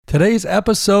Today's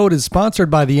episode is sponsored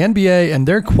by the NBA and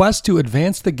their quest to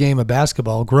advance the game of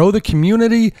basketball, grow the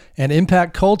community, and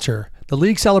impact culture. The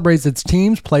league celebrates its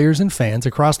teams, players, and fans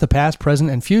across the past, present,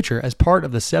 and future as part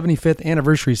of the 75th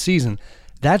anniversary season.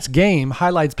 That's Game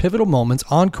highlights pivotal moments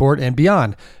on court and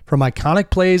beyond, from iconic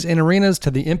plays in arenas to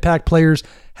the impact players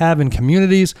have in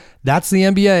communities. That's the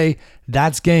NBA.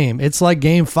 That's Game. It's like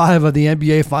Game 5 of the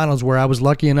NBA Finals where I was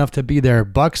lucky enough to be there.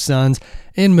 Bucks Suns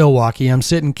in Milwaukee. I'm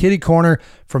sitting kitty corner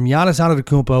from Giannis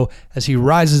Antetokounmpo as he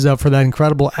rises up for that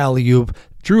incredible alley-oop.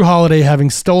 Drew Holiday, having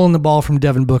stolen the ball from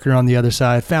Devin Booker on the other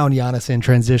side, found Giannis in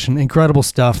transition. Incredible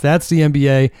stuff. That's the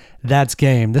NBA. That's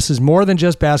Game. This is more than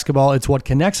just basketball. It's what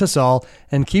connects us all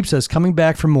and keeps us coming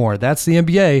back for more. That's the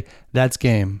NBA. That's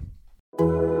Game.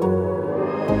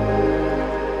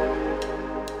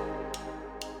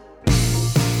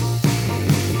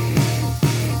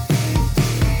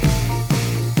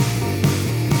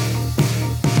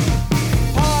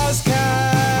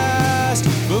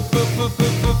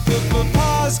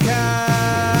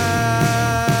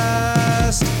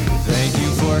 Thank you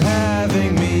for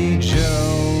having me,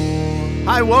 Joe.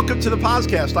 Hi, welcome to the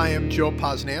podcast. I am Joe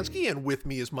Posnanski, and with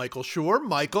me is Michael Shore.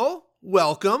 Michael,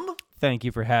 welcome. Thank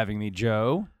you for having me,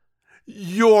 Joe.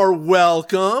 You're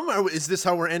welcome. Is this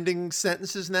how we're ending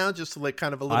sentences now? Just to like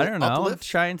kind of a little I don't know. I'm uplift?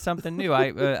 trying something new.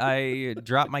 I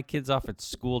dropped my kids off at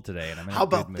school today, and I'm in How a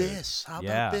good about mood. this? How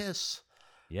about this?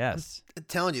 Yes. I'm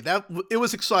telling you, that it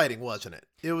was exciting, wasn't it?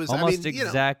 It was Almost I mean,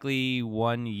 exactly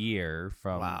 1 year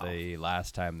from Wow. the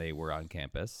last time they were on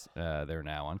campus. They're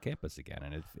now on campus again,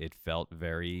 and it felt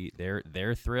very.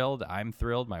 They're thrilled. I'm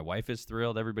thrilled. My wife is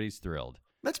thrilled. Everybody's thrilled.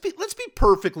 Let's be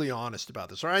perfectly honest about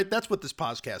this, all right? That's what this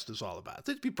podcast is all about.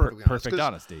 Let's be perfectly honest. Perfect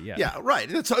honesty. Yeah. Yeah,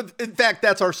 right. In fact,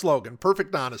 that's our slogan,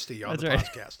 perfect honesty on That's the right.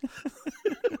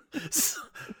 podcast. So,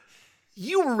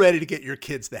 you were ready to get your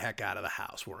kids the heck out of the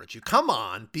house, weren't you? Come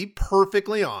on, be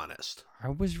perfectly honest. I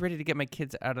was ready to get my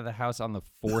kids out of the house on the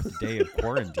 4th day of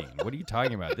quarantine. What are you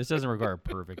talking about? This doesn't require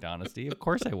perfect honesty. Of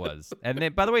course I was. And they,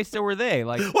 by the way, so were they.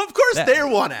 Like, Well, of course that- they're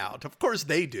one out. Of course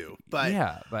they do. But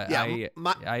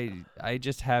I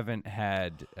just haven't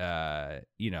had,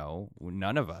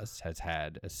 none of us has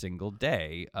had a single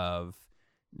day of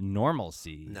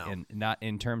normalcy. No. And not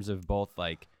in terms of both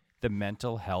like the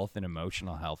mental health and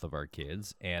emotional health of our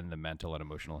kids and the mental and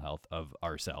emotional health of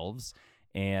ourselves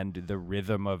and the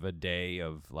rhythm of a day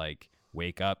of like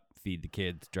wake up, feed the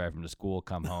kids, drive them to school,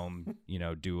 come home,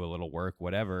 do a little work,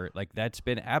 whatever. Like that's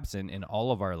been absent in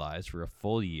all of our lives for a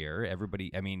full year. Everybody,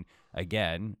 I mean,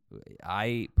 again,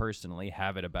 I personally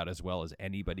have it about as well as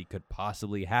anybody could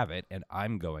possibly have it, and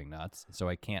I'm going nuts. So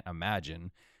I can't imagine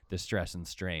the stress and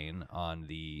strain on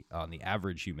the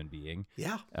average human being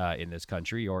in this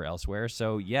country or elsewhere.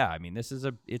 So yeah, I mean,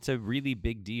 it's a really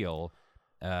big deal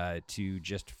to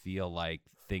just feel like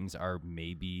things are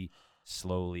maybe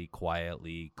slowly,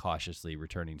 quietly, cautiously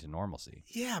returning to normalcy.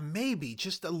 yeah, maybe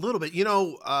just a little bit.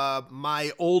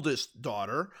 My oldest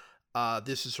daughter,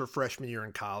 this is her freshman year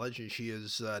in college, and she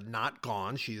is not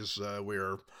gone.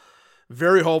 We're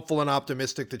very hopeful and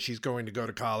optimistic that she's going to go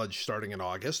to college starting in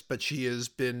August, but she has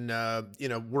been,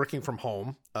 working from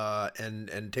home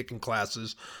and taking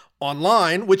classes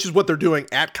online, which is what they're doing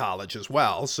at college as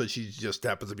well. So she just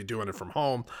happens to be doing it from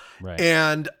home. Right.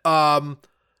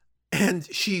 And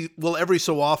she will every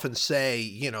so often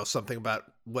say, something about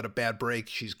what a bad break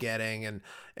she's getting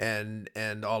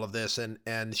and all of this.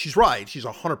 And she's right. She's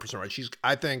 100% right.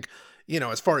 I think,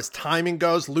 as far as timing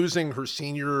goes, losing her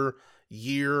senior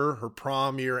year, her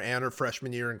prom year, and her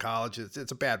freshman year in college,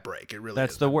 it's a bad break. It really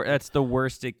That's is. That's the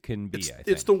worst it can be. I think.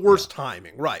 It's the worst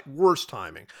timing, right? Worst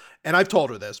timing. And I've told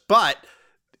her this, but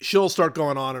she'll start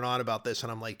going on and on about this,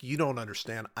 and I'm like, you don't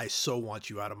understand. I so want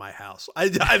you out of my house.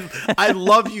 I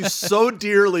love you so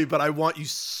dearly, but I want you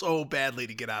so badly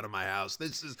to get out of my house.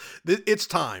 It's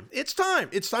time. It's time.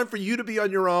 It's time for you to be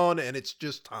on your own, and it's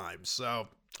just time. So,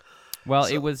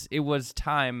 it was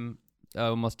time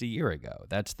almost a year ago.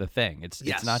 That's the thing. It's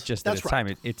not just that that's it's right.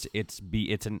 time.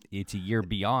 It's a year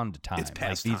beyond time. It's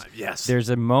past Like time. Yes. There's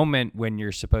a moment when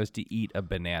you're supposed to eat a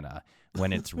banana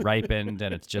when it's ripened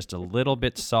and it's just a little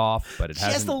bit soft, but it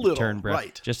hasn't turned brown.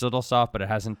 Right. Just a little soft, but it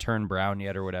hasn't turned brown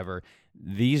yet or whatever.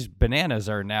 These bananas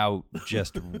are now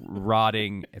just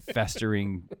rotting,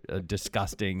 festering,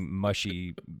 disgusting,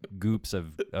 mushy goops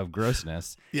of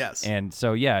grossness. Yes. And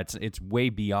so it's way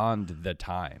beyond the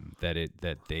time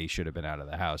that they should have been out of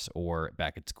the house or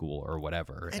back at school or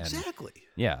whatever. Exactly.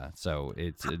 And so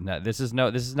this is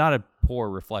not a poor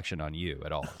reflection on you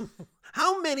at all.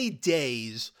 How many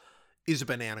days is a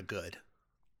banana good,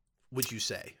 would you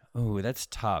say? Oh, that's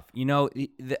tough.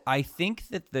 I think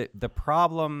that the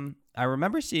problem I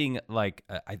remember seeing like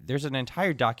there's an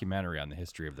entire documentary on the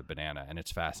history of the banana, and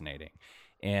it's fascinating.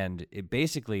 And it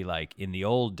basically, like in the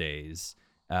old days,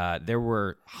 there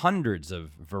were hundreds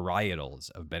of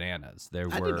varietals of bananas. I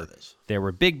didn't know this. There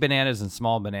were big bananas and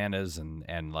small bananas,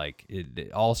 and like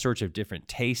all sorts of different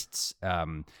tastes.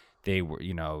 They were,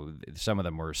 some of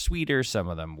them were sweeter, some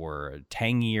of them were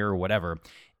tangier, whatever.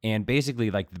 And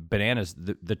basically, like the bananas,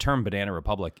 the term Banana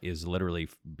Republic is literally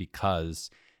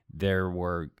because there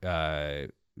were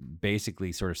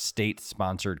basically sort of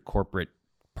state-sponsored corporate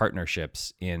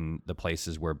partnerships in the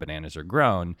places where bananas are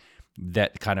grown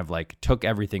that kind of like took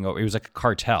everything over. It was like a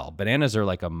cartel. Bananas are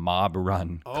like a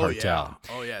mob-run cartel.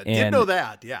 Oh yeah, didn't know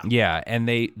that. Yeah, yeah, and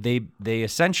they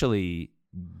essentially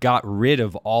got rid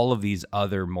of all of these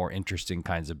other more interesting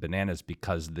kinds of bananas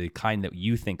because the kind that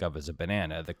you think of as a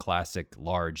banana, the classic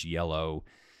large yellow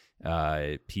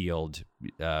peeled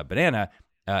banana,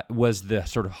 was the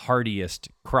sort of hardiest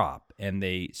crop. And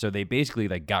they basically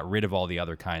like got rid of all the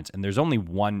other kinds. And there's only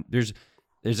one, there's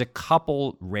a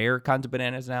couple rare kinds of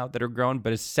bananas now that are grown,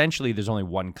 but essentially there's only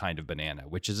one kind of banana,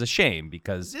 which is a shame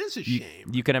because it is a shame.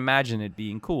 You can imagine it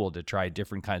being cool to try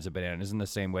different kinds of bananas in the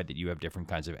same way that you have different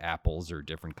kinds of apples or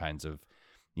different kinds of,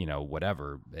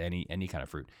 whatever, any kind of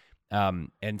fruit.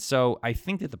 And so I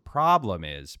think that the problem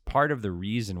is part of the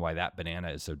reason why that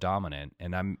banana is so dominant,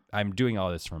 and I'm doing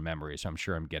all this from memory, so I'm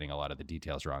sure I'm getting a lot of the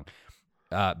details wrong.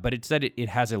 But it's that it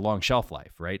has a long shelf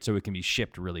life, right? So it can be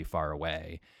shipped really far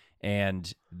away.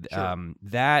 And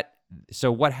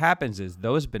so what happens is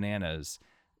those bananas,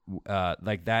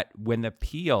 like that, when the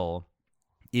peel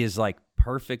is like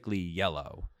perfectly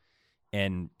yellow,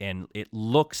 and it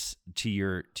looks to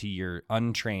your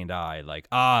untrained eye like,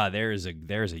 there's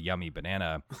a yummy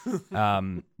banana.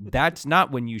 That's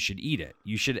not when you should eat it.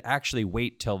 You should actually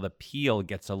wait till the peel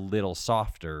gets a little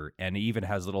softer and even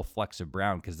has little flecks of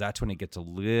brown, because that's when it gets a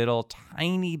little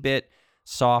tiny bit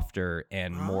softer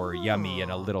and more yummy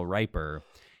and a little riper.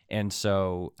 And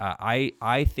so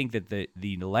I think that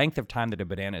the length of time that a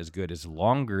banana is good is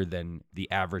longer than the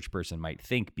average person might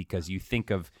think, because you think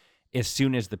of as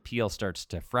soon as the peel starts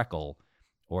to freckle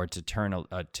or to turn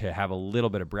to have a little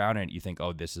bit of brown in it, you think,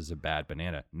 oh, this is a bad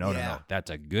banana. No, that's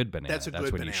a good banana. That's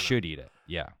when banana. You should eat it.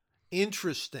 Yeah.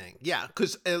 Interesting. Yeah,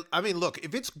 because, look,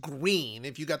 if it's green,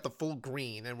 if you got the full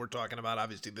green, and we're talking about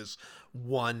obviously this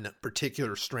one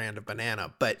particular strand of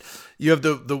banana, but you have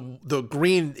the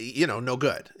green, no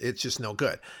good. It's just no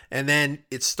good. And then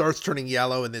it starts turning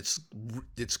yellow and it's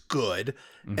good.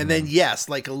 Mm-hmm. And then, yes,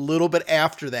 like a little bit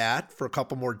after that, for a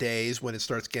couple more days when it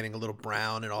starts getting a little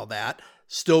brown and all that,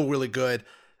 still really good.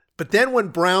 But then when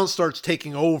brown starts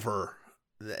taking over,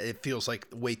 it feels like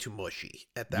way too mushy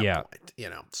at that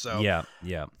point, So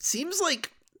yeah. Seems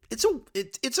like it's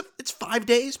 5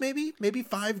 days, maybe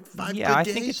five good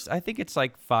days. I think it's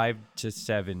like 5 to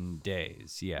 7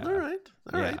 days. Yeah.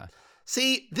 All right.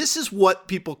 See, this is what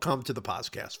people come to the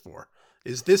podcast for,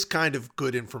 is this kind of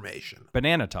good information.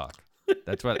 Banana talk.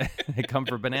 That's what they come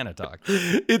for. Banana talk.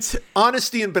 It's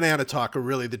honesty and banana talk are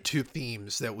really the two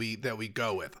themes that we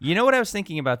go with. You know what I was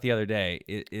thinking about the other day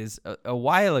is a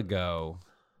while ago,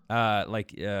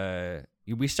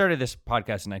 we started this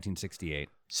podcast in 1968.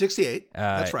 68.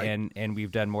 That's right. And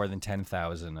we've done more than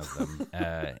 10,000 of them.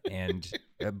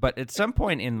 But at some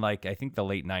point in I think the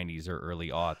late 90s or early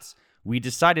aughts, we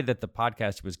decided that the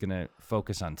podcast was going to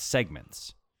focus on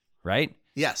segments, right?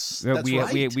 Yes, that's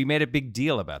right. We made a big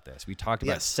deal about this. We talked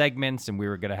about segments, and we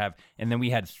were going to have, and then we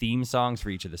had theme songs for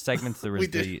each of the segments. There was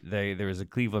there was a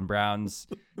Cleveland Browns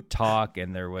talk,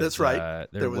 and there was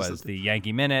there was the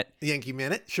Yankee Minute. The Yankee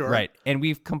Minute, sure. Right, and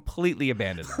we've completely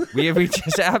abandoned that. We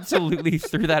just absolutely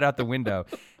threw that out the window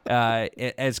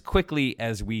as quickly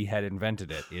as we had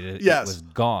invented it. It was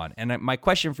gone. And my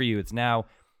question for you, it's now,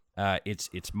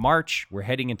 it's March. We're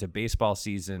heading into baseball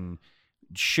season.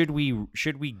 Should we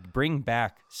bring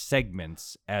back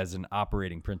segments as an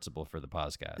operating principle for the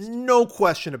podcast? No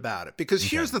question about it. Because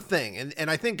here's the thing,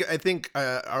 and I think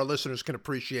our listeners can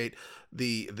appreciate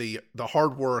the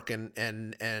hard work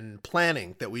and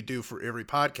planning that we do for every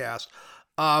podcast.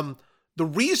 The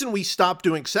reason we stopped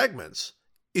doing segments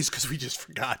is because we just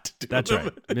forgot to do them. That's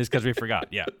right. It's because we forgot.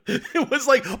 Yeah. It was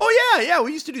like, oh yeah,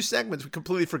 we used to do segments. We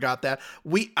completely forgot that.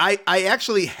 I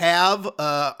actually have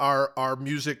our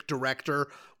music director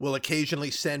will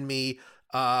occasionally send me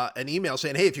an email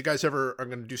saying, hey, if you guys ever are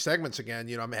going to do segments again,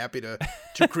 I'm happy to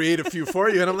create a few for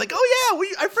you. And I'm like, oh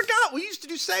yeah, I forgot we used to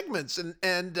do segments. And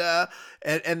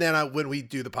then when we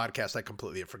do the podcast, I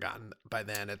completely have forgotten by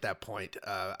then. At that point,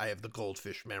 I have the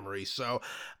goldfish memory. So,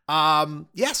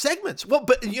 segments. Well,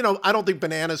 but I don't think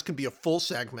bananas can be a full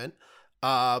segment.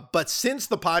 But since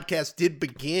the podcast did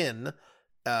begin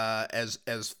as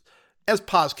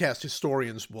podcast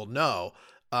historians will know,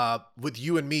 with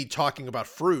you and me talking about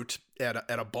fruit at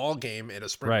a ball game, at a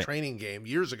spring training game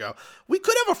years ago, we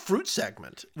could have a fruit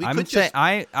segment.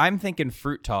 I'm thinking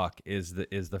Fruit Talk is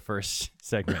the first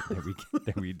segment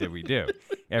that we do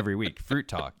every week. Fruit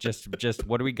Talk. Just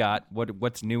what do we got?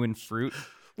 What's new in fruit?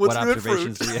 What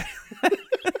observations do we have?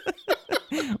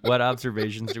 What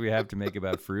observations do we have to make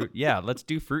about fruit? Yeah, let's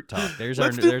do Fruit Talk. There's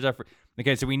our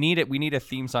okay. So we need a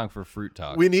theme song for Fruit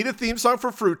Talk. We need a theme song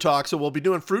for Fruit Talk. So we'll be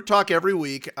doing Fruit Talk every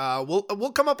week.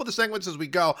 We'll come up with the segments as we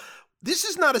go. This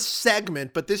is not a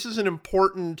segment, but this is an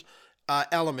important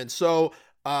element. So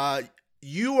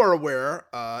you are aware,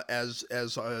 as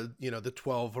the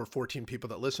 12 or 14 people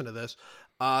that listen to this,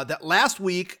 that last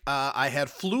week I had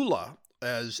Flula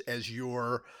as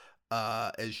your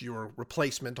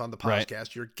replacement on the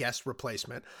podcast, your guest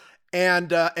replacement. And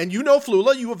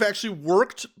Flula, you have actually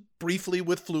worked briefly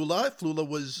with Flula.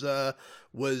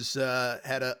 Flula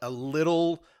had a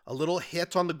little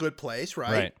hit on The Good Place,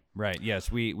 right? Right.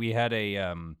 Yes, we had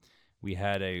a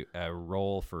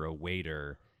role for a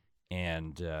waiter,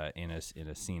 and in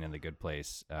a scene in The Good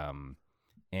Place.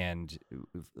 And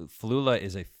Flula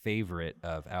is a favorite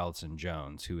of Allison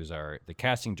Jones, who is the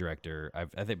casting director.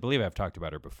 I believe I've talked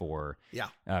about her before. Yeah.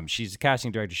 She's a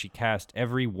casting director. She cast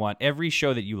every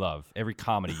show that you love, every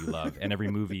comedy you love, and every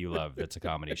movie you love that's a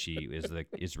comedy. She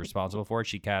is responsible for it.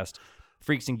 She cast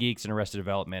Freaks and Geeks and Arrested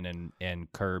Development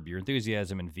and Curb Your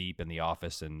Enthusiasm and Veep and The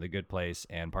Office and The Good Place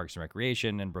and Parks and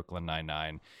Recreation and Brooklyn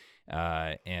Nine-Nine,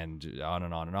 and on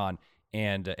and on and on.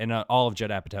 And all of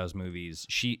Judd Apatow's movies,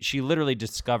 she literally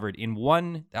discovered in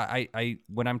one.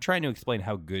 When I'm trying to explain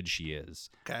how good she is,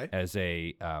 as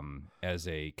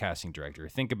a casting director,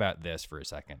 think about this for a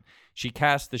second. She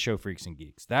cast the show Freaks and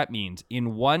Geeks. That means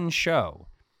in one show,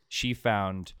 she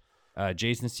found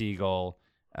Jason Segel,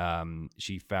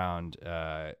 she found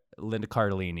Linda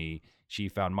Cardellini, she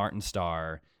found Martin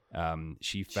Starr.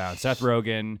 She found Seth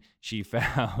Rogen. She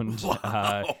found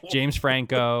James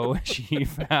Franco. She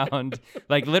found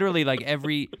literally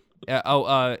every.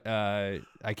 I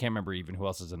can't remember even who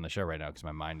else is in the show right now because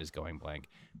my mind is going blank.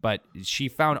 But she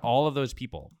found all of those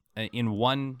people in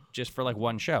one, just for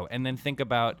one show. And then think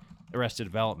about Arrested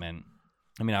Development.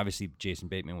 I mean, obviously Jason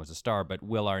Bateman was a star, but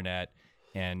Will Arnett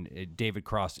and David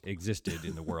Cross existed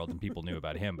in the world, and people knew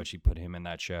about him. But she put him in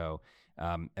that show.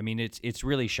 I mean, it's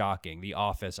really shocking. The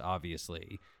Office,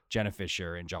 obviously, Jenna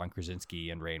Fisher and John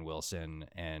Krasinski and Rainn Wilson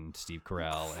and Steve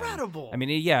Carell. Incredible. I mean,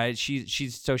 yeah, she's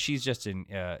just an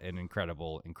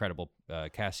incredible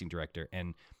casting director,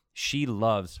 and she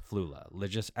loves Flula.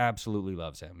 Just absolutely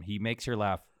loves him. He makes her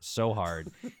laugh so hard,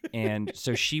 and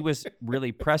so she was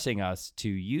really pressing us to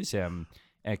use him.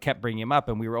 And kept bringing him up,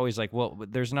 and we were always like, well,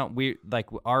 there's not weird.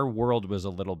 Our world was a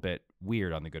little bit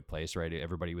weird on The Good Place, right?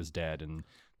 Everybody was dead, and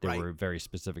there were very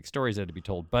specific stories that had to be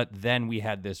told. But then we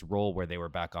had this role where they were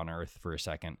back on Earth for a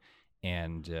second,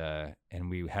 and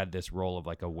we had this role of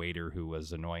a waiter who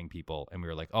was annoying people, and we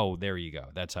were like, oh, there you go.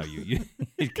 That's how you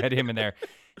get him in there.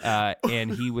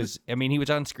 And he was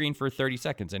on screen for 30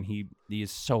 seconds, and he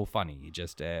is so funny. He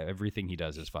just everything he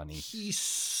does is funny. He's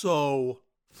so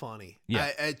funny. Yeah.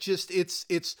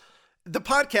 It's the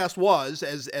podcast was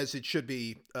as it should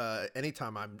be.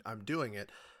 Anytime I'm doing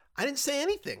it, I didn't say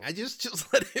anything. I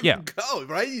just let him go.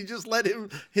 Right. You just let him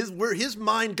where his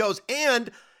mind goes.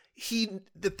 And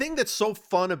the thing that's so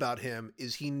fun about him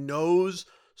is he knows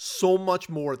so much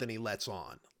more than he lets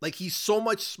on. He's so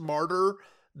much smarter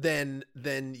than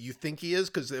you think he is.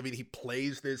 Cause he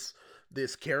plays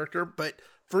this character, but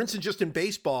for instance, just in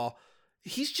baseball,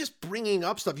 he's just bringing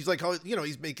up stuff. He's like, oh,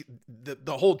 he's making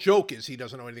the whole joke is he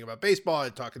doesn't know anything about baseball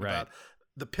and talking about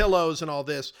the pillows and all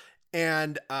this.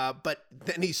 And, but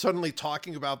then he's suddenly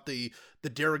talking about the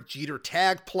Derek Jeter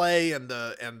tag play and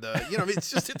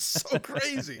it's so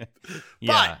crazy.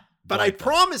 Yeah. But I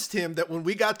promised him that when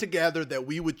we got together that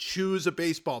we would choose a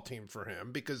baseball team for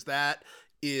him because that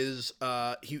is,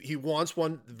 he wants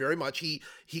one very much.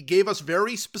 He gave us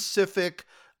very specific,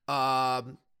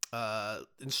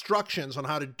 instructions on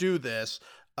how to do this,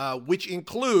 which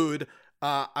include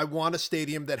I want a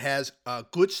stadium that has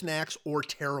good snacks or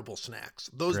terrible snacks.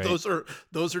 Those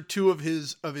are two of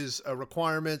his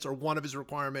requirements, or one of his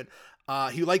requirement.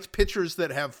 He likes pitchers that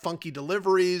have funky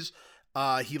deliveries.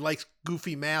 He likes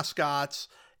goofy mascots,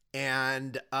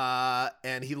 and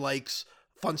he likes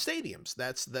fun stadiums.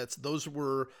 Those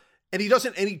were. And he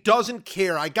doesn't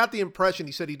care. I got the impression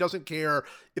he said he doesn't care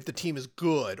if the team is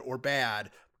good or bad,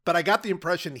 but I got the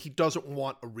impression he doesn't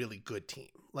want a really good team.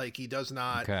 Like he does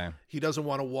not. Okay. He doesn't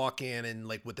want to walk in and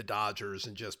like with the Dodgers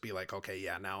and just be like, okay,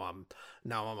 yeah, now I'm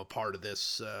a part of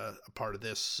this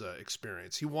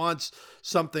experience. He wants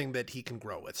something that he can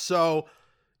grow with. So,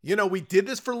 we did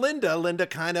this for Linda. Linda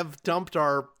kind of dumped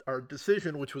our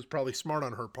decision, which was probably smart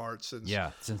on her part since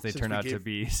they turned out to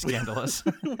be scandalous.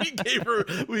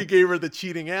 we gave her the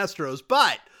cheating Astros.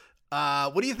 But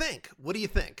what do you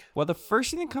think? Well, the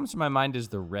first thing that comes to my mind is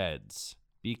the Reds,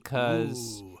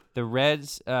 because the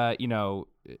Reds,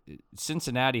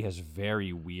 Cincinnati has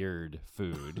very weird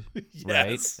food,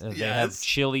 right? They have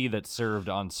chili that's served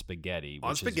on spaghetti,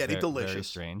 which is delicious. Very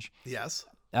strange. Yes.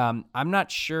 I'm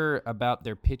not sure about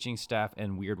their pitching staff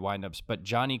and weird windups, but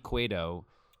Johnny Cueto,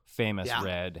 famous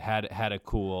Red, had a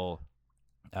cool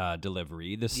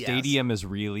delivery. The stadium is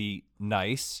really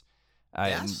nice.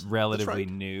 Relatively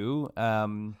new.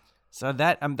 So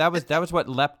that was what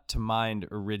leapt to mind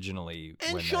originally.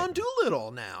 And Sean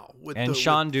Doolittle now.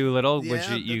 Sean Doolittle, which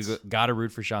you got to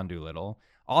root for Sean Doolittle.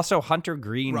 Also, Hunter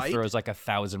Green throws like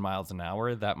 1,000 miles an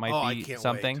hour. That might be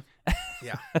something.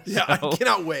 Yeah, I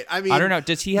cannot wait. I mean, I don't know.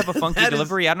 Does he have a funky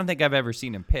delivery? I don't think I've ever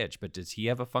seen him pitch, but does he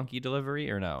have a funky delivery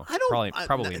or no?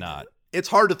 Probably not. It's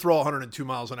hard to throw 102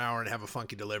 miles an hour and have a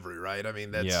funky delivery, right? I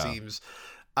mean, that seems.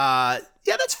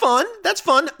 That's fun.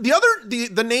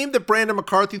 The name that Brandon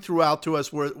McCarthy threw out to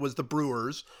us was the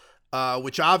Brewers,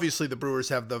 which obviously the Brewers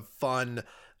have the fun.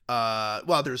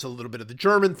 There's a little bit of the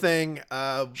German thing,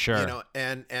 sure.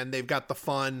 And they've got the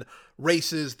fun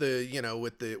races,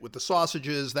 with the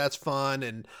sausages. That's fun,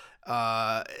 and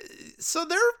so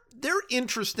they're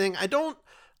interesting. I don't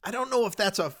know if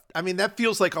that's that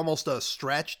feels like almost a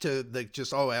stretch to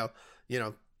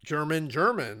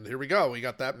German. Here we go. We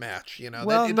got that match.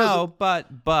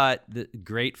 But the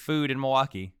great food in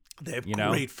Milwaukee. They have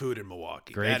great food in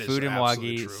Milwaukee. Great food in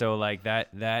Milwaukee. True. So like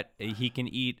that he can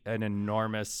eat an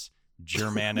enormous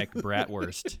Germanic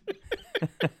bratwurst.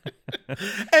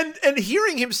 and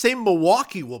hearing him say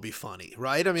Milwaukee will be funny,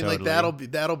 right? I mean, totally.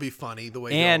 like that'll be funny the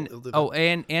way. And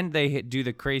they do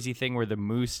the crazy thing where the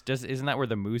moose isn't that where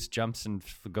the moose jumps and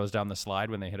goes down the slide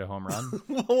when they hit a home run?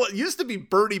 Well, it used to be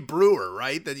Bertie Brewer,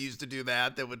 right? That used to do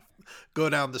that. That would go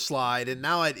down the slide, and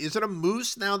now is it a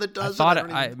moose now that does it?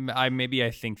 I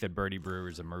think that Bertie Brewer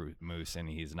is a moose and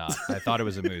he's not. I thought it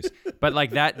was a moose, but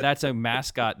like that's a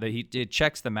mascot that it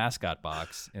checks the mascot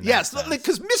box. Yes,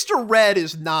 because Mr. Red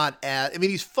is not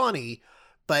he's funny,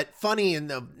 but funny in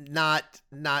the not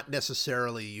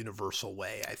necessarily universal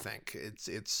way. I think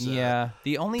it's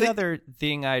the only other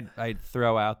thing I'd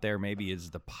throw out there maybe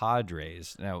is the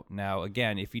Padres. Now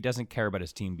again, if he doesn't care about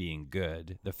his team being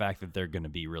good, the fact that they're going to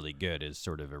be really good is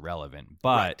sort of irrelevant.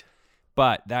 But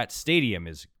that stadium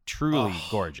is truly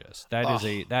gorgeous.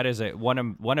 That is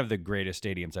one of the greatest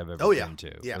stadiums I've ever been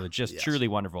to. Yeah. It's just truly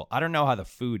wonderful. I don't know how the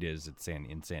food is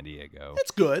in San Diego.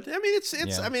 It's good. I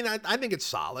mean, I think it's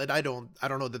solid. I don't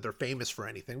know that they're famous for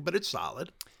anything, but it's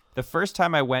solid. The first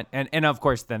time I went, and of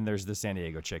course, then there's the San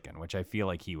Diego Chicken, which I feel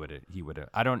like he would.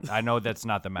 I know that's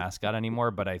not the mascot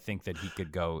anymore, but I think that he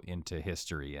could go into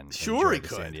history and enjoy the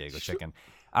San Diego Chicken.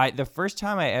 The first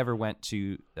time I ever went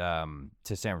to San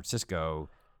Francisco,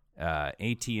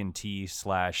 AT&T /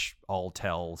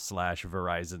 Alltel /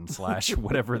 Verizon /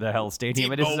 whatever the hell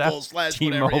stadium it is,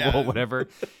 T-Mobile, whatever.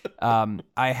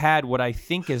 I had what I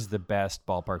think is the best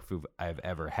ballpark food I've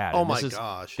ever had. Oh my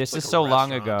gosh! This is so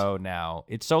long ago now.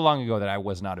 It's so long ago that I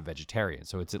was not a vegetarian.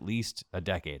 So it's at least a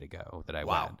decade ago that I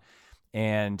went.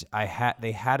 And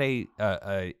they had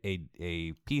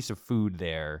a piece of food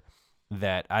there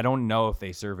that I don't know if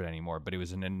they serve it anymore, but it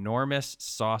was an enormous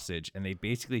sausage, and they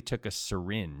basically took a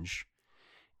syringe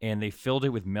and they filled it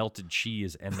with melted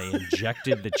cheese, and they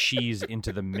injected the cheese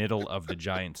into the middle of the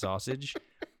giant sausage.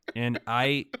 And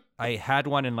I had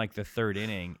one in like the third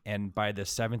inning, and by the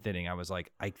seventh inning, I was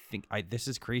like, I think this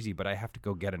is crazy, but I have to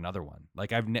go get another one.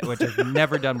 Like which I've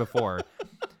never done before.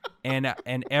 And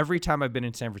every time I've been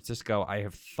in San Francisco, I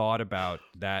have thought about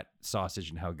that sausage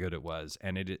and how good it was.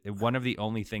 And one of the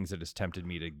only things that has tempted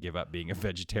me to give up being a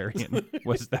vegetarian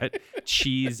was that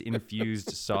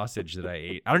cheese-infused sausage that I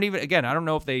ate. I don't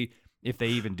know if they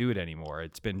even do it anymore.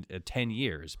 It's been 10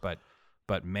 years, but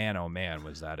man, oh man,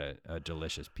 was that a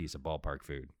delicious piece of ballpark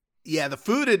food. Yeah, the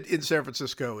food in San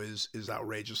Francisco is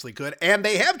outrageously good, and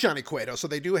they have Johnny Cueto, so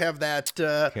they do have that.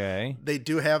 Okay. They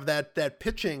do have that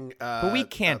pitching. But we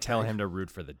can't tell him to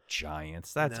root for the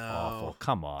Giants. That's awful.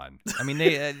 Come on. I mean,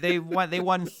 they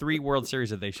won 3 World Series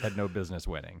that they had no business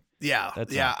winning. Yeah,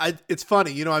 it's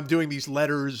funny. I'm doing these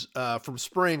letters from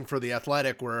spring for The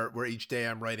Athletic, where each day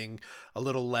I'm writing a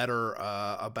little letter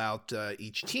about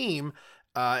each team.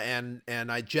 And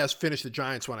I just finished the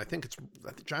Giants one. I think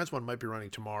the Giants one might be running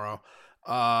tomorrow.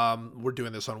 We're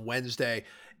doing this on Wednesday,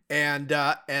 and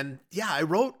yeah, I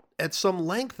wrote at some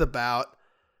length about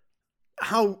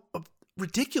how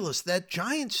ridiculous that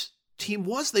Giants team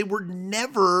was. They were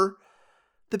never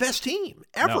the best team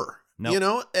ever. No. You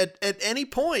know, at any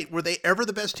point were they ever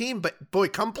the best team? But boy,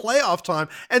 come playoff time.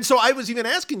 And so I was even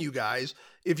asking you guys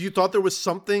if you thought there was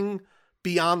something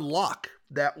beyond luck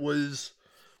that was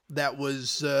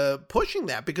pushing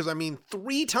that, because I mean,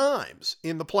 3 times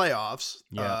in the playoffs,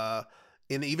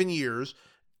 in even years,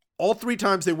 all 3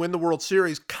 times they win the World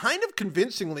Series, kind of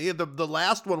convincingly. The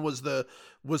last one was the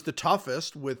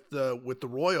toughest with the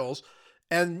Royals,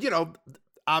 and you know,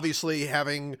 obviously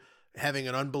having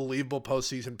an unbelievable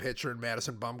postseason pitcher in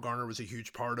Madison Bumgarner was a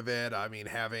huge part of it. I mean,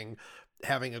 having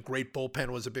a great bullpen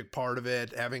was a big part of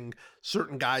it. Having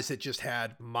certain guys that just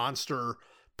had monster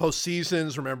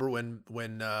postseasons. Remember when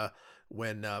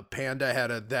Panda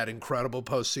had that incredible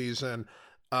postseason,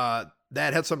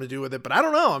 that had something to do with it. But I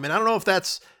don't know. I mean, I don't know if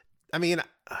that's. I mean,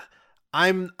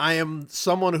 I am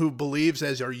someone who believes,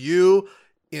 as are you,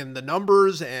 in the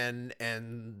numbers and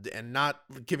not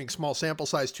giving small sample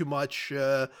size too much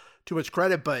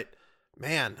credit. But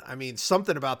man, I mean,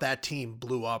 something about that team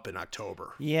blew up in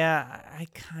October. Yeah, I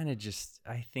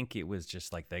think it was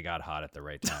just like they got hot at the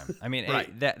right time. I mean,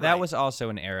 Right, that was also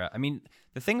an era. I mean,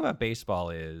 the thing about baseball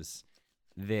is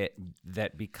that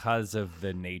because of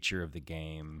the nature of the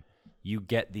game, you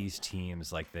get these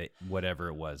teams like the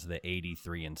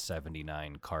 83 and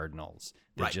 79 Cardinals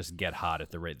that just get hot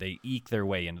at the right. They eke their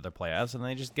way into the playoffs and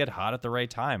they just get hot at the right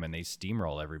time and they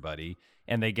steamroll everybody.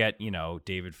 And they get,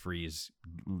 David Freese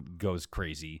goes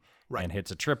crazy and hits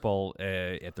a triple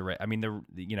at the right. I mean,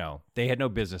 they had no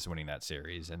business winning that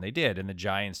series, and they did. And the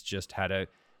Giants just had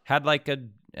like a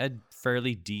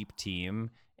fairly deep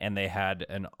team, and they had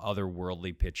an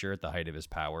otherworldly pitcher at the height of his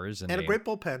powers, and a great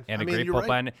bullpen, great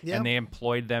bullpen, right. Yeah. And they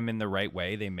employed them in the right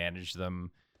way. They managed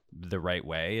them the right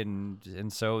way,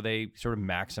 and so they sort of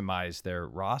maximized their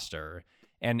roster.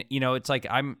 And it's like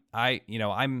I'm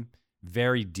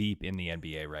very deep in the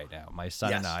NBA right now. My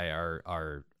son and I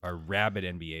are rabid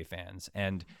NBA fans,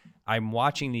 and I'm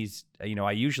watching these.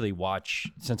 I usually watch,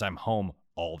 since I'm home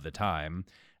all the time,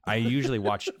 I usually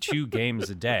watch 2 games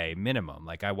a day minimum.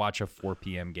 Like I watch a 4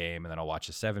 p.m. game and then I'll watch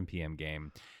a 7 p.m.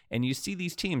 game. And you see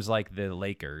these teams like the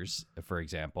Lakers, for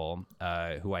example,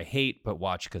 who I hate but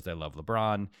watch because I love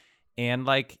LeBron. And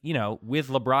with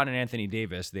LeBron and Anthony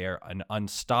Davis, they're an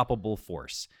unstoppable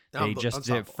force. They just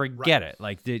forget it.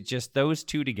 Like just those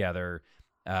two together,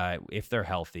 if they're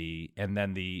healthy, and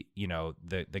then the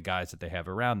guys that they have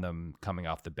around them coming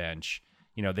off the bench,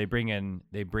 they bring in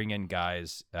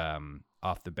guys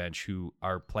off the bench who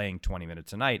are playing 20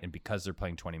 minutes a night, and because they're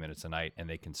playing 20 minutes a night and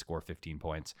they can score 15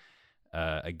 points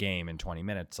a game in 20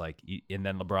 minutes, and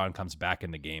then LeBron comes back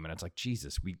in the game, and it's like,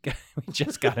 Jesus, we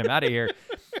just got him out of here.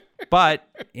 But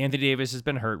Anthony Davis has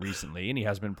been hurt recently, and he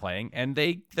has been playing, and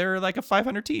they're like a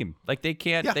 500 team. Like they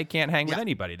can't hang with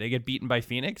anybody. They get beaten by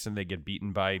Phoenix, and they get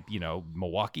beaten by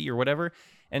Milwaukee or whatever.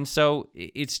 And so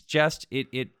it's just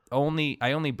I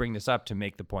only bring this up to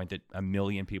make the point that a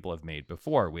million people have made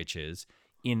before, which is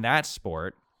in that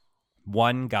sport,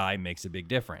 one guy makes a big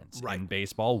difference. Right. In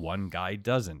baseball, one guy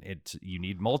doesn't. You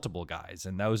need multiple guys,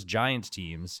 and those Giants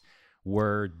teams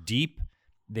were deep.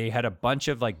 They had a bunch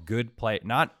of good play,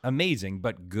 not amazing,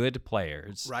 but good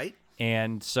players. Right.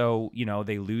 And so,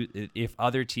 they lose if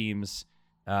other teams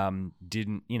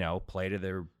didn't, play to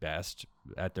their best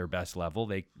at their best level,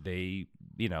 the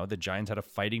Giants had a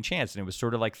fighting chance. And it was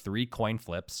sort of like 3 coin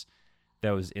flips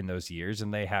in those years,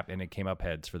 and and it came up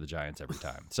heads for the Giants every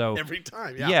time. So every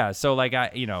time, yeah. Yeah. So I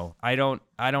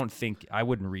don't think I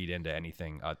wouldn't read into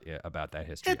anything about that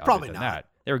history. Probably other than not. that.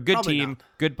 They're a good Probably team, not.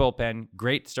 good bullpen,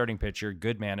 great starting pitcher,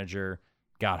 good manager,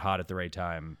 got hot at the right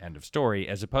time, end of story,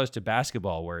 as opposed to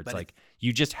basketball where it's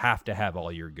you just have to have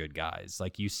all your good guys.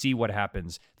 Like you see what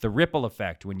happens, the ripple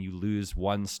effect when you lose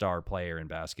one star player in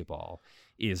basketball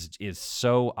is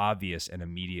so obvious and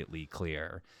immediately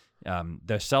clear.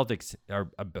 The Celtics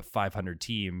are a 500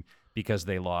 team because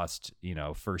they lost,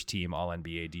 first team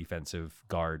All-NBA defensive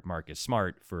guard Marcus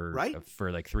Smart for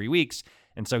 3 weeks.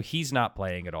 And so he's not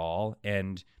playing at all.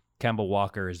 And Kemba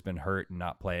Walker has been hurt and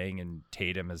not playing, and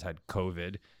Tatum has had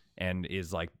COVID and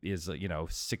is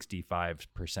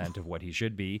 65% of what he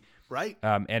should be. Right.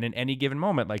 And in any given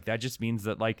moment, that just means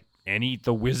that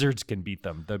the Wizards can beat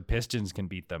them, the Pistons can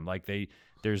beat them.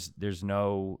 There's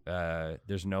no way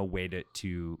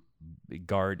to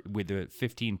guard with a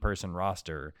 15-person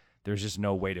roster. There's just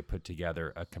no way to put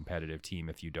together a competitive team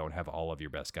if you don't have all of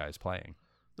your best guys playing.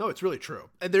 No, it's really true.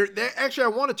 And there actually, I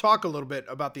want to talk a little bit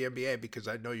about the NBA because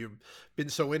I know you've been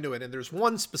so into it. And there's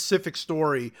one specific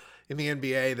story in the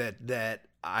NBA that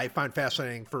I find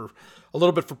fascinating for a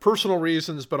little bit for personal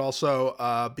reasons, but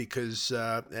also because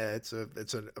it's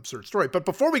an absurd story. But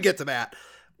before we get to that,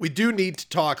 we do need to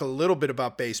talk a little bit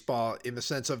about baseball in the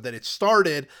sense of that it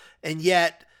started, and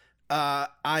yet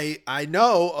I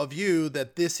know of you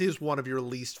that this is one of your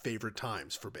least favorite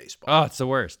times for baseball. Oh, it's the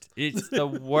worst. It's the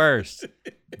worst.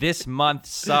 This month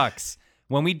sucks.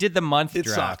 When we did the month It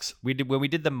draft, sucks. when we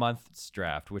did the month's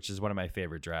draft, which is one of my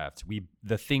favorite drafts,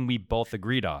 the thing we both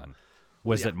agreed on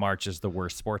was that March is the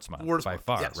worst sports month by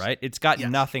far, yes. right? It's got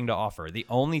Yes. nothing to offer. The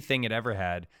only thing it ever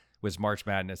had was March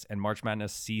Madness, and March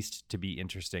Madness ceased to be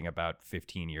interesting about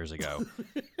 15 years ago.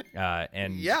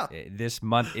 This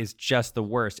month is just the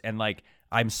worst. And like,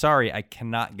 I'm sorry, I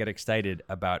cannot get excited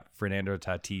about Fernando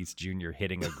Tatis Jr.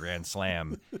 hitting a grand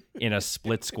slam in a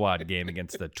split squad game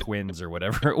against the Twins or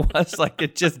whatever it was. Like,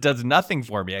 it just does nothing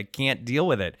for me. I can't deal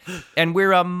with it. And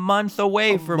we're a month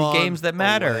away from games that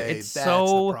matter. Away. It's That's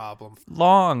so the problem.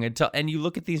 long and you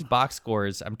look at these box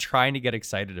scores. I'm trying to get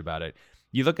excited about it.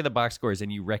 You look at the box scores and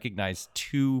you recognize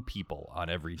 2 people on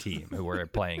every team who are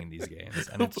playing in these games,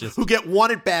 and it's just who get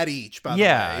one at bat each. By the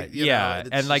way, you know, and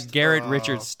it's and like just, Garrett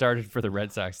Richards started for the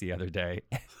Red Sox the other day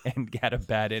and got a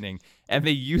bad inning, and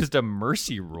they used a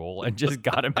mercy rule and just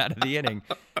got him out of the inning.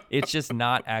 It's just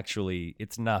not actually.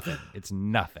 It's nothing. It's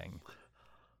nothing.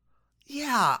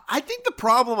 Yeah, I think the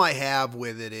problem I have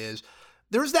with it is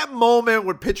there's that moment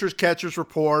when pitchers catchers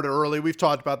report early. We've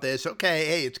talked about this. Okay,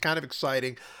 hey, it's kind of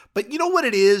exciting. But you know what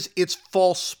it is? It's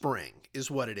false spring is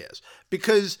what it is.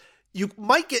 Because you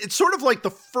might get, it's sort of like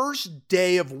the first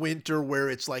day of winter where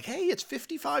it's like, hey, it's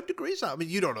 55 degrees out. I mean,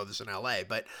 you don't know this in LA,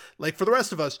 but like for the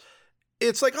rest of us,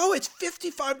 it's like, oh, it's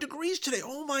 55 degrees today.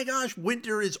 Oh my gosh,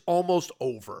 winter is almost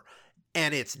over.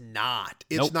 And it's not.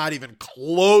 It's Nope. not even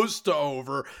close to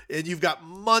over. And you've got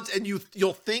months, and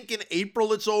you'll think in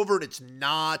April it's over, and it's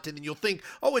not. And then you'll think,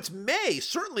 oh, it's May.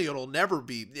 Certainly it'll never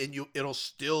be. And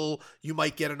you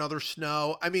might get another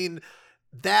snow. I mean,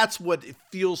 that's what it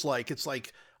feels like. It's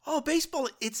like, oh, baseball,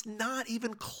 it's not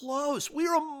even close.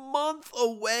 We're a month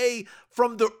away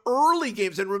from the early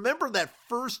games. And remember, that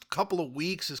first couple of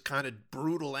weeks is kind of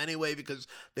brutal anyway because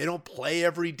they don't play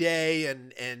every day.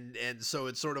 And so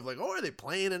it's sort of like, oh, are they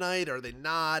playing tonight? Are they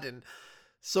not? And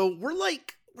so we're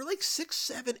like 6,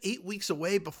 7, 8 weeks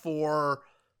away before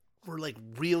we're like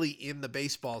really in the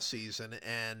baseball season.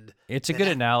 And It's a good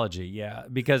analogy, yeah,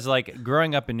 because like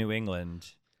growing up in New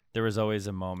England, there was always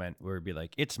a moment where it'd be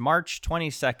like, it's March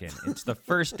 22nd. It's the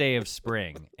first day of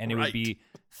spring. And it would Right. be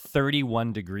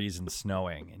 31 degrees and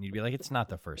snowing. And you'd be like, it's not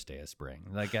the first day of spring.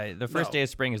 Like the first No. day of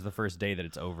spring is the first day that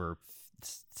it's over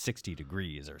 60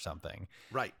 degrees or something.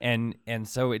 right. And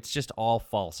so it's just all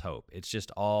false hope. It's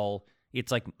just all, it's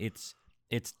like, it's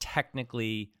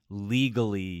technically,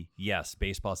 legally, yes,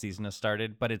 baseball season has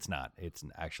started, but it's not. It's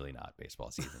actually not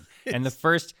baseball season. And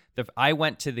I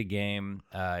went to the game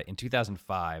in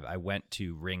 2005. I went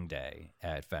to Ring Day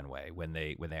at Fenway when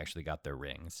they actually got their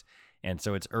rings. And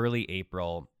so it's early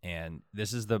April, and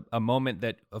this is a moment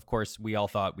that, of course, we all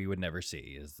thought we would never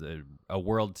see, is a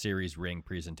World Series ring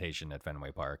presentation at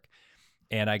Fenway Park.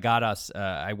 And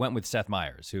I went with Seth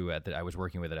Meyers, who I was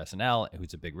working with at SNL,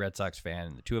 who's a big Red Sox fan.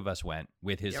 And the two of us went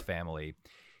with his family,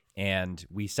 and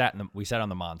we sat on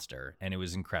the Monster, and it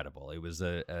was incredible. It was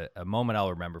a moment I'll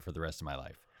remember for the rest of my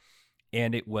life.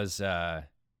 And it was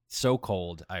so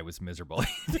cold, I was miserable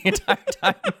the entire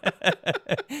time.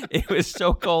 It was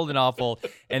so cold and awful,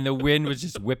 and the wind was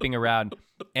just whipping around.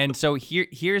 And so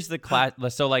here's the class.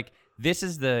 So like, this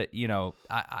is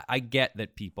I get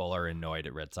that people are annoyed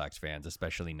at Red Sox fans,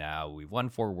 especially now. We've won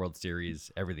 4 World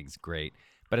Series. Everything's great.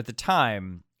 But at the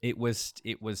time, it was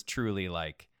truly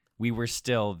like we were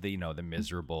still the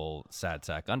miserable sad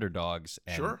sack underdogs.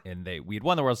 And, Sure. And we had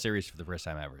won the World Series for the first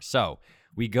time ever. So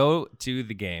we go to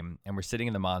the game, and we're sitting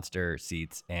in the Monster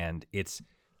seats, and it's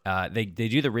they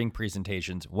do the ring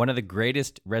presentations. One of the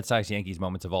greatest Red Sox Yankees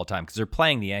moments of all time, because they're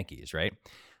playing the Yankees, right?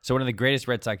 So one of the greatest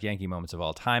Red Sox Yankee moments of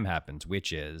all time happens,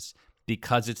 which is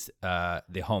because it's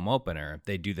the home opener,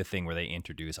 they do the thing where they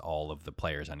introduce all of the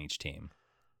players on each team.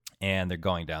 And they're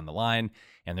going down the line,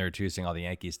 and they're introducing all the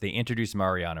Yankees. They introduce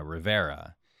Mariano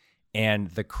Rivera,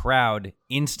 and the crowd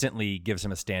instantly gives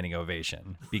him a standing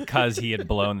ovation because he had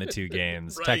blown the 2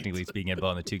 games. Right. Technically speaking, he had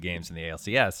blown the 2 games in the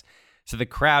ALCS. So the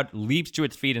crowd leaps to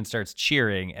its feet and starts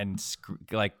cheering and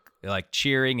like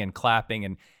cheering and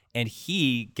clapping, and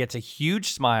he gets a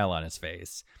huge smile on his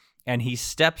face, and he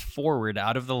steps forward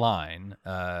out of the line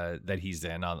that he's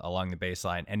in along the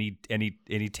baseline, and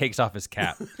he takes off his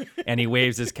cap and he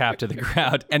waves his cap to the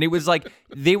crowd, and it was like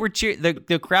they were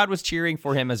the crowd was cheering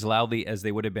for him as loudly as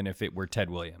they would have been if it were Ted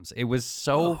Williams. It was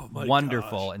so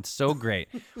wonderful and so great.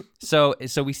 So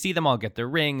we see them all get their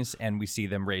rings, and we see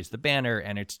them raise the banner,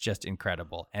 and it's just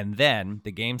incredible. And then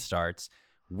the game starts.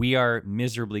 We are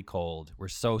miserably cold. We're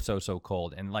so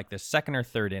cold, and like the second or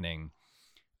third inning,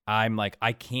 I'm like,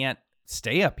 I can't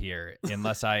stay up here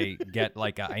unless I get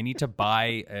I need to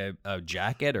buy a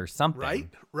jacket or something.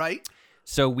 Right.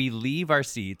 So we leave our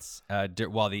seats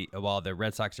while the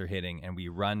Red Sox are hitting, and we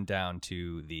run down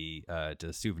to the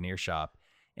souvenir shop,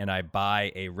 and I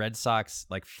buy a Red Sox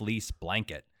fleece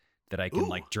blanket that I can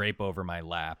drape over my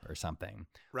lap or something.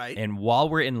 Right. And while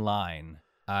we're in line,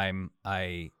 and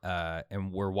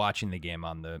we're watching the game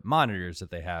on the monitors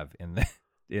that they have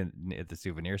at the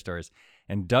souvenir stores,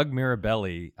 and Doug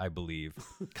Mirabelli, I believe,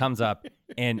 comes up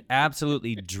and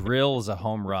absolutely drills a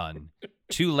home run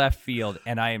to left field,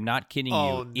 and I am not kidding you.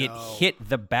 No. It hit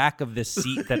the back of the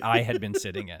seat that I had been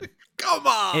sitting in. Come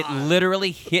on! It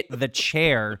literally hit the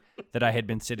chair that I had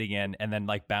been sitting in, and then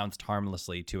bounced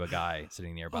harmlessly to a guy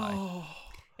sitting nearby.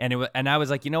 And I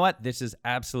was like, you know what? This is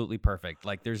absolutely perfect.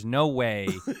 There's no way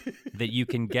that you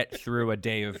can get through a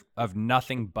day of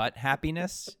nothing but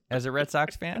happiness as a Red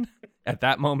Sox fan. At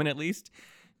that moment, at least,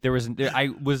 I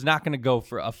was not going to go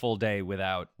for a full day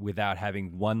without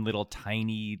having one little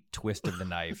tiny twist of the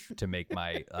knife to make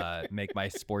my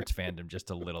sports fandom just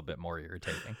a little bit more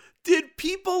irritating. Did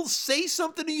people say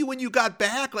something to you when you got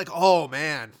back? Oh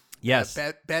man. Yes.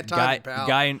 Bad time, pal.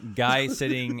 Guy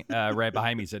sitting right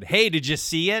behind me said, "Hey, did you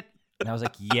see it?" And I was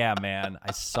like, "Yeah, man,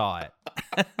 I saw it."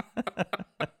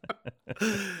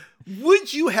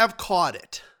 Would you have caught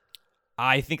it?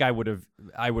 I think I would have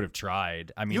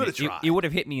tried. I mean, it would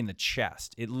have hit me in the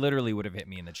chest. It literally would have hit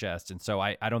me in the chest. And so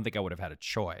I don't think I would have had a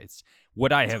choice.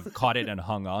 Would I have caught it and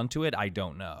hung on to it? I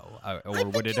don't know. Or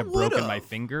would it have broken my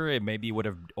finger? It maybe would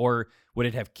have, or would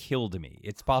it have killed me?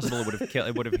 It's possible it would have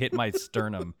it would have hit my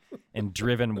sternum and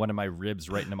driven one of my ribs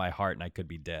right into my heart, and I could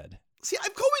be dead. See,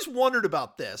 I've always wondered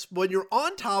about this. When you're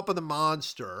on top of the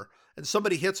monster and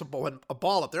somebody hits a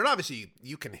ball up there, and obviously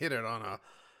you can hit it on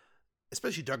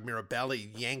especially Doug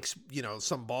Mirabelli yanks,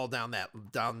 some ball down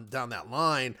that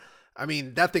line. I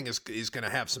mean, that thing is going to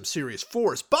have some serious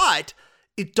force, but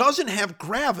it doesn't have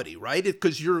gravity, right?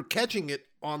 Because you're catching it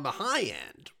on the high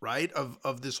end, right,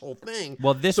 of this whole thing.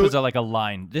 Well, this was a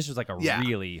line. This was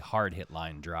really hard hit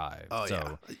line drive. Oh,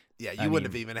 so, yeah. You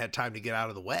wouldn't have even had time to get out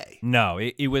of the way. No,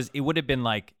 it would have been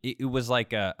it was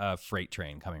like a freight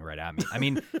train coming right at me. I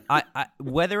mean, I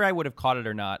whether I would have caught it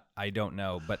or not, I don't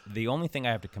know. But the only thing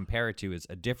I have to compare it to is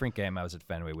a different game. I was at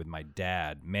Fenway with my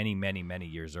dad many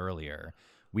years earlier.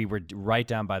 We were right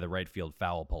down by the right field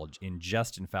foul pole in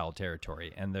foul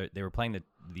territory, and they were playing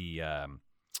the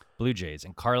Blue Jays,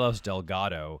 and Carlos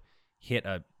Delgado hit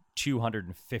a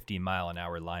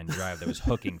 250-mile-an-hour line drive that was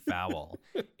hooking foul,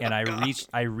 and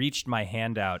I reached my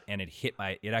hand out, and it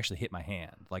actually hit my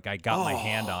hand. I got my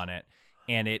hand on it,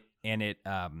 and it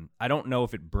I don't know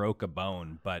if it broke a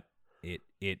bone, but it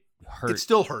hurt. It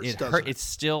still hurts. It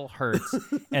still hurts.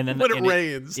 And then when it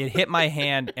rains, it hit my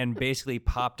hand and basically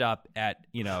popped up at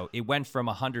it went from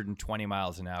 120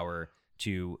 miles an hour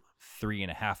to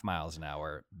 3.5 miles an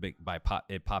hour.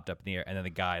 It popped up in the air, and then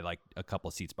the guy a couple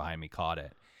seats behind me caught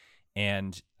it.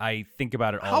 And I think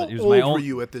about it all. How old were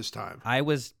you at this time? I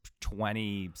was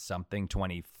 20-something,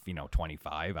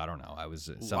 25. I don't know. I was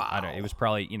wow. It was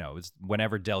probably it was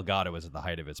whenever Delgado was at the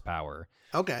height of its power.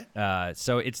 Okay.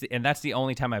 So that's the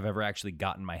only time I've ever actually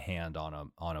gotten my hand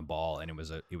on a ball, and it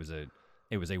was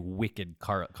a wicked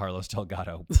Carlos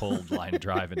Delgado pulled line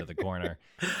drive into the corner.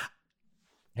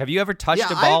 Have you ever touched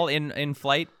a ball in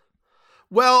flight?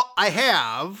 Well, I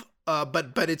have,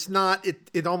 but it's not.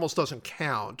 It almost doesn't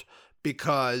count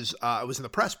because I was in the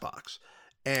press box,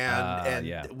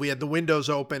 and we had the windows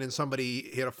open, and somebody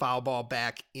hit a foul ball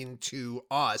back into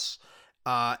us,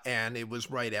 and it was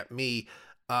right at me,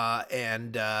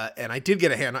 and I did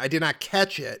get a hand. I did not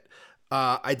catch it.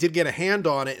 I did get a hand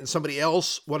on it, and somebody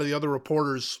else, one of the other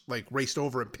reporters, raced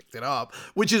over and picked it up,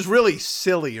 which is really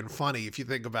silly and funny if you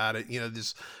think about it.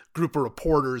 This group of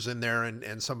reporters in there,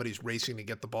 and somebody's racing to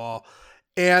get the ball.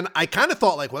 And I kind of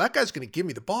thought well, that guy's going to give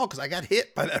me the ball because I got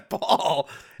hit by that ball.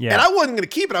 Yeah. And I wasn't going to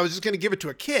keep it. I was just going to give it to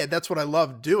a kid. That's what I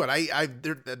love doing.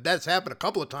 That's happened a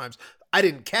couple of times. I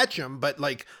didn't catch him, but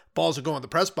balls would go in the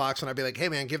press box, and I'd be like, hey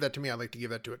man, give that to me. I'd like to give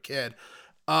that to a kid.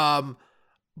 But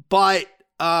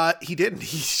He didn't.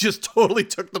 He just totally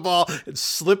took the ball and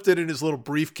slipped it in his little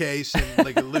briefcase. And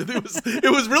like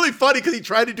it was really funny because he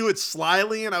tried to do it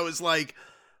slyly, and I was like,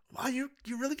 "Wow, you're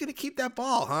really gonna keep that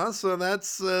ball, huh?" So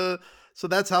that's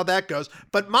how that goes.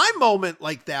 But my moment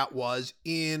like that was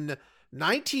in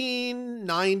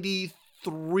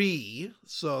 1993.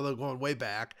 So they're going way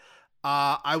back.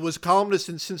 I was a columnist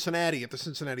in Cincinnati at the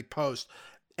Cincinnati Post,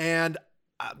 and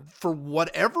for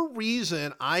whatever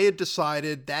reason, I had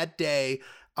decided that day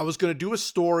I was going to do a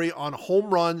story on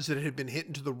home runs that had been hit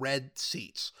into the red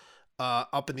seats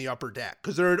up in the upper deck,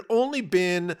 because there had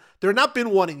not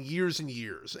been one in years and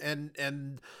years, and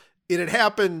it had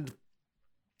happened.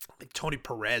 Like Tony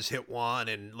Perez hit one,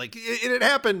 and like it had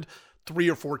happened 3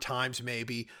 or 4 times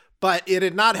maybe, but it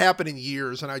had not happened in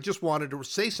years, and I just wanted to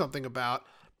say something about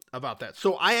that.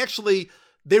 So I actually.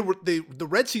 The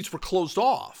red seats were closed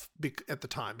off at the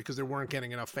time because they weren't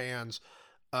getting enough fans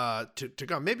to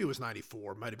go. Maybe it was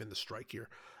 94, might have been the strike year.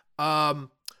 And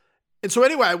so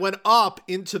anyway, I went up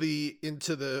into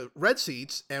the red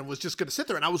seats and was just going to sit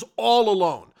there, and I was all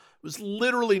alone. It was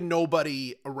literally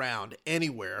nobody around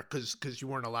anywhere because you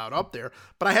weren't allowed up there.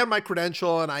 But I had my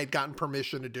credential and I had gotten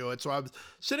permission to do it. So I was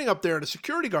sitting up there, and a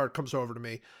security guard comes over to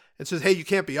me and says, "Hey, you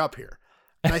can't be up here."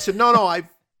 And I said, "No,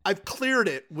 I've cleared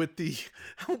it with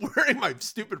I'm wearing my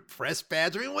stupid press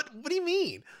badge. I mean, what do you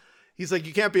mean?" He's like,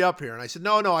 "You can't be up here." And I said,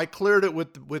 no, I cleared it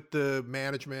with the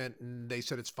management, and they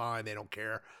said it's fine. They don't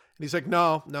care. And he's like,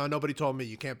 no, nobody told me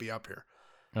you can't be up here.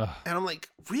 Ugh. And I'm like,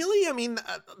 really? I mean,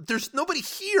 there's nobody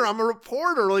here. I'm a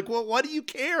reporter. Like, well, why do you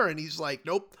care? And he's like,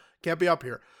 nope, can't be up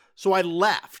here. So I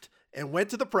left and went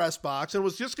to the press box and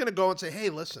was just going to go and say,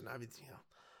 "Hey, listen, I mean,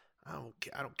 I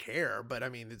don't care, but I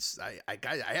mean, I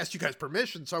asked you guys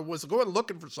permission, so I was going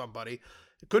looking for somebody.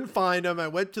 I couldn't find him. I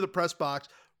went to the press box.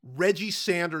 Reggie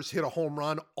Sanders hit a home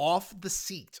run off the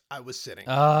seat I was sitting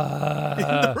in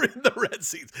the red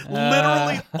seats,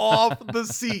 literally off the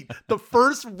seat. The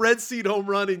first red seat home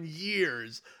run in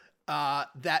years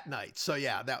that night. So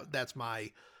yeah, that's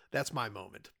my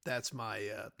moment. That's my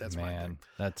thing. That's all lame.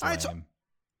 right, so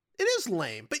it is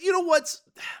lame, but you know what's.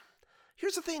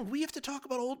 Here's the thing. We have to talk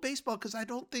about old baseball because I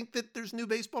don't think that there's new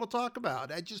baseball to talk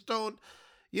about. I just don't,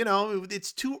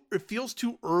 it feels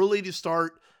too early to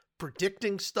start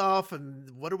predicting stuff and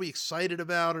what are we excited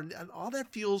about, and all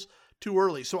that feels too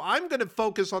early. So I'm going to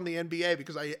focus on the NBA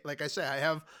because I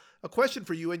have a question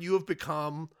for you, and you have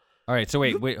become. All right. So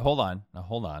wait, hold on. Now,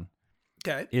 hold on.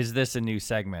 Okay. Is this a new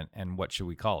segment, and what should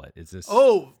we call it? Is this?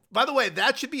 Oh, by the way,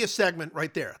 that should be a segment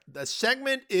right there. The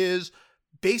segment is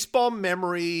baseball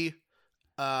memory.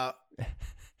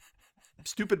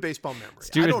 Stupid baseball memory.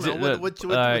 I don't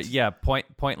know. Yeah,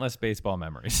 pointless baseball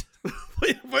memories.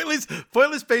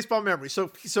 pointless baseball memory. So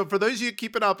for those of you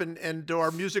keeping up and to our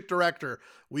music director,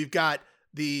 we've got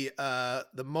the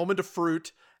moment of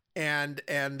fruit and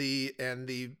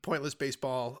the pointless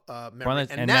baseball memory.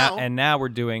 And now we're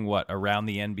doing what around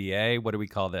the NBA? What do we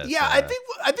call this? Yeah, I think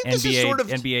NBA, this is sort of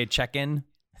NBA check-in.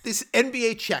 This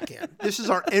NBA check-in. This is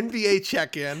our NBA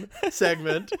check-in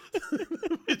segment,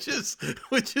 which is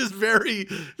very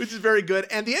good.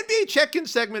 And the NBA check-in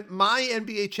segment, my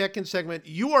NBA check-in segment,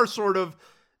 you are sort of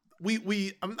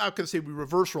I'm not going to say we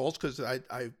reverse roles because I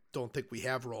don't think we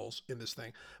have roles in this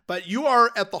thing, but you are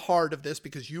at the heart of this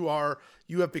because you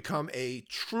have become a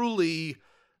truly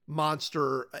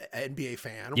monster NBA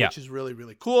fan, which is really,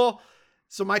 really cool.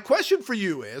 So my question for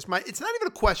you is, it's not even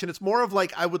a question. It's more of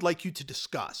like, I would like you to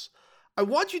discuss. I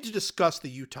want you to discuss the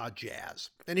Utah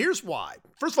Jazz. And here's why.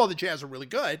 First of all, the Jazz are really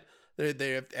good.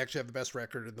 They actually have the best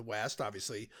record in the West.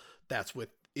 Obviously, that's with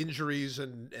injuries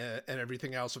and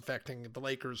everything else affecting the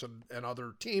Lakers and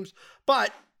other teams.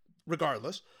 But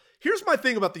regardless, here's my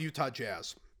thing about the Utah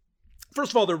Jazz.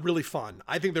 First of all, they're really fun.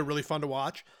 I think they're really fun to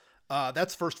watch.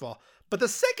 That's first of all. But the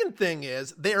second thing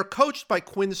is they are coached by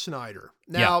Quinn Snyder.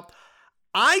 Now,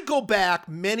 I go back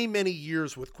many, many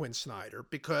years with Quinn Snyder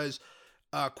because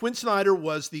Quinn Snyder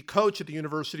was the coach at the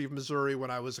University of Missouri when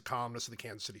I was a columnist of the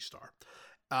Kansas City Star.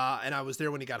 And I was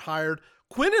there when he got hired.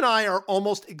 Quinn and I are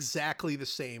almost exactly the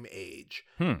same age.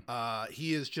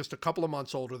 He is just a couple of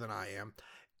months older than I am.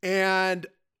 And,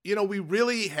 we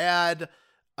really had,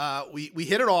 we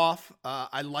hit it off.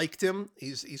 I liked him.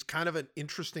 He's kind of an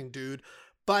interesting dude,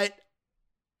 but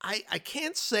I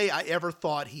can't say I ever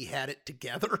thought he had it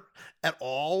together at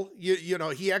all.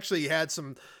 He actually had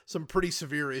some pretty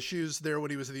severe issues there when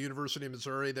he was at the University of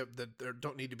Missouri that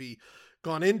don't need to be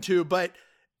gone into. But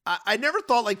I never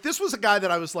thought like this was a guy that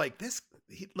I was like,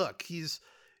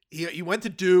 he went to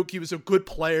Duke. He was a good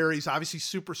player. He's obviously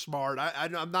super smart.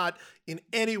 I'm not in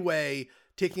any way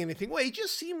taking anything away. He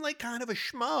just seemed like kind of a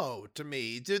schmo to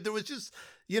me. There was just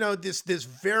this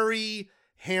very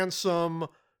handsome,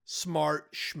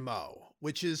 smart schmo,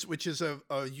 which is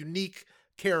a unique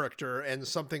character and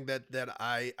something that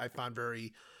I found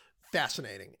very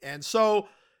fascinating. And so,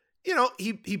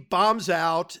 he bombs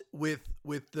out with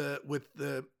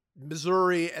the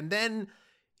Missouri, and then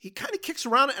he kind of kicks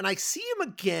around, and I see him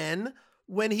again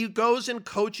when he goes and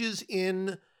coaches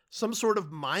in some sort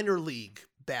of minor league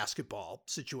basketball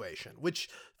situation, which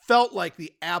felt like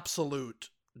the absolute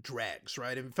dregs,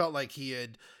 right? It felt like he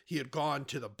had gone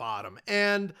to the bottom.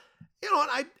 And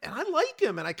and I like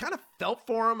him, and I kind of felt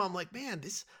for him. I'm like, man,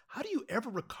 how do you ever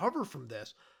recover from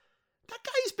this? That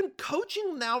guy's been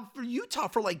coaching now for Utah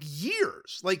for like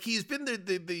years. Like, he's been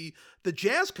the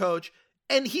Jazz coach,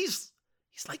 and he's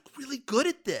like really good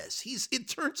at this. It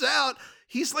turns out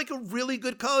he's like a really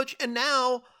good coach, and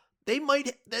now they're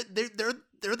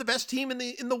the best team in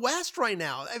the West right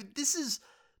now. This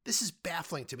is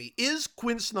baffling to me. Is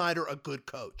Quinn Snyder a good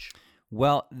coach?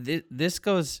 Well, this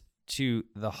goes to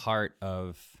the heart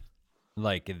of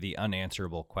like the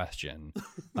unanswerable question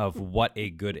of what a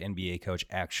good NBA coach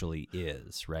actually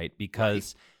is, right?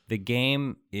 Because the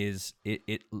game is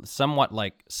it somewhat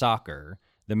like soccer.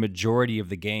 The majority of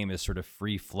the game is sort of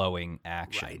free-flowing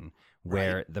action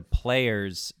where the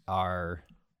players are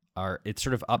it's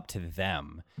sort of up to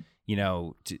them,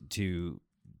 to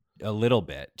a little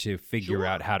bit to figure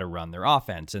out how to run their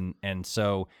offense. And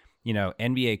so,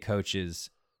 NBA coaches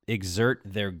exert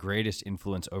their greatest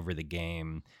influence over the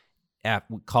game at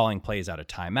calling plays out of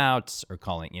timeouts or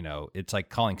calling, it's like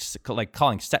calling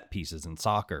set pieces in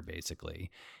soccer,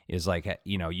 basically, is like,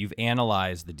 you've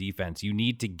analyzed the defense. You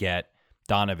need to get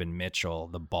Donovan Mitchell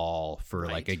the ball for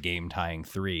like a game tying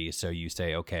 3. So you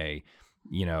say, okay,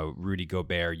 Rudy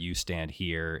Gobert, you stand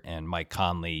here, and Mike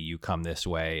Conley, you come this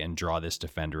way and draw this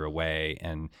defender away,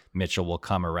 and Mitchell will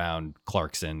come around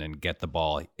Clarkson and get the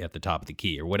ball at the top of the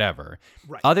key or whatever.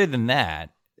 Right. Other than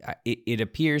that, it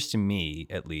appears to me,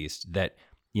 at least, that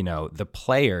the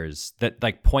players that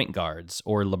like point guards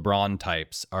or LeBron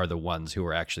types are the ones who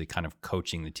are actually kind of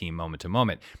coaching the team moment to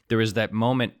moment. There was that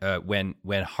moment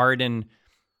when Harden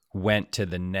went to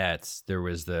the Nets. There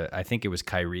was I think it was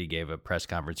Kyrie gave a press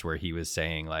conference where he was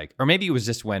saying like, or maybe it was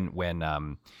just when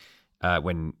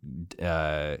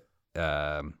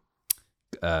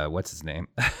what's his name?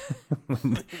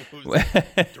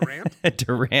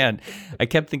 Durant. I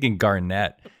kept thinking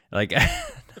Garnett. Like,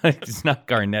 it's not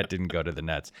Garnett didn't go to the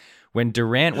Nets. When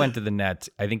Durant went to the Nets,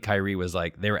 I think Kyrie was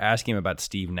like, they were asking him about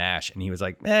Steve Nash, and he was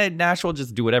like, Nash will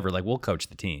just do whatever. Like, we'll coach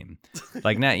the team.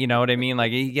 Like, you know what I mean?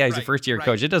 Like, yeah, he's a first-year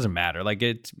coach. It doesn't matter. Like,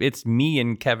 it's me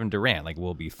and Kevin Durant. Like,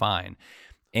 we'll be fine.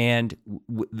 And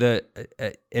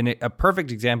a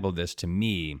perfect example of this to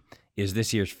me is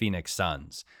this year's Phoenix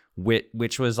Suns,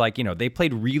 which was like, they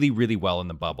played really, really well in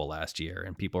the bubble last year,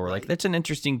 and people were like, that's an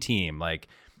interesting team. Like,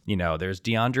 there's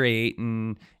DeAndre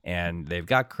Ayton, and they've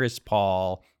got Chris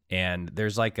Paul, and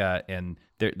there's like they're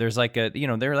like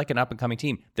an up and coming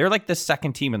team. They're like the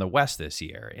second team in the West this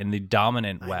year, in the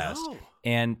dominant West.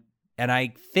 And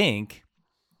I think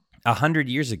 100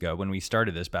 years ago, when we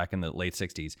started this back in the late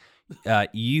 60s,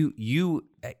 you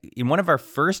in one of our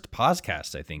first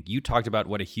podcasts, I think you talked about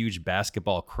what a huge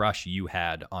basketball crush you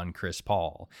had on Chris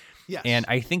Paul. Yes. And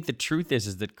I think the truth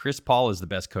is that Chris Paul is the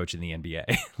best coach in the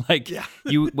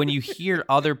NBA. When you hear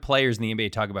other players in the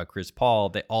NBA talk about Chris Paul,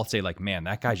 they all say like, man,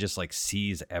 that guy just like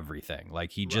sees everything.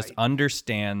 Like, he just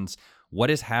understands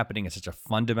what is happening at such a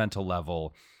fundamental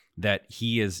level that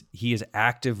he is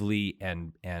actively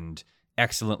and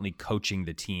excellently coaching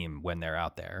the team when they're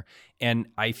out there. And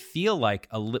I feel like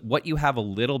what you have a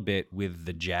little bit with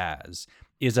the Jazz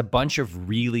is a bunch of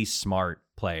really smart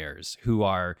players who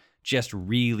are just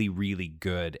really, really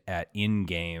good at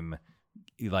in-game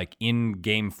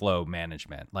flow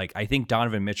management. Like, I think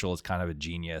Donovan Mitchell is kind of a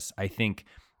genius. I think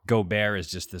Gobert is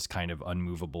just this kind of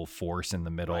unmovable force in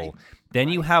the middle. Right. Then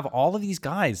you have all of these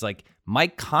guys, like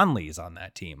Mike Conley is on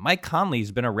that team. Mike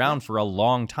Conley's been around for a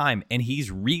long time, and he's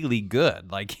really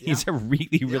good. Like, he's a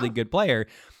really, really good player.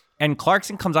 And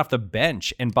Clarkson comes off the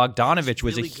bench, and Bogdanovich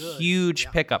was really a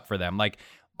huge pickup for them. Like,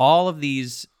 all of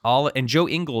these, and Joe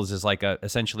Ingles is like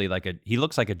essentially he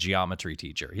looks like a geometry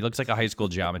teacher. He looks like a high school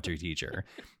geometry teacher.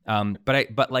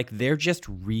 But like, they're just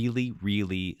really,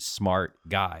 really smart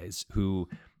guys who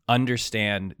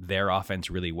understand their offense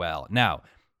really well. Now,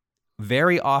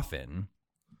 very often,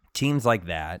 teams like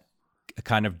that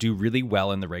kind of do really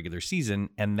well in the regular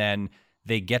season, and then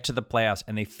they get to the playoffs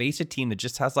and they face a team that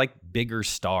just has like bigger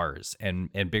stars and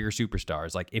bigger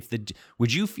superstars. Like,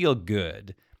 would you feel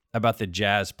good about the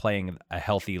Jazz playing a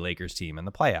healthy Lakers team in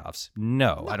the playoffs?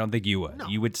 No, I don't think you would. No.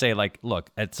 You would say like, look,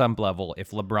 at some level,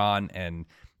 if LeBron and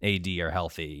AD are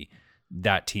healthy,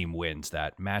 that team wins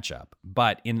that matchup.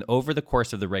 But over the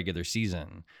course of the regular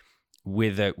season,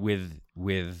 with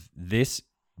this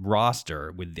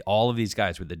roster, with all of these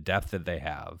guys, with the depth that they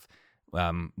have,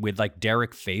 with like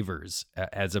Derek Favors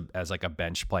as like a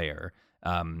bench player,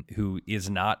 who is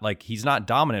not like, he's not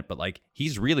dominant, but like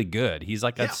he's really good. He's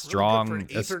like a strong really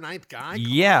good for an 8th or 9th guy.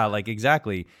 Yeah, like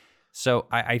exactly. So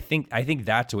I think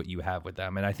that's what you have with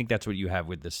them, and I think that's what you have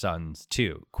with the Suns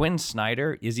too. Quinn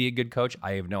Snyder, is he a good coach?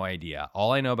 I have no idea.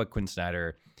 All I know about Quinn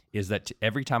Snyder is that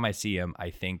every time I see him, I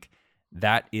think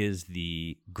that is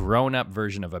the grown-up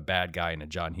version of a bad guy in a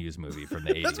John Hughes movie from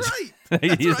the 80s. That's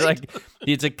right. He's like,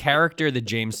 it's a character that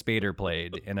James Spader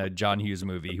played in a John Hughes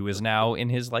movie, who is now in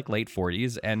his like late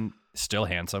 40s and still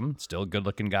handsome, still a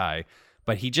good-looking guy,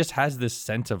 but he just has this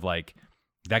sense of like,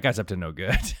 that guy's up to no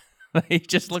good. He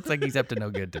just looks like he's up to no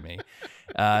good to me.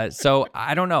 So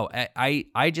I don't know.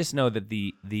 I just know that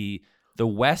the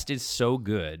West is so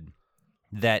good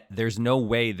that there's no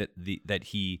way that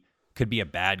he could be a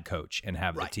bad coach and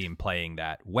have the team playing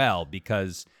that well,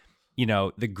 because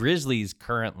the Grizzlies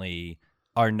currently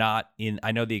are not in.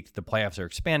 I know the playoffs are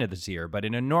expanded this year, but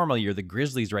in a normal year, the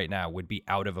Grizzlies right now would be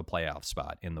out of a playoff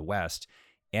spot in the West.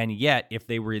 And yet, if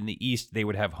they were in the East, they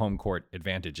would have home court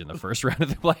advantage in the first round of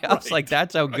the playoffs. Like,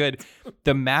 that's how good.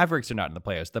 The Mavericks are not in the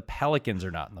playoffs. The Pelicans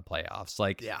are not in the playoffs.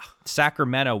 Like,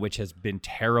 Sacramento, which has been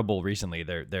terrible recently,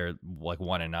 they're like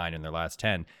 1-9 in their last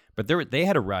 10. But they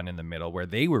had a run in the middle where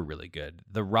they were really good.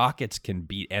 The Rockets can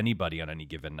beat anybody on any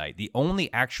given night. The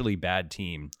only actually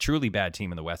truly bad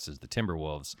team in the West is the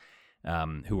Timberwolves,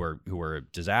 who are a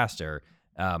disaster.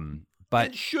 But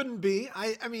it shouldn't be.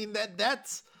 I mean,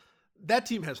 that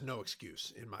team has no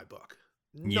excuse in my book.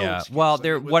 No excuse. Well,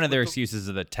 one of their excuses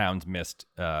is that Towns missed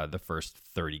the first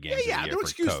 30 games of the year for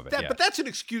COVID. But that's an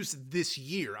excuse this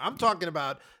year. I'm talking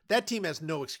about that team has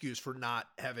no excuse for not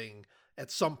having at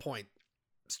some point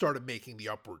started making the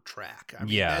upward track. I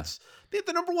mean, they had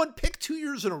the number 1 pick 2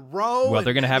 years in a row. Well,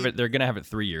 they're gonna have it. They're gonna have it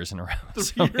 3 years in a row.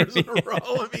 3 years in a row.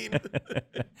 I mean,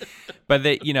 but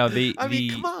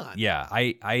come on. Yeah,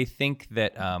 I think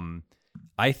that.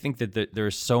 I think that there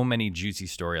are so many juicy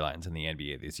storylines in the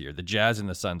NBA this year. The Jazz and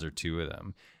the Suns are 2 of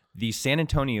them. The San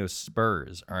Antonio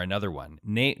Spurs are another one.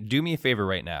 Do me a favor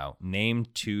right now. Name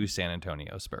 2 San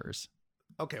Antonio Spurs.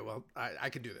 Okay, well, I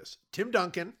can do this. Tim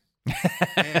Duncan.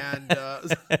 And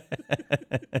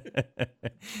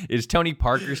is Tony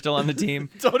Parker still on the team?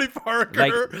 Tony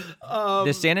Parker.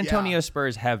 The San Antonio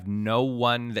Spurs have no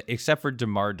one except for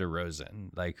DeMar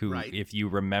DeRozan, if you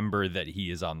remember that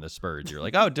he is on the Spurs, you're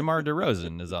like, oh, DeMar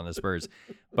DeRozan is on the Spurs.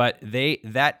 But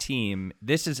that team,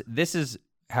 this is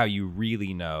how you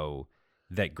really know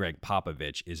that Greg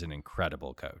Popovich is an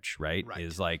incredible coach, right?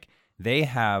 Is like they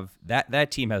have that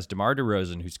team has DeMar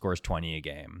DeRozan, who scores 20 a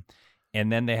game. And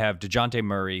then they have DeJounte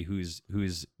Murray, who's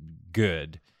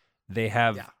good. They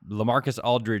have LaMarcus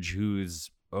Aldridge, who's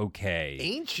okay.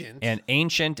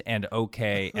 Ancient and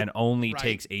okay, and only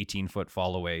takes 18-foot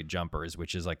fall-away jumpers,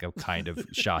 which is like a kind of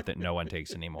shot that no one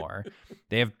takes anymore.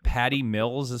 They have Patty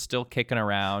Mills is still kicking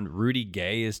around. Rudy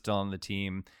Gay is still on the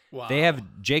team. Wow. They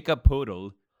have Jacob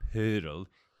Poeltl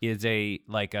is a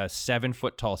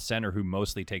 7-foot tall center who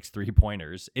mostly takes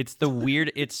 3-pointers. It's the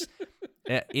weird.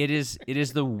 It is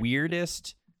the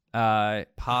weirdest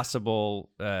possible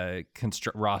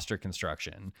roster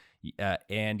construction,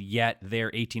 and yet they're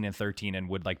 18-13 and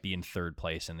would be in 3rd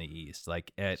place in the East.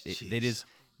 It is.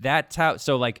 That's how.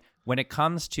 So when it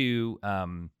comes to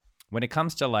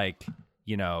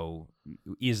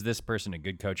is this person a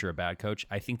good coach or a bad coach?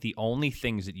 I think the only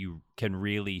things that you can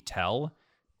really tell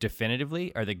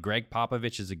definitively are that Greg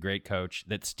Popovich is a great coach,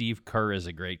 that Steve Kerr is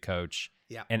a great coach,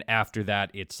 and after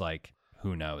that, it's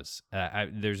who knows?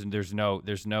 There's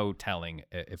no telling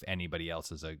if anybody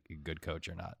else is a good coach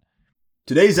or not.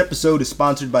 Today's episode is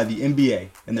sponsored by the NBA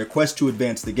and their quest to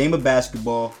advance the game of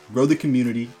basketball, grow the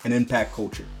community, and impact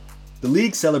culture. The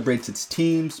league celebrates its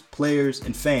teams, players,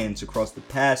 and fans across the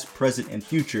past, present, and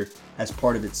future as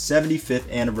part of its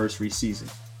 75th anniversary season.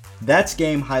 That's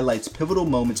Game highlights pivotal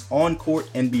moments on court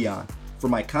and beyond,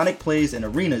 from iconic plays and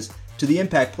arenas to the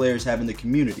impact players have in the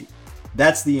community.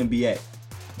 That's the NBA.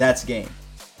 That's Game.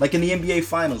 Like in the NBA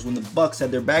Finals when the Bucks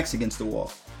had their backs against the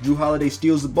wall. Jrue Holiday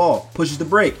steals the ball, pushes the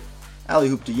break,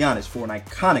 alley-oop to Giannis for an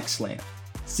iconic slam,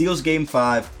 seals Game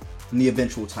 5 and the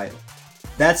eventual title.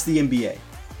 That's the NBA.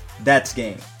 That's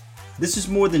Game. This is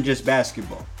more than just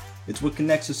basketball. It's what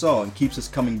connects us all and keeps us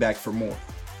coming back for more.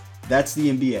 That's the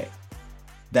NBA.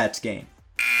 That's Game.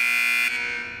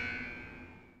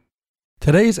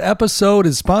 Today's episode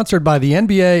is sponsored by the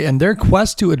NBA and their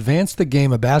quest to advance the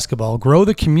game of basketball, grow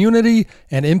the community,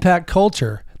 and impact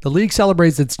culture. The league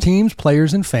celebrates its teams,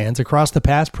 players, and fans across the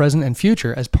past, present, and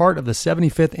future as part of the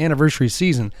 75th anniversary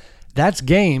season. That's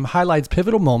Game highlights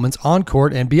pivotal moments on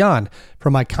court and beyond,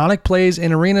 from iconic plays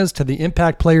in arenas to the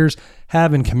impact players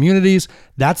have in communities.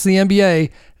 That's the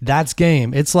NBA. That's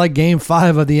Game. It's like Game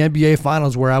 5 of the NBA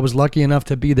Finals where I was lucky enough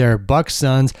to be there. Bucks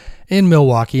Suns in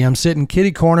Milwaukee. I'm sitting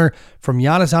kitty corner from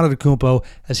Giannis Antetokounmpo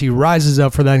as he rises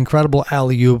up for that incredible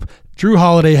alley-oop. Drew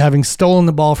Holiday, having stolen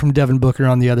the ball from Devin Booker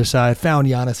on the other side, found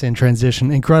Giannis in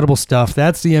transition. Incredible stuff.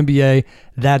 That's the NBA.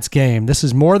 That's Game. This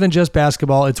is more than just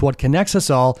basketball. It's what connects us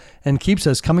all and keeps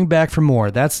us coming back for more.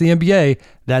 That's the NBA.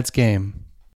 That's Game.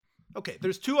 Okay,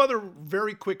 there's two other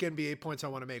very quick NBA points I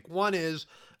want to make. One is,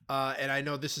 and I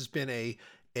know this has been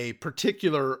a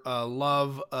particular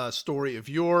love story of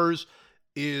yours,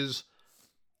 is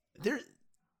there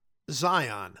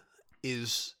Zion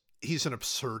he's an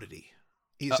absurdity.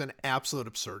 He's an absolute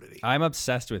absurdity. I'm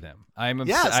obsessed with him. I'm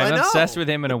Yes, I know. obsessed with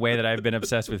him in a way that I've been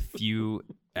obsessed with few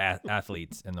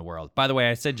athletes in the world. By the way,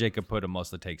 I said Jacob Putnam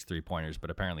mostly takes 3-pointers,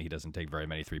 but apparently he doesn't take very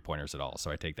many 3-pointers at all.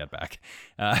 So I take that back.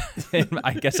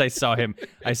 I guess I saw him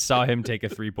take a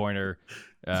 3-pointer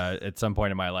at some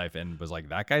point in my life and was like,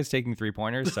 that guy's taking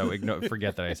 3-pointers. So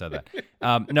forget that I said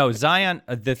that. No, Zion.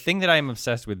 The thing that I am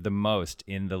obsessed with the most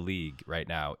in the league right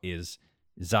now is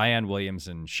Zion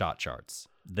Williamson shot charts.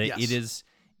 Yes.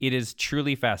 It is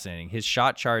truly fascinating. His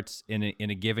shot charts in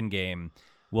a given game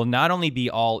will not only be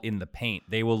all in the paint,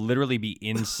 they will literally be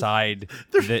inside.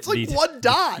 It's like one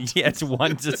dot. Yeah, it's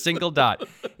a single dot.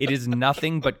 It is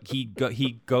nothing but he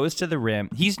goes to the rim.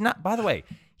 He's not, by the way,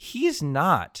 he's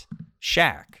not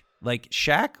Shaq. Like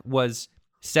Shaq was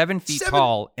 7 feet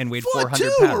tall and weighed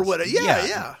 400 pounds. Or what?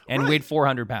 Yeah. And right. weighed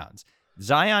 400 pounds.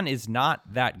 Zion is not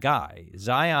that guy.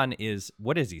 Zion is,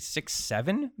 what is he,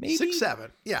 6'7", maybe?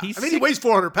 6'7", yeah. He weighs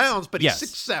 400 pounds, but he's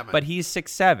 6'7". But he's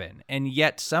 6'7", and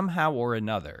yet somehow or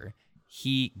another,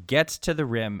 he gets to the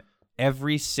rim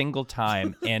every single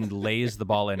time and lays the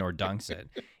ball in or dunks it.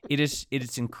 It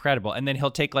is incredible. And then he'll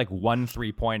take like 1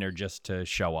 3-pointer just to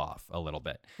show off a little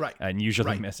bit. Right. And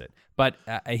usually miss it. But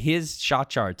his shot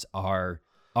charts are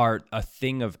a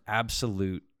thing of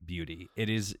absolute beauty. It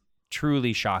is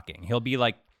truly shocking. He'll be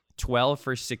like 12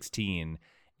 for 16,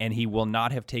 and he will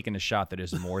not have taken a shot that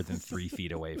is more than 3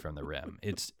 feet away from the rim.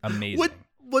 It's amazing.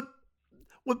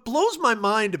 What blows my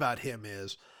mind about him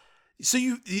is, so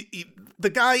the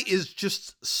guy is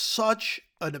just such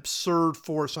an absurd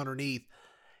force underneath.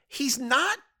 He's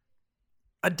not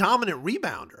a dominant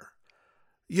rebounder.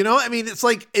 You know, I mean, he's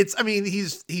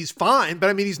fine, but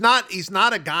I mean, he's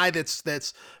not a guy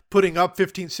that's putting up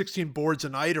 15, 16 boards a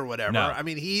night or whatever. No. I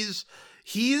mean, it's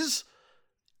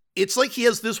like he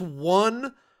has this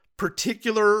one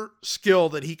particular skill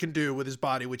that he can do with his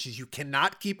body, which is you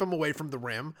cannot keep him away from the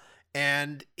rim.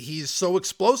 And he's so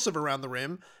explosive around the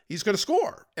rim, he's going to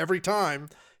score every time,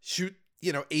 shoot,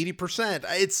 80%.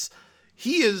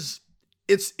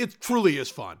 It truly is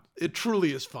fun. It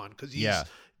truly is fun because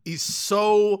he's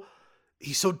so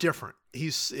different.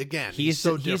 He's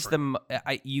so different.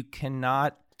 You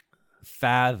cannot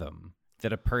fathom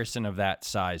that a person of that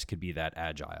size could be that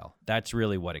agile. That's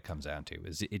really what it comes down to.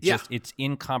 It's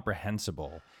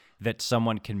incomprehensible that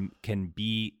someone can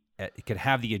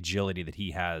have the agility that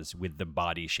he has with the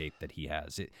body shape that he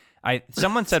has.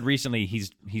 Someone said recently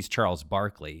he's Charles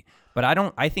Barkley, but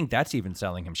I think that's even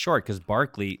selling him short because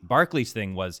Barkley's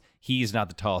thing was he's not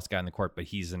the tallest guy on the court, but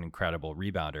he's an incredible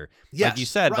rebounder. Yes, like you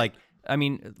said, right.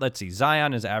 Let's see.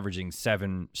 Zion is averaging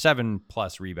seven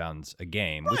plus rebounds a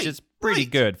game, which is pretty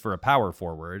good for a power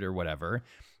forward or whatever.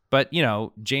 But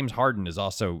James Harden is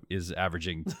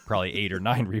averaging probably 8 or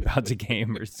 9 rebounds a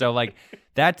game, or so. Like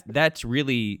that's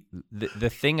really the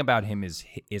thing about him is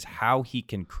how he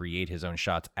can create his own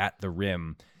shots at the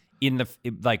rim,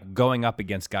 going up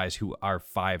against guys who are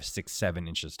 5, 6, 7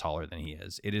 inches taller than he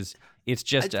is. It's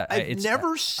just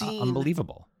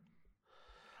unbelievable.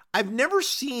 I've never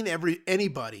seen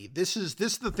anybody. This is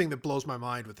the thing that blows my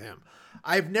mind with him.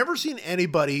 I've never seen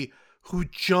anybody who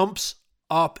jumps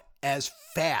up as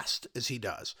fast as he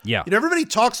does. Yeah. Everybody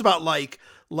talks about like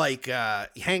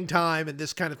hang time and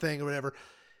this kind of thing or whatever.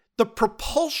 The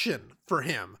propulsion for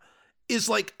him is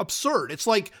like absurd. It's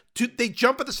like they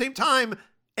jump at the same time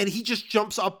and he just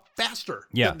jumps up faster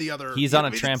than the other. He's on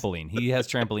a trampoline. He has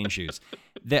trampoline shoes.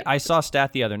 I saw a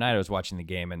stat the other night. I was watching the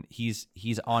game, and he's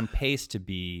on pace to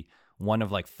be one of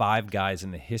like 5 guys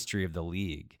in the history of the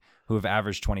league who have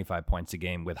averaged 25 points a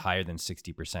game with higher than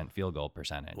 60% field goal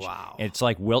percentage. Wow. It's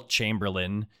like Wilt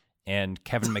Chamberlain and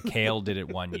Kevin McHale did it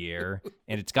one year,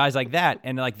 and it's guys like that,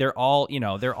 and like they're all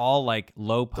like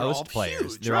low post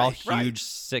players. They're all huge,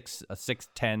 6'10",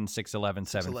 6'11",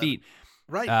 7 feet.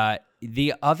 Right.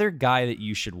 The other guy that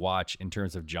you should watch in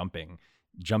terms of jumping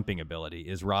ability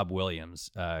is Rob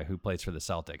Williams, who plays for the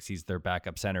Celtics. He's their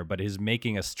backup center, but is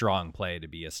making a strong play to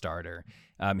be a starter.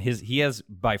 He has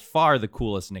by far the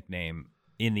coolest nickname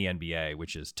in the NBA,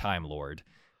 which is Time Lord,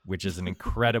 which is an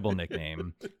incredible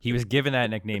nickname. He was given that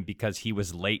nickname because he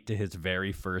was late to his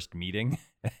very first meeting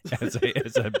as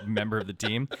a member of the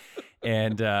team,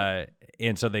 and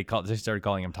so they started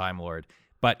calling him Time Lord.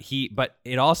 But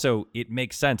it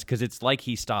makes sense because it's like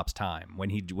he stops time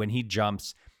when he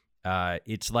jumps.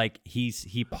 It's like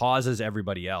he pauses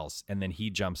everybody else and then he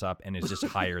jumps up and is just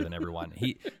higher than everyone.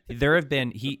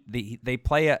 They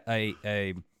play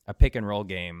a pick and roll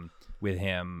game with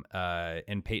him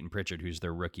and Peyton Pritchard, who's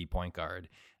their rookie point guard.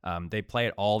 They play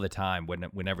it all the time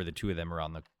whenever the two of them are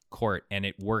on the court, and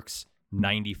it works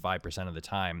 95% of the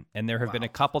time. And there have been a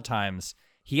couple times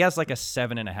he has like a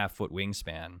 7.5-foot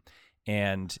wingspan.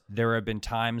 And there have been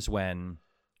times when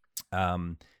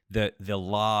the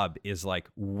lob is like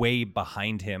way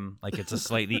behind him, like it's a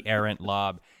slightly errant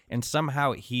lob, and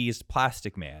somehow he's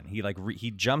Plastic Man. He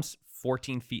jumps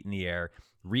 14 feet in the air,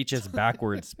 reaches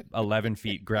backwards 11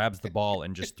 feet, grabs the ball,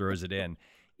 and just throws it in.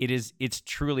 It's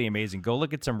truly amazing. Go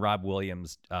look at some Rob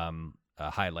Williams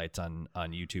highlights on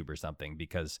YouTube or something,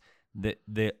 because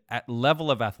the level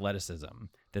of athleticism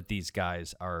that these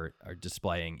guys are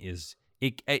displaying is.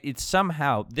 It's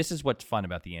somehow, this is what's fun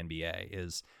about the NBA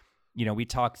is, we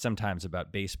talk sometimes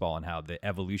about baseball and how the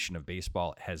evolution of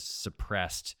baseball has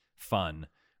suppressed fun,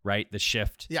 right? The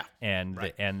shift, and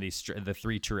right. the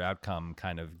three true outcome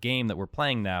kind of game that we're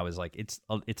playing now is like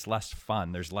it's less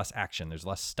fun. There's less action. There's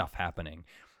less stuff happening.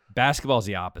 Basketball is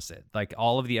the opposite. Like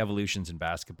all of the evolutions in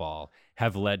basketball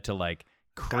have led to like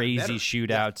crazy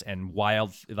shootouts and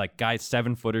wild like guys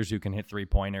 7-footers who can hit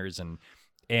 3-pointers and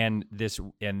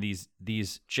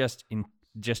these just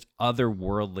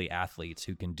otherworldly athletes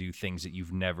who can do things that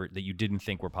you didn't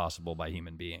think were possible by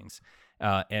human beings.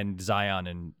 And Zion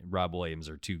and Rob Williams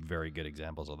are two very good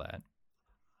examples of that.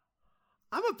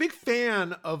 I'm a big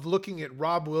fan of looking at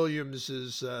Rob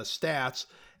Williams's stats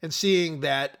and seeing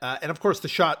that, and of course the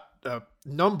shot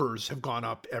numbers have gone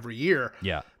up every year.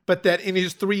 Yeah. But that in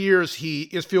his 3 years,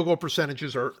 his field goal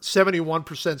percentages are 71%,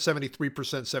 73%,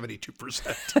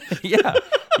 72%. Yeah.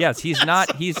 Yes,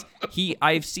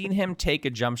 I've seen him take a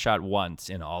jump shot once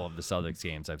in all of the Celtics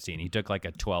games I've seen. He took like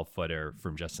a 12-footer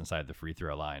from just inside the free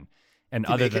throw line. And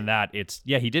other than that,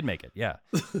 he did make it. Yeah.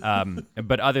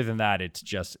 But other than that, it's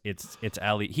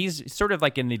Ali. He's sort of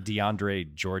like in the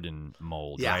DeAndre Jordan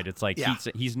mold, right? It's like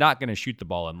he's not going to shoot the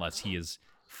ball unless he is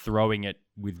throwing it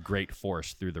with great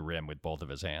force through the rim with both of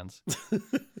his hands.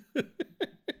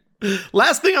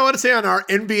 Last thing I want to say on our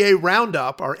NBA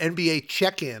roundup, our NBA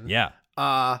check-in. Yeah.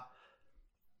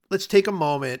 Let's take a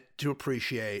moment to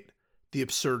appreciate the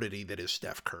absurdity that is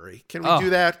Steph Curry. Can we do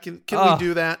that? Can we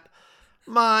do that?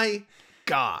 My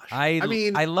gosh. I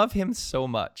mean, I love him so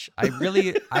much. How can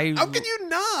you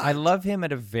not? I love him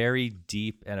at a very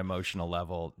deep and emotional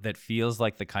level that feels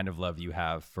like the kind of love you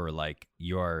have for like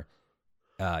your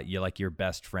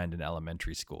best friend in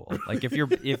elementary school. Like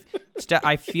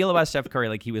I feel about Steph Curry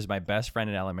like he was my best friend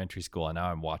in elementary school, and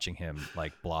now I'm watching him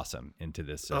like blossom into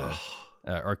this,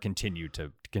 or continue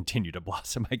to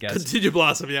blossom, I guess. Continue to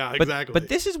blossom, yeah, exactly. But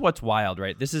this is what's wild,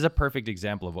 right? This is a perfect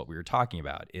example of what we were talking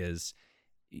about. Is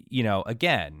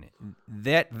again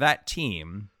that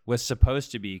team was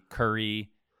supposed to be Curry,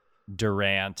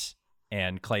 Durant,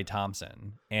 and Klay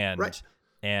Thompson, and. Right.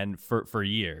 And for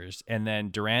years, and then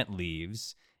Durant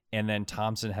leaves, and then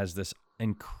Thompson has this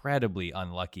incredibly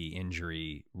unlucky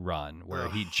injury run where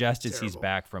he he's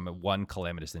back from one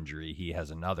calamitous injury, he has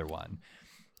another one.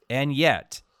 And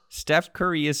yet, Steph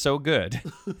Curry is so good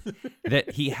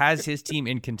that he has his team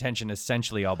in contention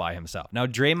essentially all by himself. Now,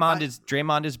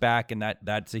 Draymond is back, and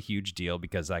that's a huge deal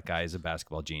because that guy is a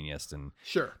basketball genius and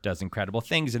does incredible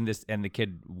things. And the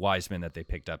kid Wiseman that they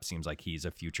picked up seems like he's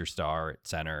a future star at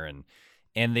center, and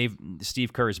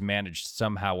Steve Kerr has managed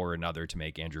somehow or another to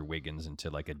make Andrew Wiggins into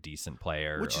like a decent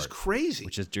player, which is crazy.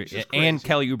 And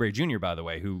Kelly Oubre Jr., by the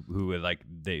way, who like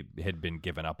they had been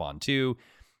given up on too.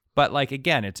 But like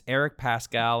again, it's Eric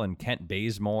Pascal and Kent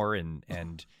Bazemore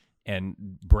and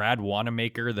Brad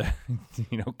Wanamaker, the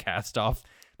cast off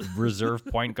reserve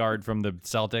point guard from the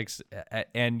Celtics,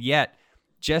 and yet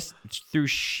just through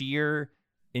sheer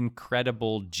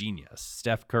incredible genius,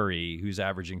 Steph Curry, who's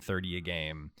averaging 30 a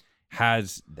game,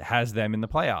 has them in the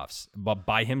playoffs, but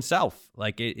by himself.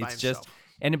 Like it's just,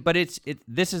 but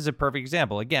this is a perfect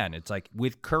example. Again, it's like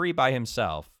with Curry by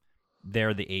himself,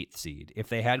 they're the 8th seed. If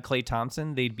they had Klay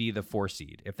Thompson, they'd be the 4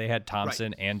 seed. If they had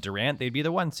Thompson and Durant, they'd be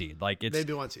the 1 seed. Like it's They'd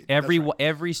be 1 seed. every That's right.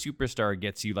 every superstar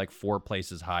gets you like 4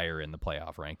 places higher in the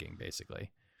playoff ranking,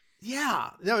 basically.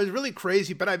 Yeah, no, it's really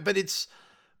crazy. But it's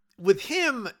with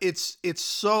him. It's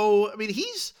so. I mean,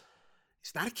 he's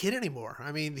not a kid anymore.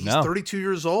 I mean, he's 32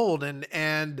 years old,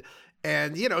 and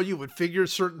you know, you would figure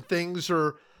certain things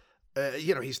are.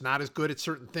 You know, he's not as good at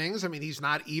certain things. I mean, he's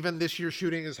not even this year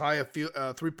shooting as high a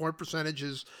 3-point percentage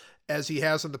as he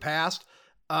has in the past.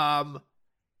 And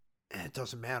it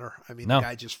doesn't matter. I mean, the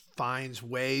guy just finds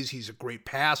ways. He's a great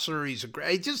passer.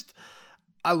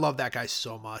 I love that guy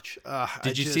so much.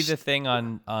 Did you see the thing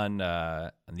on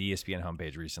the ESPN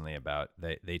homepage recently about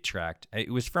they tracked?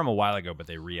 It was from a while ago, but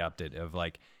they re-upped it of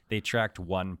like they tracked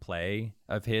one play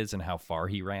of his and how far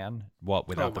he ran.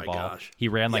 Without the ball, gosh. He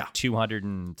ran like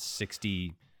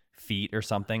 260 feet or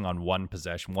something on one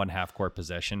possession, one half-court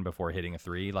possession before hitting a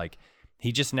 3. Like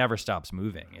he just never stops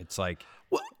moving. It's like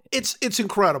it's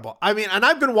incredible. I mean, and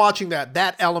I've been watching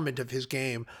that element of his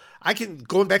game.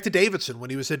 Going back to Davidson when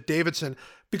he was at Davidson,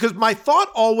 because my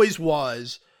thought always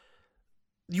was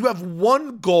you have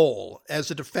one goal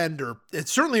as a defender.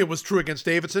 It was true against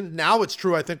Davidson. Now it's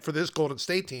true, I think, for this Golden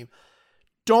State team.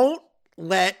 Don't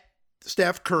let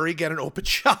Steph Curry get an open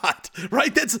shot,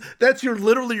 right? That's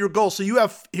literally your goal. So you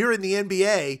have here in the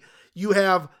NBA, you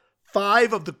have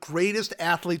 5 of the greatest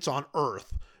athletes on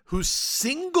earth whose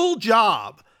single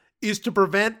job is to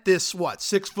prevent this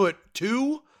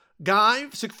 6'2" guy,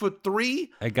 6'3",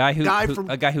 a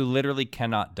guy who literally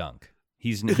cannot dunk.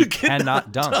 He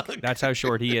cannot dunk. That's how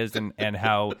short he is and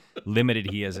how limited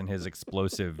he is in his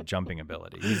explosive jumping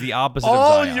ability. He's the opposite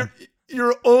of Zion.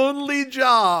 Your only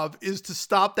job is to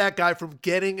stop that guy from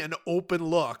getting an open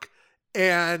look,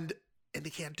 and he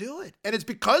can't do it. And it's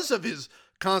because of his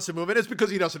constant movement. It's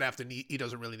because he doesn't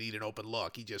really need an open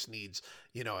look. He just needs,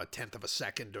 a 1/10 of a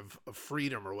second of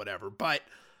freedom or whatever. But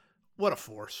what a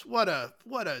force.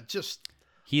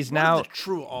 He's now the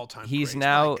true all-time He's greats.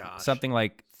 now My gosh. something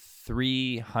like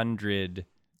 300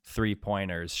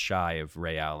 3-pointers shy of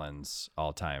Ray Allen's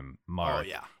all-time mark. Oh,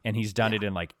 yeah. And he's done it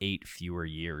in like 8 fewer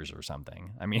years or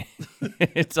something. I mean,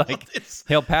 it's like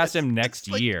he'll pass him next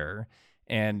year.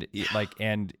 And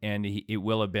it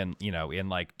will have been, in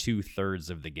like 2/3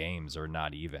 of the games or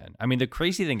not even. I mean, the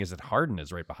crazy thing is that Harden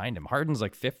is right behind him. Harden's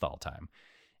like 5th all time.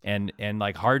 And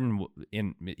like Harden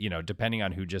depending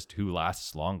on who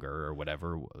lasts longer or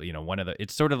whatever,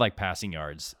 it's sort of like passing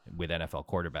yards with NFL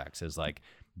quarterbacks is like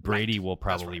Brady will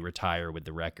probably retire with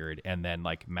the record. And then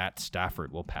like Matt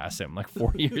Stafford will pass him like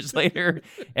 4 years later.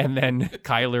 And then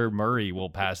Kyler Murray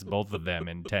will pass both of them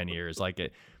in 10 years.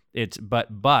 Like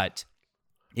but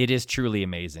it is truly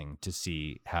amazing to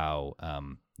see how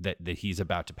that he's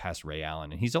about to pass Ray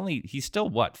Allen, and he's still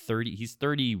what 30? He's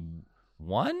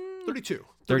 31, 32.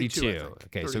 32.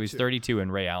 Okay, 32. so he's 32,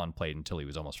 and Ray Allen played until he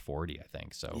was almost 40, I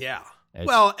think. So yeah.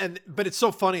 But it's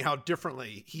so funny how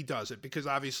differently he does it because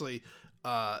obviously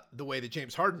the way that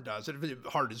James Harden does it,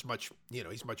 Harden is much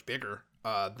he's much bigger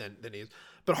than he is,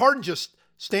 but Harden just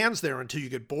stands there until you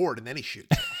get bored and then he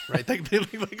shoots, right?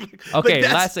 Okay,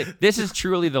 last thing. This is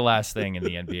truly the last thing in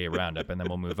the NBA roundup, and then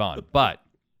we'll move on. But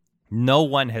no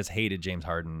one has hated James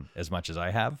Harden as much as I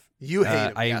have. You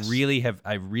hate him.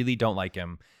 I really don't like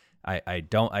him.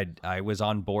 I was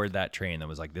on board that train that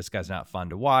was like, this guy's not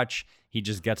fun to watch. He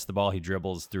just gets the ball, he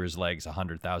dribbles through his legs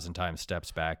 100,000 times,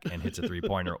 steps back and hits a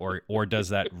 3-pointer, or does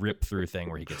that rip through thing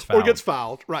where he gets fouled. Or gets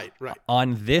fouled, right.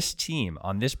 On this team,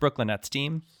 on this Brooklyn Nets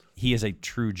team, he is a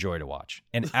true joy to watch,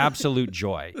 an absolute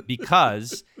joy,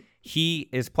 because he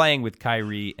is playing with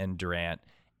Kyrie and Durant,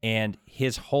 and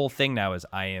his whole thing now is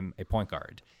I am a point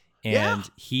guard, and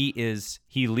he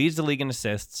leads the league in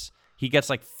assists. He gets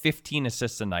like 15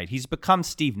 assists a night. He's become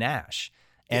Steve Nash.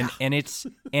 And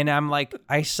I'm like,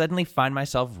 I suddenly find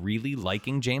myself really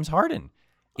liking James Harden.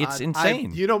 It's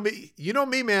insane. You know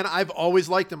me, man. I've always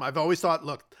liked him. I've always thought,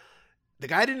 look, the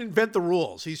guy didn't invent the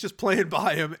rules. He's just playing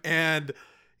by him, and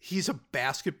he's a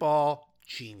basketball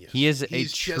genius. He is a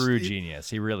true genius.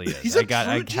 He really is. He's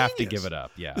I have to give it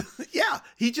up. Yeah. Yeah.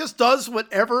 He just does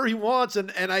whatever he wants.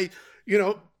 And I,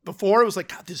 before it was like,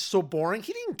 God, this is so boring.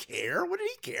 He didn't care. What did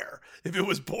he care if it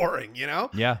was boring,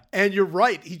 Yeah. And you're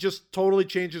right. He just totally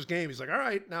changed his game. He's like, all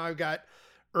right, now I've got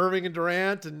Irving and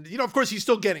Durant. And, of course, he's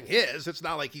still getting his. It's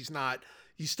not like he's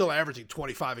still averaging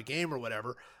 25 a game or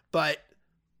whatever. But,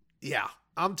 yeah,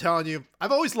 I'm telling you,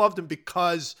 I've always loved him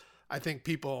because I think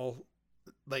people,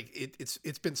 like,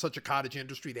 it's been such a cottage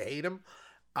industry to hate him.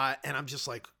 And I'm just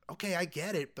like, okay, I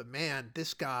get it. But, man,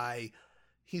 this guy,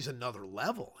 he's another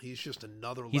level. He's just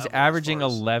another level. He's averaging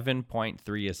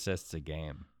 11.3 assists a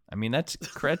game. I mean, that's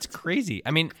crazy.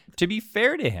 I mean, to be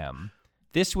fair to him,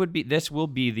 this will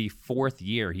be the fourth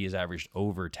year he has averaged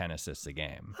over 10 assists a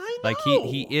game. I know. Like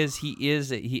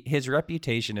his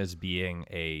reputation as being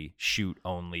a shoot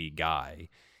only guy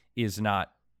is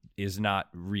not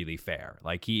really fair.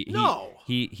 Like he's but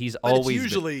always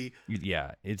it's usually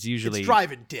it's usually it's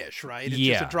drive and dish, right? It's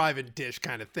Yeah. just a drive and dish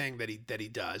kind of thing that he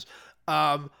does.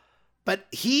 But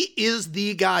he is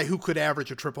the guy who could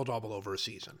average a triple-double over a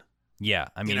season. Yeah,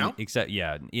 I mean, You know?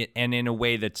 and in a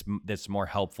way that's more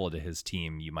helpful to his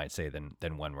team, you might say,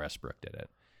 than when Westbrook did it.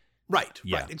 Right,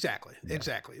 Yeah. right, exactly.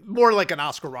 More like an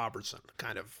Oscar Robertson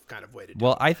kind of way to do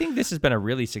Well, I think this has been a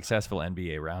really successful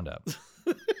NBA roundup.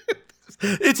 it.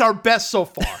 It's our best so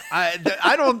far.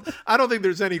 I don't think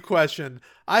there's any question.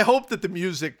 I hope that the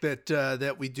music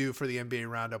that we do for the NBA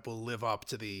roundup will live up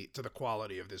to the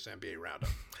quality of this NBA roundup.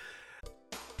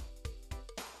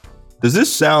 Does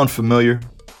this sound familiar?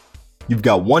 You've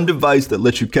got one device that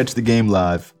lets you catch the game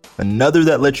live, another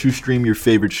that lets you stream your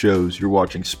favorite shows, you're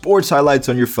watching sports highlights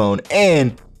on your phone,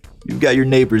 and you've got your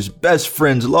neighbor's best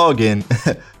friend's login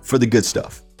for the good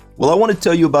stuff. Well, I want to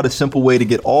tell you about a simple way to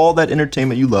get all that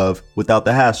entertainment you love without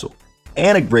the hassle,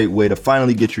 and a great way to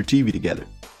finally get your TV together.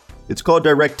 It's called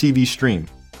DirecTV Stream,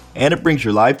 and it brings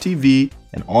your live TV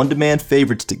and on-demand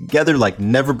favorites together like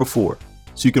never before,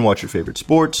 so you can watch your favorite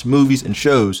sports, movies, and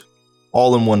shows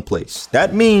all in one place.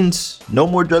 That means no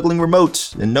more juggling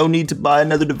remotes and no need to buy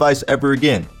another device ever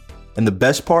again. And the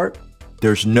best part,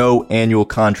 there's no annual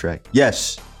contract.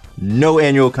 Yes, no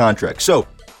annual contract. So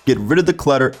get rid of the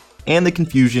clutter and the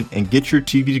confusion and get your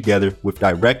TV together with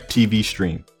DirecTV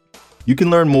Stream. You can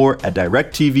learn more at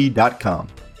directtv.com.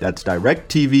 That's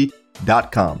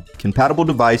directtv.com. Compatible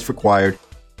device required.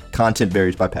 Content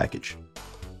varies by package.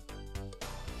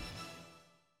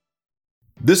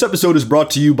 This episode is brought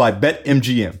to you by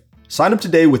BetMGM. Sign up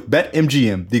today with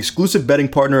BetMGM, the exclusive betting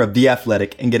partner of The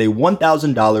Athletic, and get a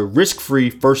 $1,000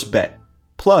 risk-free first bet.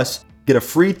 Plus, get a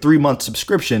free 3-month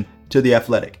subscription to The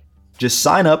Athletic. Just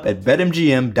sign up at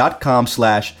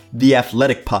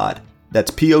betmgm.com/theathleticpod, that's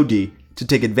P-O-D, to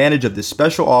take advantage of this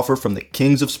special offer from the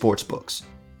kings of sportsbooks.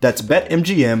 That's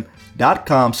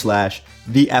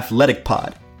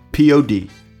betmgm.com/theathleticpod, P-O-D.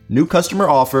 New customer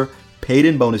offer, paid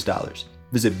in bonus dollars.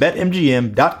 Visit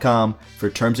betmgm.com for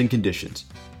terms and conditions.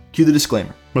 Cue the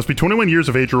disclaimer. Must be 21 years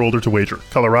of age or older to wager.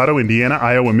 Colorado, Indiana,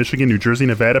 Iowa, Michigan, New Jersey,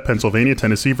 Nevada, Pennsylvania,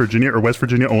 Tennessee, Virginia, or West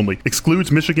Virginia only.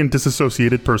 Excludes Michigan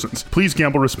disassociated persons. Please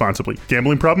gamble responsibly.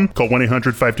 Gambling problem? Call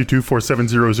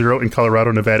 1-800-522-4700 in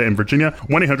Colorado, Nevada, and Virginia.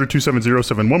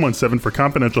 1-800-270-7117 for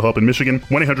confidential help in Michigan.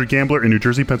 1-800-GAMBLER in New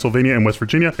Jersey, Pennsylvania, and West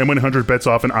Virginia. And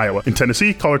 1-800-BETS-OFF in Iowa. In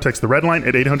Tennessee, call or text the red line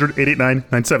at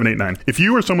 800-889-9789. If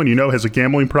you or someone you know has a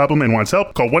gambling problem and wants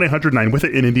help, call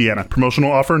 1-800-9-WITH-IT in Indiana.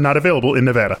 Promotional offer not available in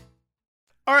Nevada.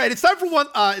 All right, it's time for one.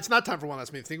 It's not time for one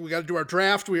last minute thing. We got to do our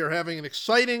draft. We are having an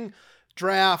exciting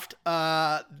draft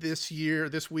this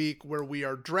week, where we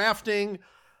are drafting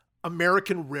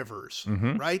American rivers.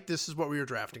 Right, this is what we are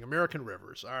drafting: American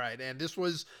rivers. All right, and this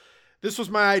was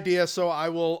my idea, so I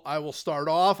will start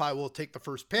off. I will take the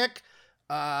first pick.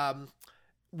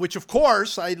 Which, of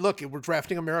course, we're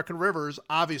drafting American rivers.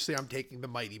 Obviously, I'm taking the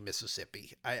mighty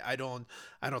Mississippi. I don't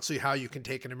see how you can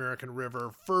take an American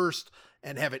river first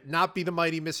and have it not be the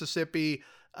mighty Mississippi.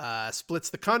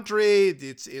 Splits the country.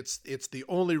 It's the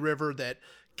only river that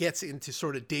gets into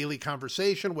sort of daily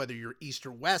conversation, whether you're east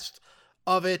or west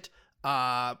of it.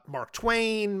 Mark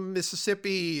Twain,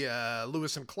 Mississippi.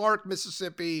 Lewis and Clark,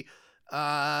 Mississippi.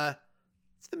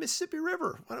 It's the Mississippi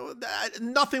River.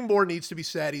 Nothing more needs to be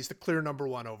said. He's the clear number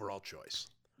one overall choice.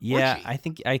 Yeah,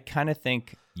 I kind of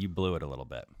think you blew it a little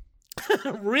bit.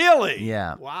 Really?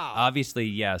 Yeah. Wow. Obviously,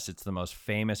 yes, it's the most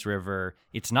famous river.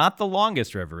 It's not the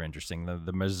longest river, interesting.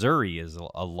 The Missouri is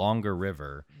a longer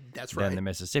river than the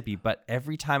Mississippi. But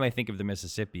every time I think of the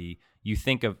Mississippi,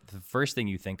 the first thing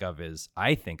you think of is,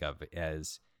 I think of it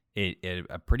as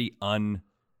a pretty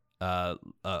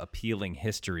appealing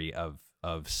history of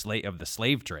the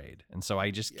slave trade. And so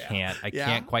I just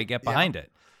can't quite get behind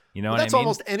it. You know what I mean? That's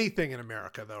almost anything in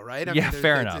America, though, right? I mean,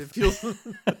 fair enough.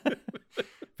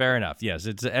 Fair enough. Yes,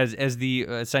 it's as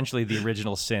essentially the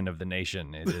original sin of the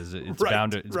nation. It's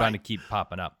bound to keep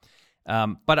popping up.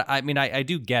 But I mean, I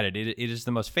do get it. It is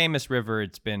the most famous river.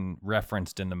 It's been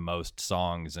referenced in the most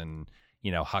songs, and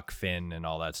Huck Finn and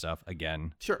all that stuff.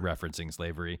 Again, referencing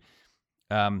slavery.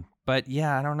 But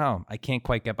yeah, I don't know. I can't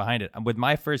quite get behind it. With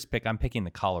my first pick, I'm picking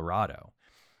the Colorado.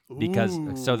 Because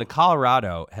the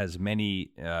Colorado has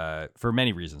for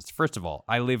many reasons. First of all,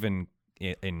 I live in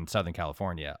in Southern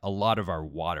California, a lot of our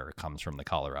water comes from the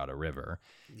Colorado River.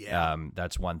 Yeah.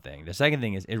 That's one thing. The second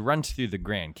thing is it runs through the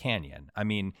Grand Canyon. I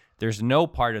mean, there's no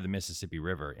part of the Mississippi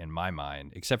River in my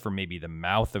mind, except for maybe the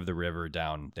mouth of the river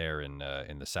down there in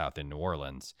the south in New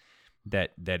Orleans,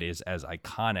 that is as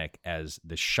iconic as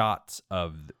the shots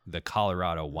of the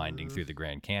Colorado winding through the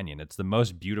Grand Canyon. It's the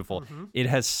most beautiful. It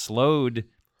has slowed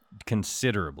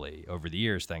considerably over the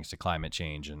years thanks to climate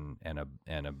change and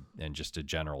just a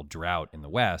general drought in the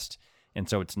West, and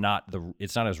so it's not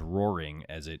as roaring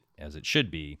as it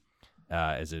should be,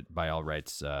 as it by all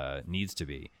rights needs to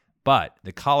be. But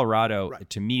the Colorado,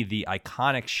 to me, the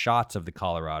iconic shots of the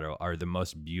Colorado are the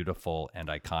most beautiful and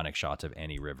iconic shots of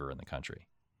any river in the country.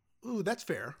 Ooh, that's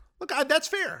fair. Look, that's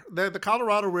fair. The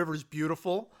Colorado River is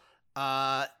beautiful.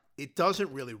 It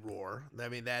doesn't really roar. I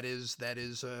mean, that is.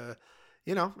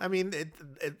 I mean,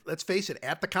 let's face it.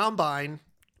 At the combine,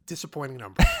 disappointing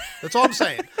number. That's all I'm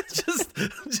saying.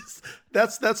 just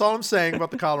that's all I'm saying about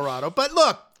the Colorado. But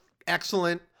look,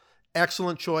 excellent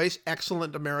choice.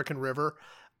 Excellent American river.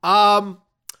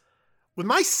 With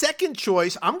my second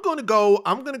choice, I'm going to go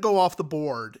off the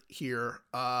board here.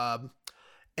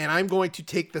 And I'm going to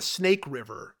take the Snake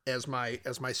River as my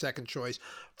second choice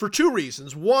for two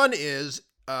reasons. One is,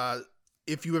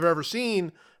 if you have ever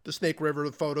seen the Snake River,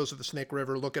 the photos of the Snake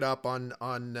River, look it up on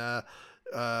look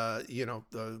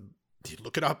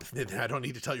it up. I don't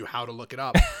need to tell you how to look it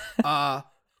up.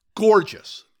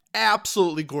 Gorgeous,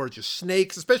 absolutely gorgeous.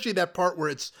 Snakes, especially that part where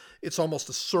it's almost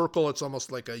a circle. It's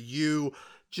almost like a U.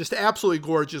 Just absolutely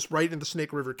gorgeous, right in the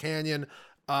Snake River Canyon.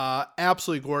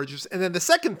 Absolutely gorgeous. And then the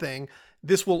second thing,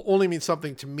 this will only mean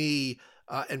something to me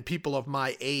and people of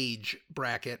my age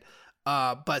bracket.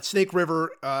 But Snake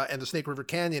River and the Snake River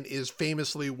Canyon is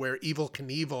famously where Evel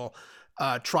Knievel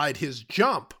tried his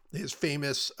jump, his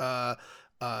famous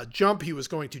jump. He was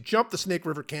going to jump the Snake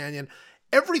River Canyon.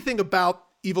 Everything about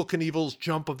Evel Knievel's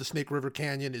jump of the Snake River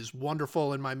Canyon is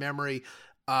wonderful in my memory.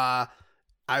 I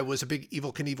was a big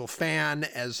Evel Knievel fan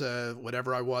as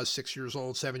whatever I was, 6 years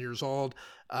old, 7 years old.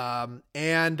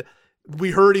 And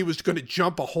we heard he was going to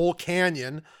jump a whole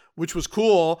canyon, which was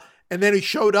cool. And then he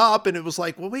showed up and it was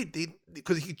like, well, wait,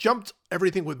 because he jumped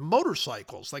everything with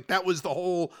motorcycles. Like that was the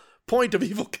whole point of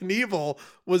Evel Knievel,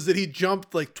 was that he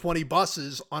jumped like 20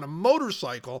 buses on a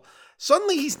motorcycle.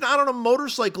 Suddenly he's not on a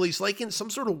motorcycle. He's like in some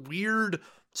sort of weird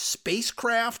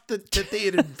spacecraft that they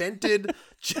had invented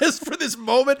just for this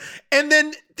moment. And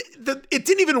then it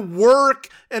didn't even work.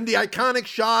 And the iconic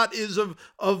shot is of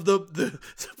the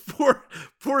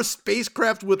poor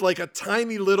spacecraft with like a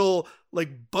tiny little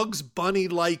like Bugs Bunny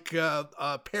like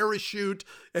parachute,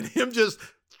 and him just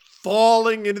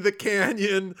falling into the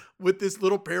canyon with this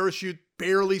little parachute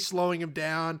barely slowing him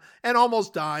down and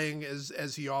almost dying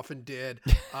as he often did,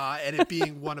 and it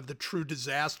being one of the true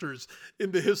disasters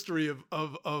in the history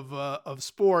of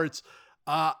sports.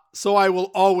 So I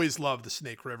will always love the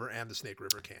Snake River and the Snake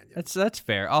River Canyon. That's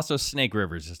fair. Also, Snake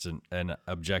River is just an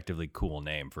objectively cool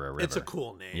name for a river. It's a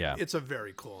cool name. Yeah. It's a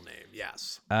very cool name.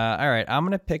 Yes. All right. I'm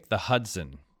going to pick the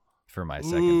Hudson for my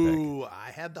second pick. Ooh, I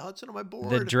had the Hudson on my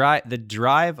board. The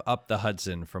drive up the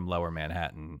Hudson from Lower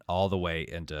Manhattan all the way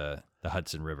into the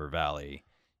Hudson River Valley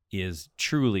is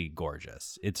truly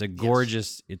gorgeous. It's a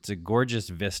gorgeous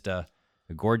vista,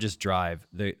 a gorgeous drive.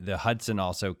 The Hudson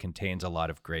also contains a lot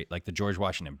of great, like the George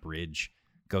Washington Bridge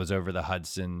goes over the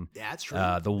Hudson. That's true.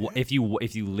 If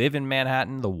you live in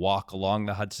Manhattan, the walk along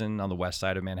the Hudson on the west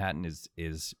side of Manhattan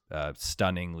is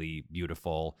stunningly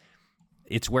beautiful.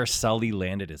 It's where Sully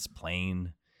landed his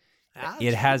plane.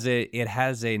 It has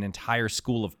an entire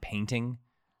school of painting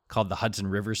called the Hudson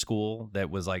River School that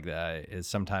was like is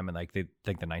sometime in like the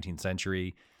 19th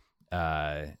century,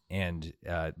 and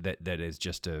that is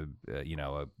just a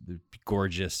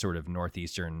gorgeous sort of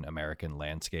northeastern American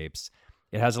landscapes.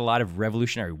 It has a lot of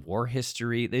Revolutionary War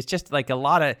history. There's just like a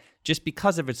lot of, just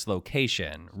because of its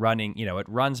location, it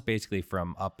runs basically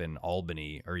from up in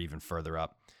Albany or even further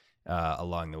up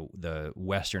along the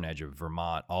western edge of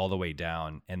Vermont all the way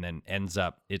down, and then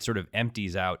it sort of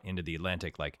empties out into the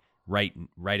Atlantic, like right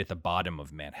at the bottom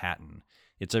of Manhattan.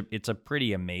 It's a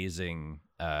pretty amazing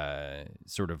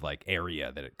sort of like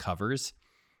area that it covers,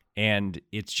 and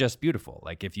it's just beautiful.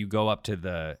 Like if you drive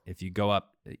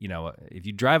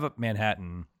up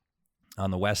Manhattan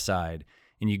on the west side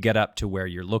and you get up to where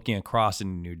you're looking across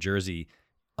into New Jersey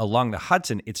along the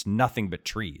Hudson, it's nothing but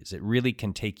trees. It really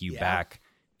can take you back.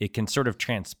 It can sort of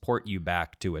transport you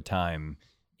back to a time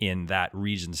in that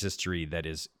region's history that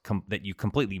is that you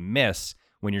completely miss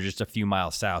when you're just a few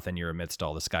miles south and you're amidst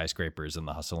all the skyscrapers and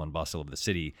the hustle and bustle of the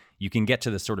city. You can get to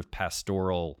this sort of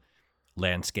pastoral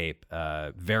landscape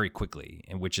very quickly,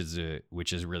 and which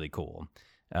is really cool.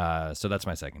 So that's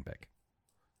my second pick.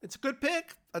 It's a good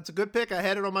pick. That's a good pick. I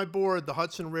had it on my board. The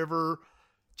Hudson River,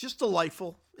 just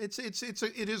delightful. It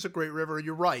is a great river.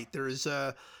 You're right. There's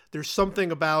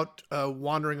something about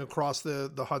wandering across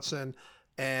the Hudson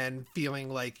and feeling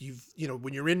like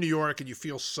when you're in New York and you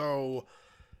feel so,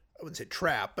 I wouldn't say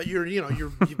trapped, but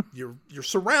you're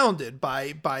surrounded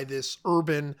by this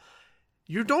urban.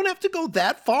 You don't have to go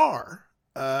that far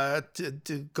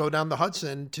to go down the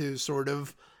Hudson to sort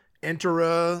of enter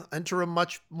a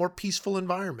much more peaceful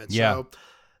environment. Yeah. So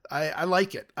I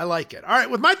like it. I like it. All right.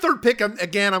 With my third pick, I'm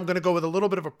going to go with a little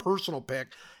bit of a personal pick.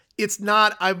 It's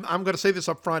not, I'm going to say this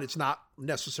up front. It's not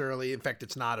necessarily, in fact,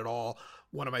 it's not at all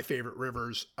one of my favorite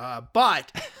rivers.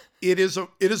 But it is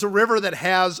a river that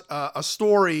has a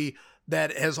story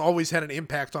that has always had an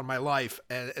impact on my life.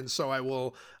 And so I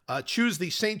will choose the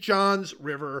St. Johns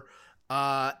River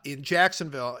in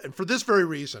Jacksonville. And for this very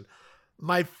reason,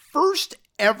 my first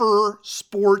ever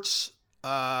sports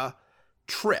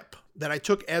trip that I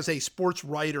took as a sports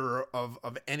writer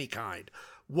of any kind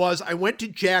was I went to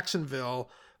Jacksonville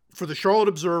for the Charlotte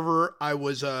Observer. I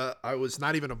was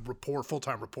not even a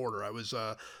full-time reporter. I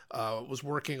was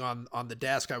working on the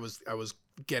desk. I was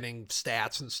getting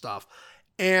stats and stuff.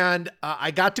 And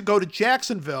I got to go to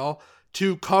Jacksonville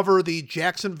to cover the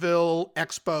Jacksonville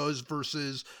Expos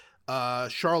versus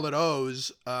Charlotte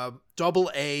O's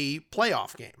AA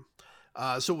playoff game.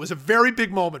 So it was a very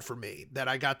big moment for me that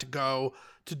I got to go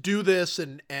to do this,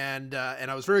 and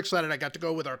I was very excited. I got to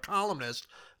go with our columnist,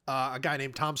 a guy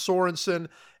named Tom Sorensen,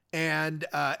 and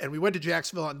we went to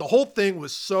Jacksonville, and the whole thing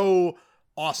was so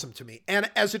awesome to me. And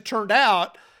as it turned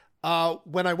out,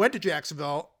 when I went to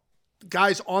Jacksonville,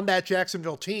 guys on that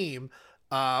Jacksonville team,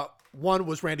 one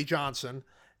was Randy Johnson,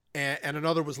 and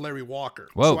another was Larry Walker.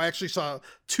 Whoa. So I actually saw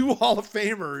two Hall of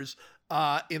Famers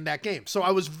in that game. So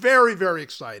I was very, very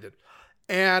excited.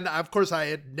 And of course, I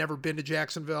had never been to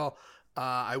Jacksonville.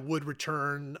 I would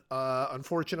return,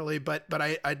 unfortunately, but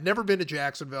I'd never been to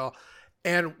Jacksonville.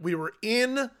 And we were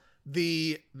in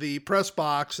the press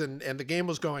box, and the game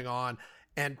was going on.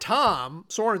 And Tom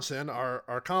Sorensen,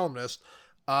 our columnist,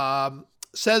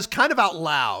 says kind of out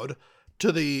loud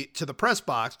to the press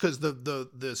box, because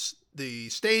the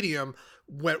stadium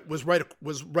was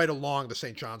right along the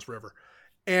St. Johns River,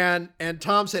 and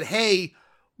Tom said, "Hey,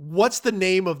 what's the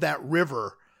name of that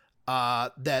river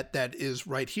that is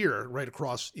right here, right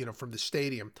across, from the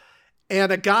stadium?"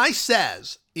 And a guy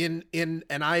says, and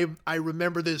I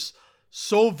remember this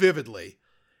so vividly.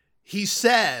 He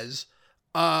says,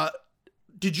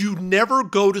 "Did you never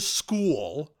go to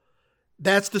school?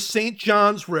 That's the St.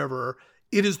 Johns River.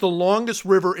 It is the longest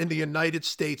river in the United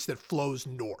States that flows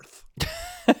north."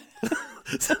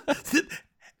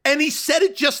 And he said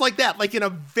it just like that, like in a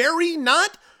very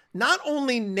not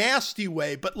only nasty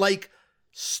way, but like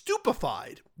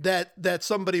stupefied that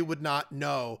somebody would not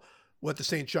know what the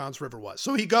St. Johns River was.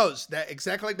 So he goes, that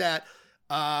exactly like that.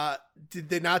 Did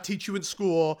they not teach you in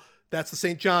school? That's the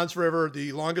St. Johns River,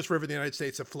 the longest river in the United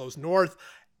States that flows north.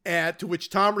 And to which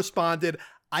Tom responded,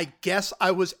 "I guess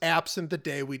I was absent the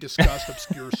day we discussed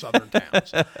obscure Southern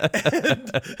towns."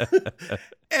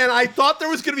 And I thought there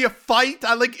was going to be a fight.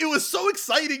 It was so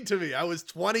exciting to me. I was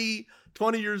 20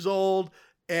 years old,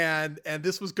 and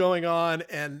this was going on,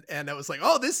 and I was like,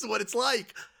 oh, this is what it's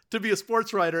like to be a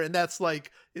sports writer. And that's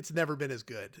it's never been as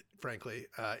good, frankly,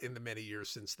 in the many years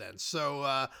since then. So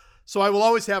I will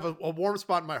always have a warm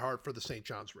spot in my heart for the St.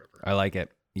 Johns River. I like it.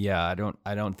 Yeah, I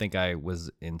don't think I was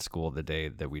in school the day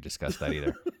that we discussed that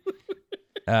either.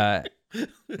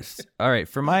 All right,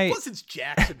 for my plus it's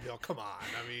Jacksonville. Come on,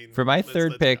 I mean, for my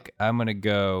third pick,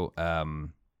 go.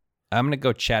 I'm gonna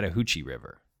go Chattahoochee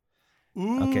River.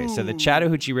 Ooh. Okay, so the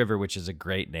Chattahoochee River, which is a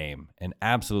great name, an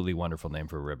absolutely wonderful name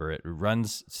for a river. It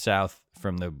runs south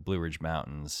from the Blue Ridge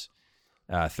Mountains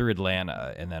through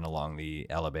Atlanta and then along the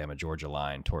Alabama-Georgia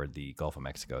line toward the Gulf of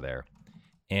Mexico there.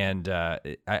 And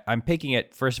I'm picking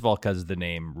it, first of all, because the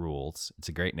name rules. It's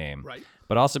a great name. Right.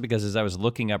 But also because as I was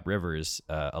looking up rivers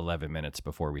 11 minutes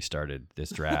before we started this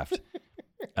draft,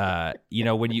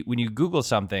 when you Google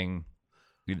something,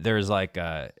 there's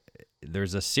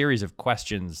there's a series of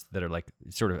questions that are like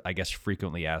sort of, I guess,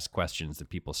 frequently asked questions that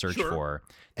people search for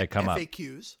that come up.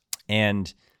 FAQs.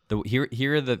 And here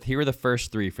are the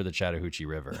first three for the Chattahoochee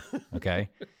River. Okay.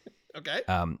 Okay.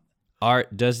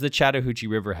 Does the Chattahoochee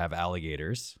River have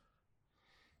alligators?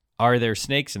 Are there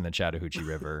snakes in the Chattahoochee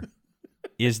River?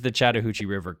 Is the Chattahoochee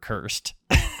River cursed?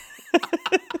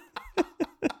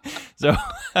 So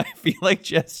I feel like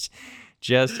just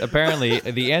Just apparently,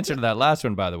 the answer to that last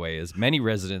one, by the way, is many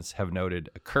residents have noted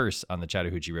a curse on the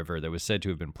Chattahoochee River that was said to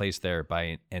have been placed there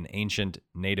by an ancient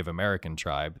Native American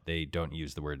tribe. They don't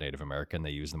use the word Native American,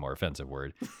 they use the more offensive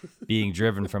word. Being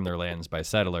driven from their lands by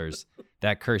settlers.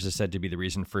 That curse is said to be the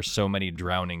reason for so many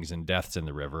drownings and deaths in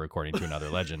the river, according to another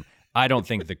legend. I don't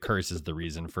think the curse is the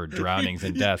reason for drownings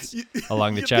and deaths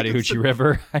along the Chattahoochee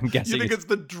River. I'm guessing you think it's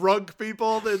the drunk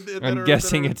people that I'm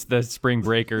guessing it's the spring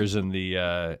breakers and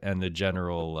the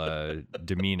general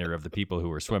demeanor of the people who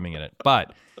were swimming in it.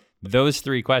 But those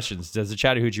three questions: does the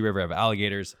Chattahoochee River have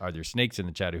alligators? Are there snakes in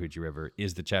the Chattahoochee River?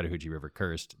 Is the Chattahoochee River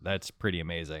cursed? That's pretty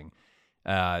amazing.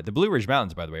 The Blue Ridge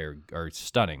Mountains, by the way, are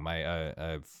stunning. My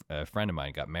a friend of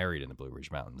mine got married in the Blue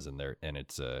Ridge Mountains, and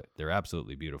they're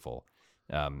absolutely beautiful.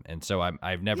 And so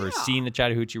I've never seen the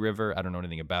Chattahoochee River. I don't know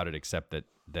anything about it except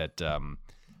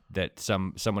that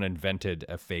someone invented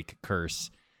a fake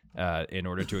curse in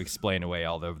order to explain away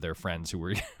all of their friends who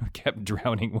were kept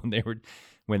drowning when they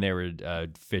were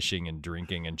fishing and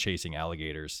drinking and chasing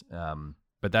alligators.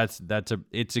 But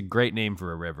it's a great name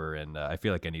for a river, and I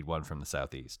feel like I need one from the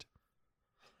Southeast.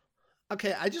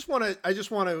 Okay, I just want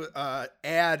to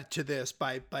add to this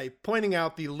by pointing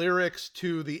out the lyrics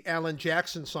to the Alan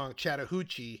Jackson song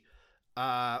Chattahoochee,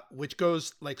 which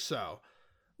goes like so: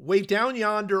 "Way down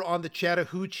yonder on the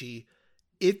Chattahoochee,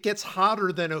 it gets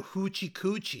hotter than a hoochie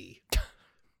coochie.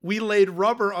 We laid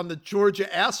rubber on the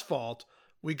Georgia asphalt.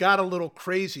 We got a little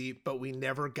crazy, but we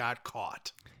never got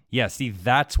caught." Yeah, see,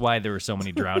 that's why there were so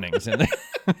many drownings in the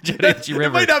Chattahoochee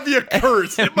River. It might not be a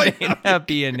curse. It might not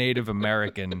be a Native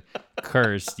American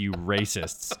curse, you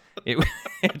racists.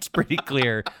 It's pretty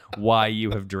clear why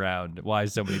you have drowned, why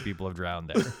so many people have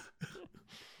drowned there.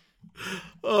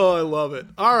 Oh, I love it.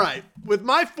 All right. With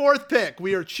my fourth pick,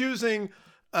 we are choosing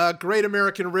Great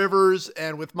American Rivers.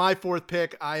 And with my fourth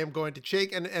pick, I am going to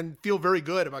take and feel very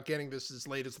good about getting this as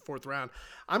late as the fourth round.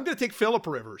 I'm going to take Philip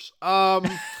Rivers.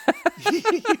 He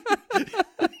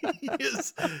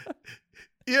is,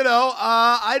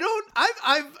 I've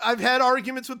had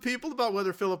arguments with people about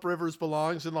whether Philip Rivers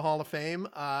belongs in the Hall of Fame,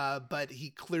 but he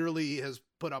clearly has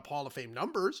put up Hall of Fame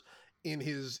numbers in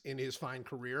his fine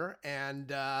career,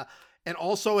 and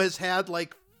also has had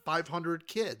like 500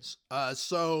 kids.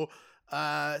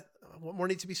 What more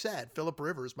needs to be said? Philip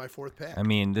Rivers, my fourth pick. I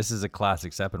mean, this is a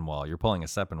classic Sepinwall. You're pulling a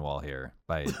Sepinwall here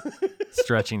by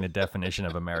stretching the definition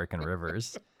of American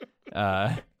rivers.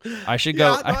 I should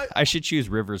go. I should choose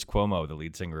Rivers Cuomo, the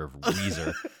lead singer of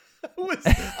Weezer.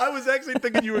 I was actually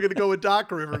thinking you were going to go with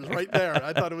Doc Rivers right there.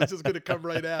 I thought it was just going to come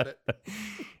right at it.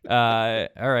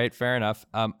 All right, fair enough.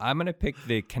 I'm going to pick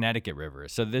the Connecticut River.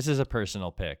 So this is a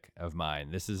personal pick of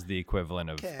mine. This is the equivalent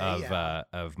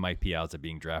of Mike Piazza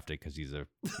being drafted because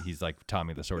he's like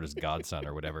Tommy Lasorda's godson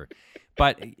or whatever.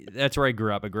 But that's where I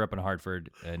grew up. I grew up in Hartford,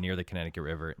 near the Connecticut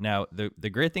River. Now, the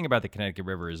great thing about the Connecticut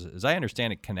River is, as I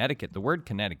understand it, Connecticut, the word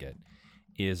Connecticut,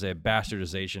 is a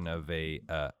bastardization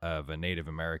of a Native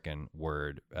American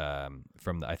word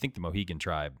from I think the Mohegan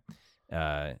tribe,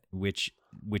 which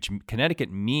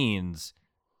Connecticut means,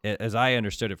 as I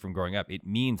understood it from growing up, it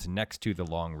means next to the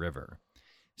Long River.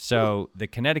 So the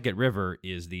Connecticut River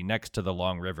is the next to the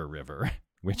Long River,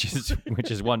 which is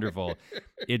wonderful.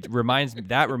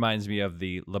 That reminds me of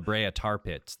the La Brea Tar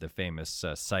Pits, the famous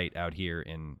site out here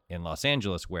in Los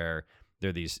Angeles, where there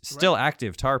are these still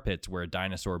active tar pits where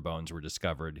dinosaur bones were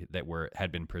discovered that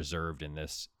had been preserved in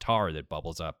this tar that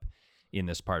bubbles up in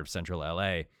this part of central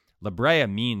LA. La Brea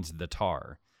means the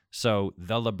tar. So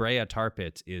the La Brea Tar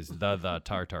Pits is the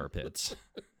Tartar Pits,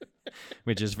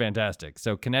 which is fantastic.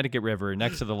 So Connecticut River,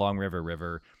 next to the Long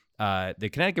River. The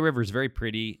Connecticut River is very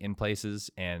pretty in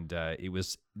places, and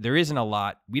there isn't a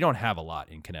lot. We don't have a lot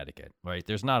in Connecticut, right?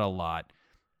 There's not a lot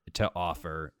to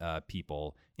offer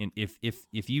people. And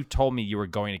if you told me you were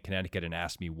going to Connecticut and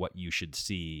asked me what you should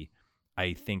see,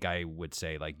 I think I would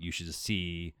say, like, you should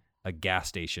see a gas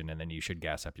station, and then you should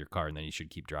gas up your car, and then you should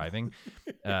keep driving.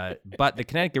 But the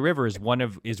Connecticut River is one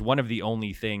of the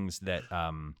only things that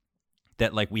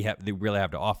they really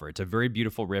have to offer. It's a very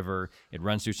beautiful river. It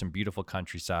runs through some beautiful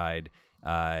countryside.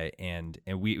 And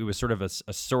it was sort of a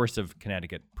source of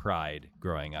Connecticut pride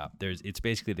growing up. It's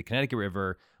basically the Connecticut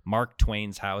River, Mark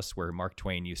Twain's house where Mark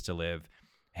Twain used to live.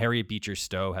 Harriet Beecher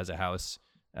Stowe has a house,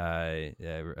 a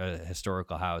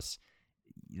historical house.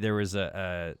 There was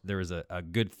a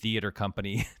good theater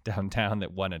company downtown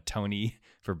that won a Tony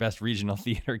for best regional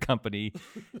theater company.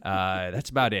 That's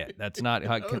about it. That's not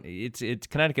it's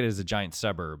Connecticut is a giant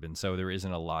suburb, and so there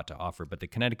isn't a lot to offer. But the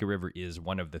Connecticut River is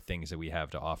one of the things that we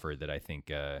have to offer that I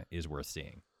think is worth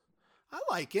seeing. I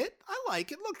like it.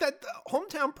 Look, that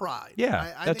hometown pride.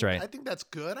 Yeah, that's right. I think that's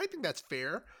good. I think that's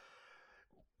fair.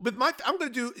 I'm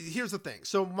going to do, here's the thing.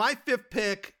 So my fifth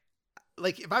pick,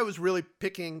 like if I was really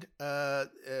picking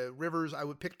rivers, I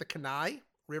would pick the Kenai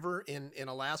River in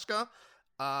Alaska,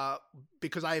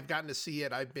 because I have gotten to see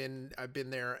it. I've been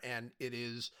there, and it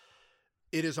is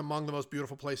among the most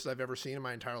beautiful places I've ever seen in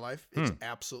my entire life. It's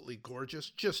absolutely gorgeous,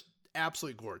 just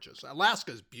absolutely gorgeous.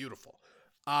 Alaska is beautiful.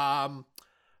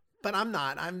 But I'm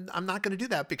not going to do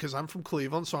that because I'm from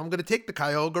Cleveland. So I'm going to take the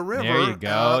Cuyahoga River. There you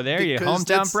go. There you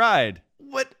hometown pride.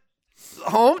 What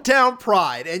hometown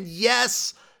pride. And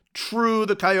yes, true,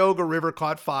 the Cuyahoga River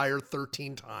caught fire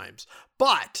 13 times,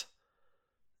 but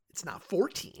it's not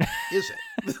 14, is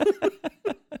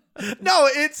it? No,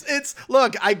 it's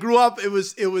look, I grew up, it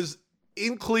was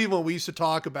in Cleveland. We used to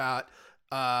talk about,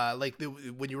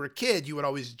 when you were a kid, you would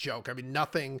always joke. I mean,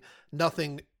 nothing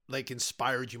like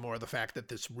inspired you more, the fact that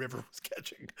this river was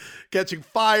catching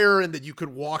fire and that you could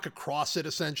walk across it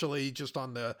essentially just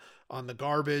on the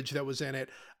garbage that was in it.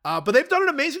 But they've done an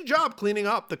amazing job cleaning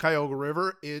up the Cuyahoga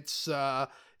River. It's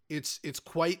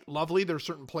quite lovely. There are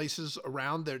certain places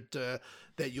around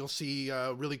that you'll see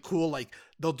really cool, like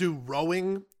they'll do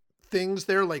rowing things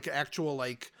there, like actual,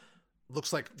 like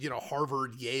looks like,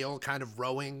 Harvard, Yale kind of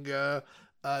rowing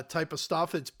type of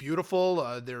stuff. It's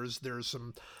beautiful. There's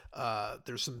some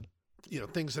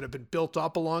things that have been built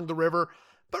up along the river,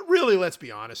 but really, let's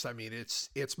be honest. I mean,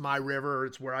 it's my river.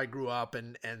 It's where I grew up.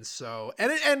 And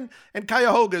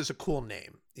Cuyahoga is a cool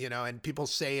name, and people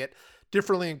say it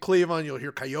differently in Cleveland. You'll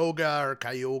hear Cuyahoga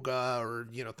or,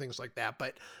 things like that.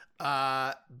 But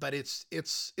it's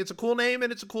a cool name,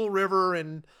 and it's a cool river,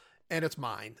 and it's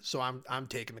mine. So I'm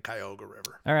taking the Cuyahoga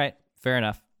River. All right. Fair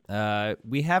enough.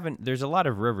 There's a lot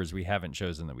of rivers we haven't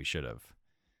chosen that we should have.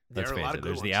 Let's face it.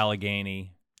 There's the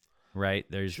Allegheny, right?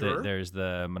 There's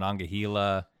the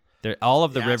Monongahela. All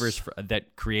of the rivers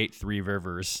that create Three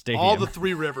Rivers Stadium. All the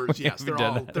three rivers, yes,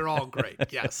 they're all great.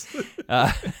 Yes.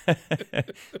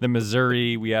 The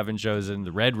Missouri we haven't chosen.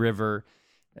 The Red River.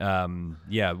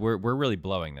 We're really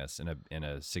blowing this in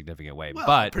a significant way. Well,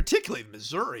 but particularly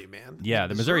Missouri, man. Yeah,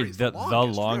 the Missouri is the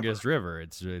longest river.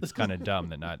 It's kind of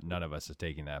dumb that none of us is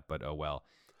taking that, but oh well.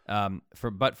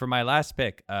 For my last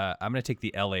pick, I'm going to take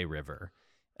the LA River,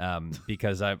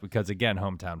 because again,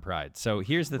 hometown pride. So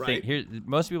here's the thing. Here,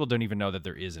 most people don't even know that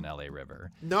there is an LA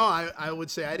River. No, I would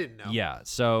say I didn't know. Yeah.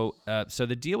 So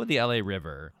the deal with the LA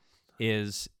River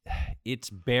is it's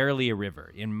barely a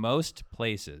river. In most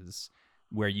places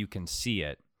where you can see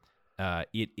it,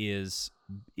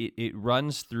 it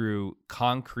runs through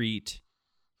concrete,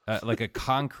 like a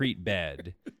concrete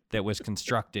bed that was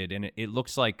constructed, and it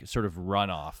looks like sort of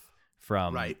runoff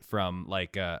from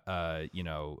like a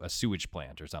sewage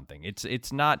plant or something.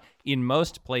 It's not, in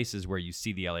most places where you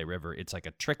see the LA River, it's like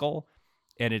a trickle,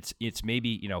 and it's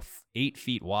maybe 8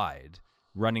 feet wide,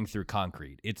 running through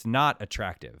concrete. It's not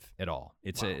attractive at all.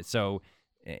 It's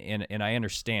and I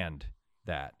understand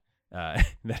that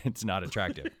that it's not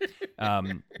attractive,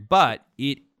 but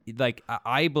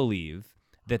I believe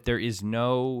that there is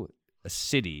no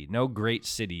great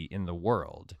city in the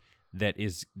world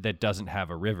that doesn't have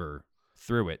a river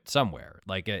through it somewhere.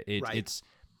 It's,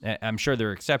 I'm sure there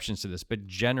are exceptions to this, but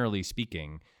generally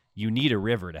speaking, you need a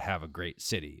river to have a great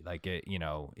city.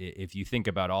 If you think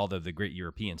about all of the great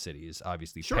European cities,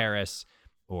 obviously Paris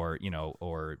or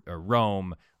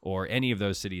Rome or any of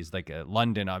those cities, like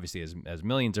London, obviously has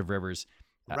millions of rivers.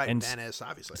 And Venice,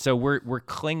 obviously. So we're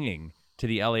clinging to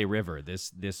the LA River,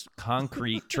 this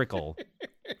concrete trickle,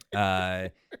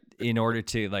 in order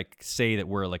to say that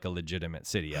we're like a legitimate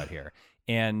city out here.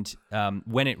 And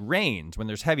when it rains, when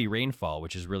there's heavy rainfall,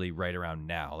 which is really right around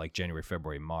now, like January,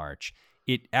 February, March,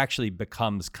 it actually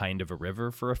becomes kind of a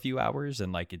river for a few hours,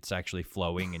 and it's actually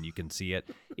flowing, and you can see it.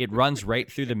 It runs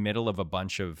right through the middle of a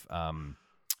bunch of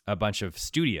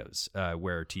studios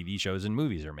where TV shows and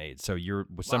movies are made. So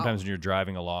sometimes when you're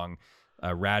driving along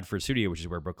Radford Studio, which is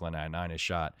where Brooklyn Nine-Nine is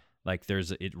shot,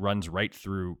 it runs right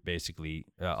through basically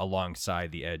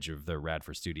alongside the edge of the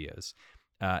Radford Studios.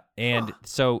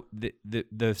 So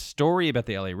the story about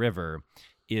the LA River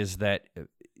is that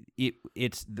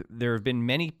there have been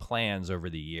many plans over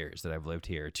the years that I've lived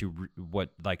here to what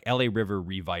LA River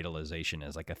revitalization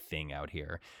is like a thing out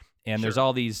here. And there's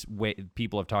all these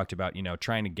people have talked about,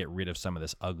 trying to get rid of some of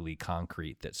this ugly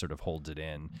concrete that sort of holds it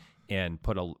in, and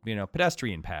put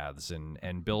pedestrian paths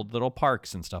and build little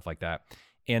parks and stuff like that.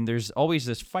 And there's always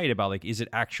this fight about is it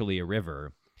actually a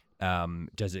river?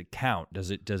 Does it count?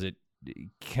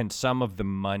 Can some of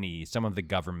the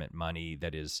government money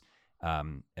that is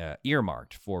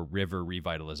earmarked for river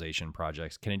revitalization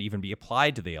projects, can it even be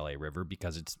applied to the LA River,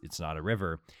 because it's not a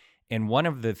river? And one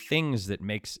of the things that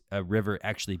makes a river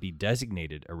actually be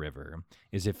designated a river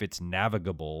is if it's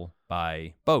navigable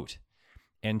by boat.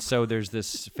 And so there's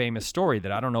this famous story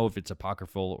that I don't know if it's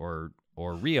apocryphal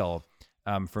or real,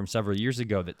 from several years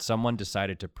ago, that someone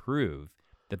decided to prove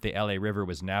that the LA River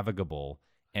was navigable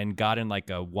and got in like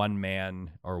a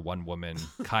one-man or one-woman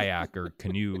kayak or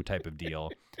canoe type of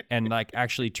deal and like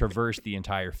actually traversed the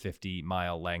entire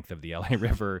 50-mile length of the LA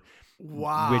River.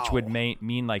 Wow. Which would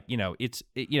mean like,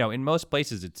 in most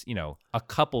places it's, a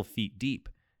couple feet deep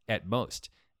at most.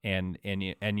 And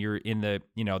you're in the,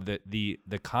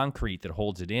 the concrete that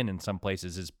holds it in some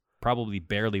places is probably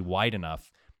barely wide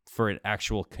enough for an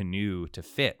actual canoe to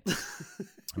fit.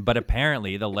 But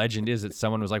apparently the legend is that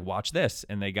someone was like, watch this.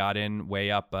 And they got in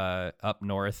way up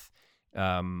north,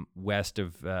 west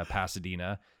of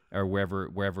Pasadena, or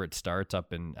wherever it starts,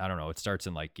 up in, I don't know, it starts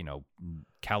in like,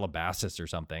 Calabasas or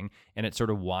something. And it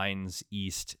sort of winds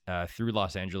east through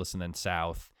Los Angeles and then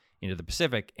south into the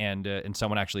Pacific. And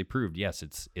someone actually proved, yes,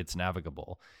 it's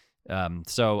navigable.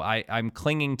 So I'm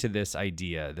clinging to this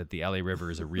idea that the LA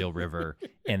River is a real river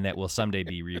and that will someday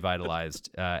be revitalized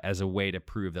as a way to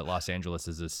prove that Los Angeles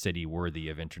is a city worthy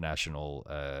of international,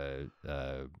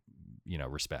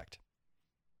 respect.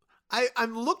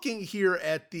 I'm looking here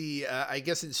at the, I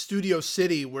guess in Studio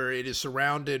City, where it is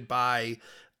surrounded by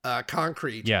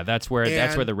concrete. Yeah, that's where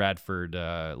the Radford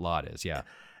lot is. Yeah,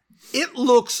 it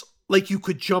looks like you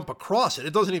could jump across it.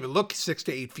 It doesn't even look 6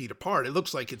 to 8 feet apart. It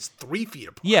looks like it's 3 feet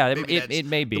apart. Yeah, it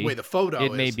may be the way the photo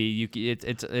is. It may be.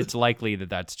 It's likely that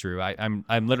that's true. I'm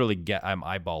literally I'm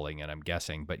eyeballing and I'm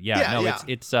guessing, but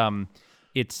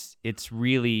it's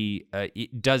really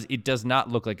it does not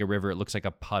look like a river. It looks like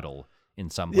a puddle in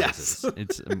some places.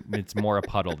 Yes. It's more a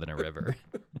puddle than a river.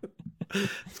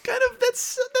 It's kind of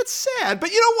that's sad.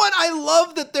 But you know what? I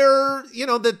love that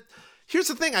that. Here's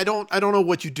the thing. I don't know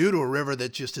what you do to a river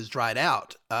that just has dried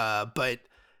out. But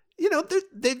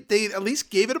they at least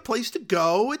gave it a place to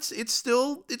go. It's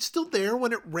still there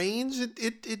when it rains.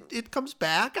 It comes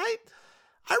back. I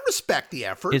respect the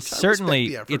effort.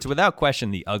 It's without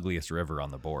question the ugliest river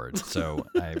on the board. So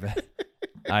I've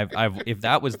if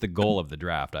that was the goal of the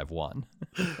draft, I've won.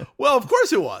 Well, of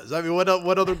course it was. I mean, what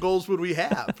other goals would we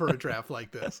have for a draft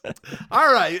like this?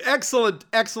 All right, excellent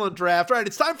draft. All right,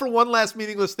 it's time for one last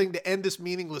meaningless thing to end this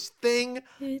meaningless thing.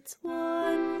 It's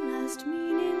one last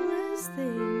meaningless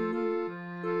thing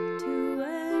to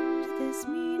end this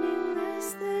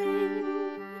meaningless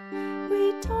thing.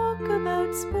 We talk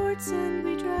about sports and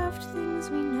we draft things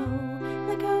we know,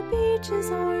 like how beaches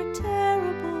are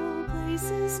terrible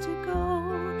places to go.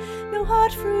 No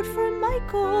hot fruit for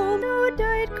Michael, no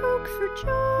Diet Coke for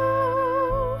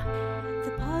Joe.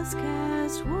 The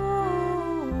podcast,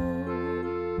 whoa,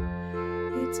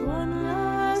 it's one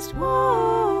last,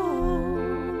 whoa,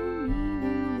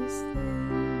 meaningless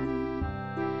thing.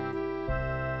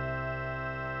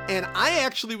 And I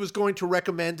actually was going to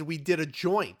recommend we did a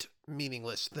joint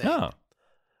meaningless thing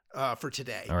for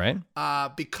today. All right.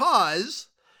 Because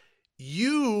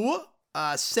you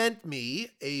sent me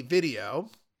a video,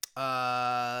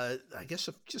 I guess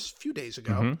just a few days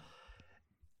ago, mm-hmm.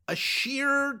 a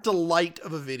sheer delight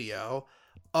of a video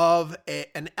of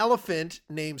an elephant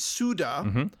named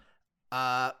Suda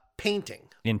painting.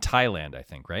 In Thailand, I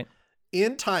think, right?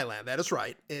 In Thailand, that is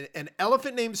right. An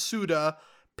elephant named Suda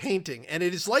painting. And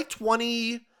it is like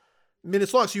 20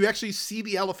 minutes long. So you actually see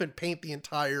the elephant paint the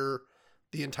entire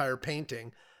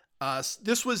painting.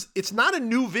 It's not a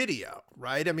new video,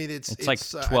 right? I mean, it's like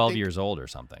 12 years old or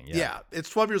something. Yeah, it's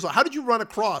 12 years old. How did you run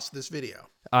across this video?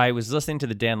 I was listening to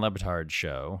the Dan Le Batard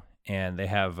show, and they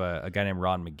have a guy named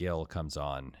Ron McGill comes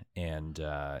on, and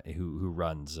who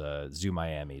runs Zoo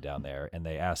Miami down there, and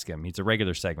they ask him. He's a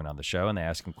regular segment on the show, and they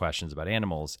ask him questions about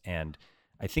animals. And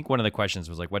I think one of the questions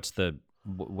was like, "What's the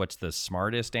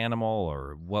smartest animal,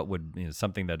 or what would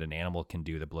something that an animal can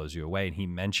do that blows you away?" And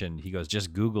he goes,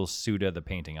 just Google Suda the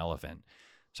painting elephant.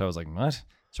 So I was like, what?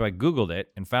 So I Googled it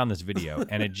and found this video,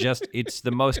 and it's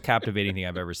the most captivating thing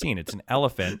I've ever seen. It's an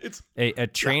elephant. A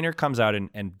trainer comes out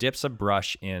and dips a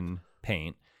brush in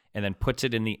paint and then puts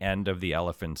it in the end of the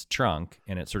elephant's trunk,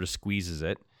 and it sort of squeezes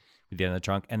it at the end of the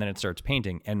trunk, and then it starts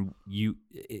painting. And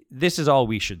this is all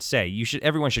we should say.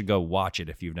 Everyone should go watch it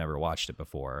if you've never watched it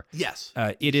before. Yes.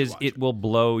 It will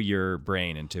blow your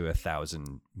brain into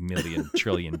 1,000 million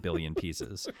trillion billion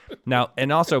pieces. Now,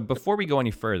 and also before we go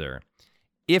any further,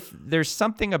 if there's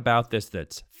something about this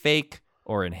that's fake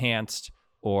or enhanced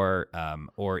or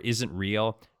isn't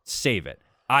real, save it.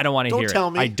 I don't want to hear tell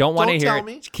it. me. I don't want to Don't hear tell it.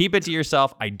 me. Keep it to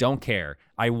yourself. I don't care.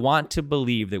 I want to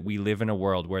believe that we live in a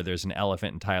world where there's an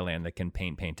elephant in Thailand that can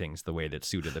paint paintings the way that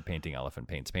Suda the painting elephant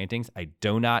paints paintings. I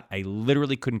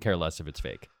literally couldn't care less if it's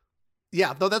fake.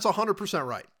 Yeah, no, that's 100%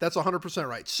 right. That's 100%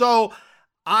 right. So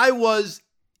I was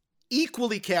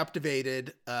equally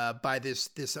captivated by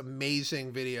this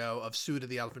amazing video of Suda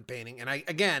the elephant painting. And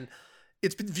again,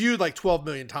 it's been viewed like 12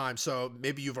 million times, so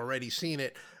maybe you've already seen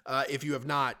it. If you have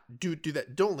not, do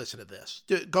that. Don't listen to this.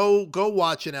 Go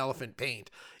watch an elephant paint.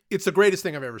 It's the greatest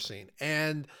thing I've ever seen.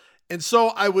 And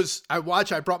so I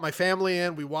brought my family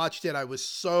in, we watched it. I was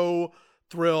so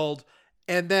thrilled.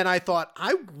 And then I thought,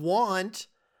 I want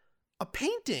a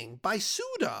painting by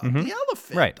Suda, the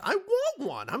elephant. Right. I want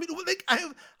one. I mean,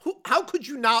 how could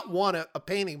you not want a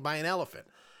painting by an elephant?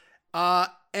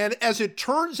 And as it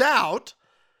turns out,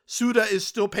 Suda is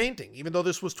still painting, even though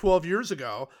this was 12 years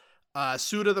ago.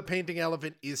 Suda the painting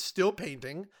elephant is still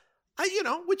painting.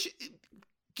 Which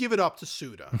give it up to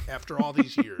Suda after all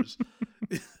these years.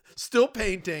 Still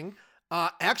painting.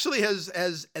 Actually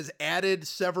has added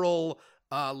several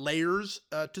layers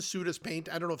to Suda's paint.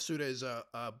 I don't know if Suda is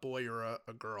a boy or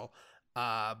a girl.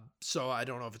 So I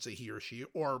don't know if it's a he or she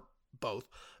or both.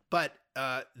 But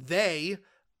they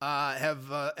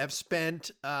have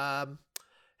spent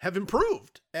have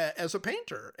improved as a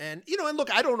painter. And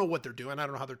look, I don't know what they're doing. I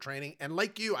don't know how they're training. And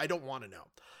like you, I don't want to know.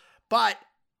 But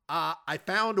I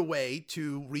found a way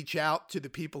to reach out to the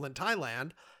people in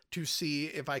Thailand to see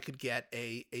if I could get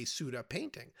a Suda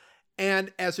painting.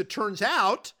 And as it turns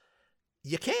out,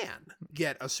 you can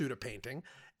get a Suda painting.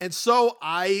 And so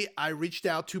I reached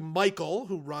out to Michael,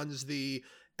 who runs the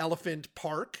Elephant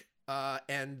Park,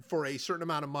 and for a certain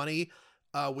amount of money,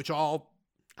 which all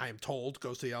I am told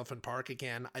goes to the Elephant Park.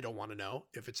 Again, I don't want to know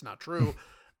if it's not true.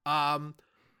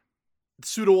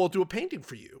 Suda will do a painting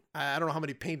for you. I don't know how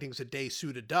many paintings a day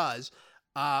Suda does,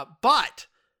 but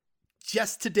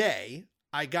just today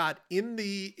I got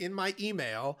in my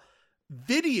email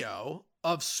video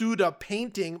of Suda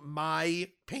painting my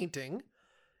painting.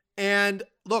 And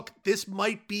look, this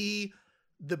might be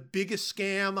the biggest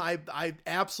scam I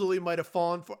absolutely might have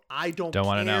fallen for. I don't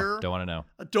want to care. know. Don't want to know.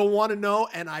 I don't want to know,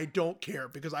 and I don't care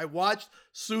because I watched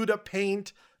Suda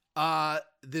paint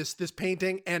this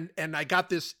painting, and I got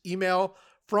this email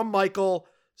from Michael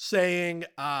saying,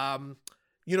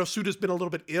 Suda's been a little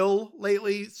bit ill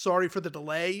lately. Sorry for the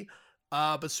delay,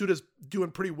 but Suda's doing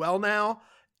pretty well now,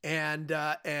 and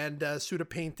Suda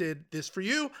painted this for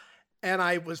you. And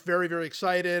I was very, very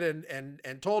excited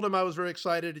and told him I was very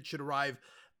excited. It should arrive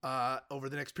over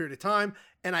the next period of time.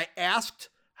 And I asked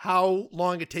how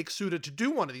long it takes Suda to do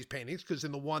one of these paintings, because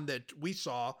in the one that we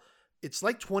saw, it's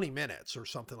like 20 minutes or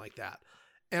something like that.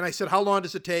 And I said, how long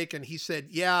does it take? And he said,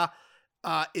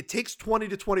 it takes 20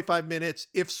 to 25 minutes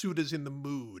if Suda's in the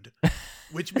mood,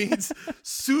 which means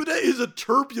Suda is a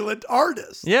turbulent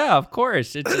artist. Yeah, of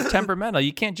course. It's temperamental.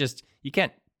 You can't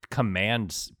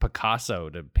command Picasso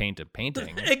to paint a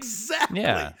painting. Exactly.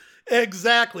 Yeah.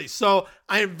 Exactly. So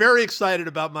I am very excited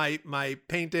about my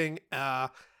painting.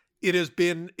 It has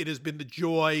been the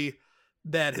joy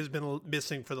that has been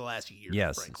missing for the last year.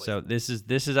 Yes. Frankly. So this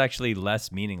is actually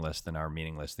less meaningless than our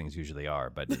meaningless things usually are.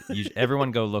 But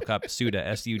everyone go look up Suda,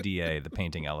 SUDA, the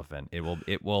painting elephant. It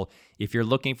will. If you're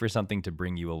looking for something to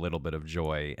bring you a little bit of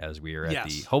joy, as we are at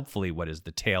the hopefully what is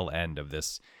the tail end of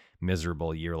this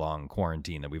miserable year-long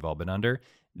quarantine that we've all been under,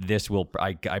 this will,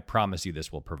 I promise you,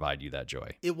 this will provide you that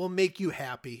joy. It will make you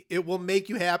happy. It will make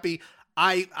you happy.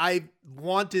 I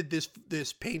wanted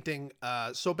this painting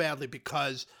so badly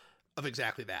because of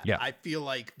exactly that. Yeah. I feel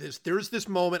like there's this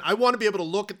moment. I want to be able to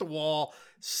look at the wall,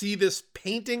 see this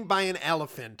painting by an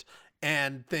elephant,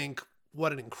 and think,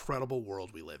 what an incredible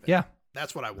world we live in. Yeah.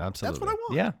 That's what I want. Absolutely. That's what I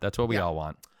want. Yeah, that's what we all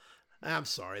want. I'm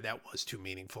sorry, that was too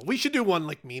meaningful. We should do one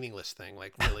like meaningless thing,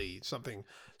 like really something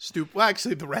stupid. Well,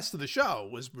 actually, the rest of the show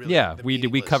was really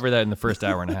we cover that in the first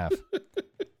hour and a half.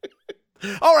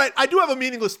 All right, I do have a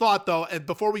meaningless thought though, and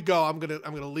before we go, I'm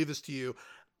gonna leave this to you.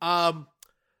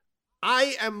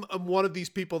 I am one of these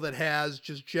people that has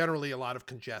just generally a lot of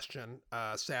congestion.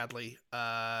 Sadly,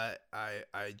 I've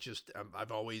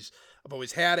always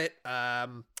had it.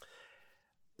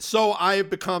 So I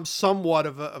have become somewhat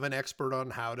of an expert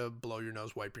on how to blow your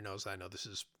nose, wipe your nose. I know this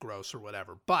is gross or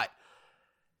whatever, but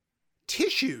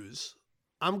tissues,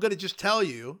 I'm going to just tell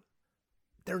you,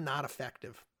 they're not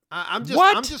effective. I'm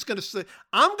just going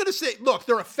to say, look,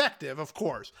 they're effective, of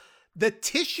course. The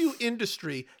tissue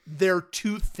industry, they're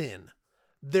too thin.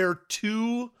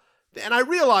 And I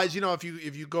realize,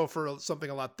 if you go for something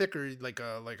a lot thicker, like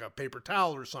a paper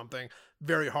towel or something,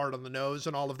 very hard on the nose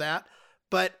and all of that.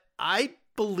 But I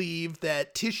believe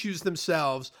that tissues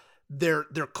themselves, they're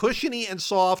cushiony and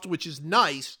soft, which is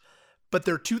nice, but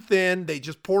they're too thin. They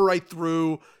just pour right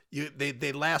through.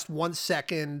 They last 1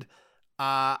 second.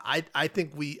 I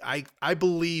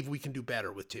believe we can do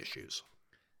better with tissues.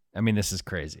 I mean, this is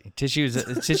crazy.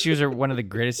 Tissues are one of the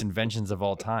greatest inventions of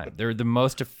all time. They're the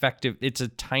most effective. It's a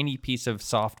tiny piece of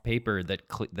soft paper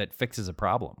that fixes a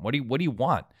problem. What do you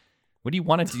want? What do you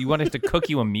want it to? You want it to cook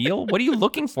you a meal? What are you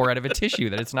looking for out of a tissue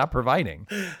that it's not providing?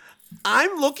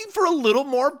 I'm looking for a little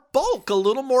more bulk, a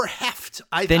little more heft.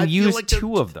 Then I use feel like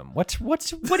two of them. What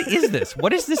is this?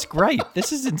 What is this gripe?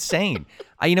 This is insane.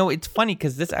 It's funny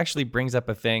because this actually brings up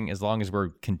a thing, as long as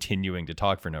we're continuing to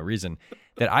talk for no reason,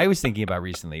 that I was thinking about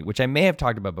recently, which I may have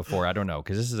talked about before. I don't know,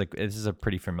 because this is a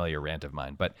pretty familiar rant of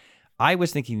mine. But I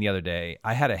was thinking the other day,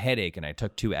 I had a headache and I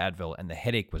took 2 Advil and the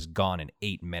headache was gone in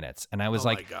 8 minutes. And I was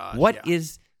what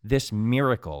is this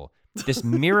miracle? This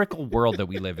miracle world that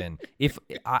we live in. If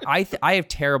I have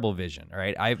terrible vision, all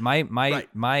right?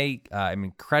 I'm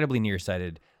incredibly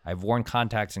nearsighted. I've worn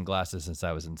contacts and glasses since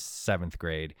I was in 7th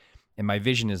grade, and my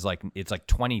vision is like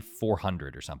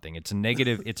 2400 or something. It's a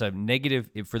negative.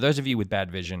 For those of you with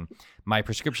bad vision, my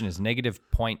prescription is negative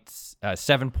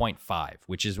 7.5,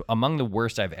 which is among the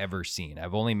worst I've ever seen.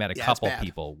 I've only met a couple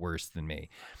people worse than me,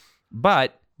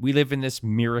 but we live in this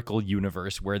miracle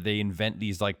universe where they invent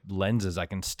these like lenses I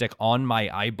can stick on my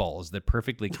eyeballs that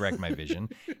perfectly correct my vision.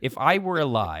 If I were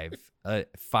alive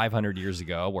 500 years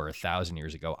ago or 1,000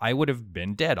 years ago, I would have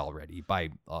been dead already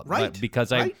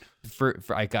because I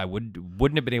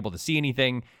wouldn't have been able to see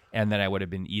anything, and then I would have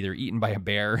been either eaten by a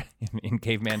bear in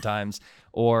caveman times,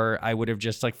 or I would have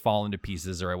just like fallen to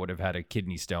pieces, or I would have had a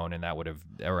kidney stone, and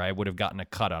or I would have gotten a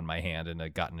cut on my hand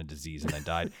and gotten a disease and I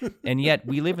died. And yet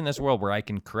we live in this world where I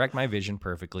can correct my vision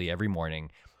perfectly every morning.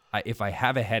 If I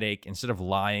have a headache, instead of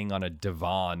lying on a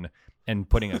divan and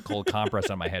putting a cold compress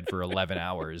on my head for 11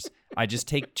 hours, I just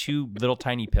take 2 little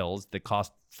tiny pills that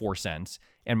cost 4 cents,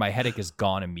 and my headache is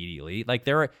gone immediately. Like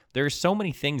there are so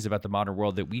many things about the modern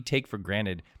world that we take for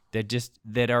granted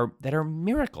that are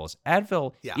miracles.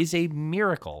 Advil is a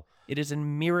miracle. It is a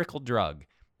miracle drug.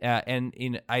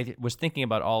 I was thinking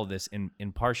about all of this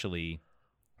in partially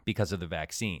because of the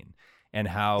vaccine and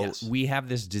how we have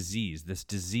this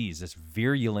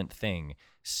virulent thing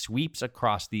sweeps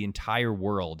across the entire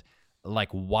world like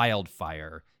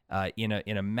wildfire. In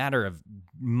a matter of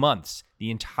months,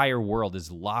 the entire world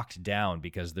is locked down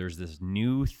because there's this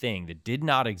new thing that did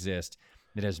not exist,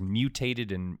 that has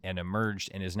mutated and emerged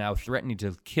and is now threatening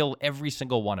to kill every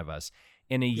single one of us.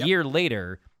 And a year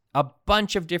later, a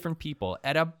bunch of different people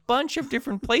at a bunch of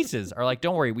different places are like,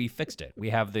 don't worry, we fixed it.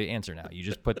 We have the answer now. You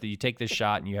just you take this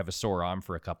shot and you have a sore arm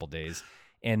for a couple days,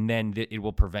 and then it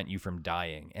will prevent you from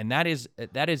dying. And that is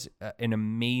an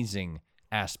amazing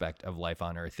aspect of life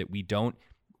on Earth that we don't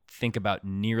think about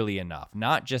nearly enough.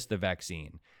 Not just the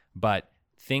vaccine, but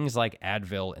things like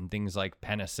Advil and things like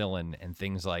penicillin and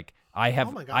things like I have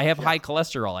high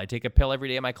cholesterol. I take a pill every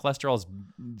day and my cholesterol's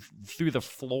through the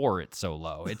floor. It's so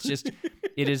low. It's just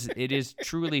it is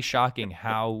truly shocking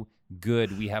how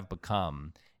good we have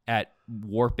become at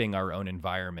warping our own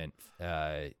environment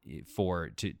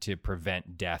to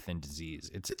prevent death and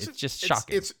disease. It's just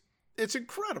shocking. It's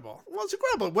incredible. Well, it's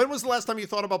incredible. When was the last time you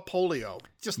thought about polio?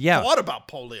 Thought about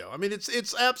polio. I mean,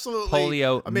 it's absolutely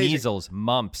polio, amazing. Measles,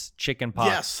 mumps,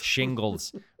 chickenpox,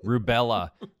 shingles,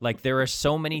 rubella. Like there are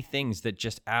so many things that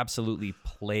just absolutely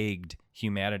plagued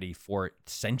humanity for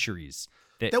centuries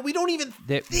that we don't even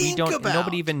think about.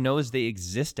 Nobody even knows they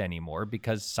exist anymore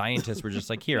because scientists were just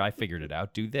like, here, I figured it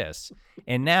out, do this.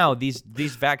 And now these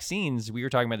vaccines, we were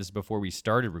talking about this before we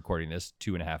started recording this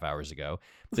 2.5 hours ago.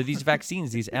 So these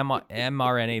vaccines, these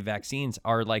mRNA vaccines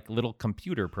are like little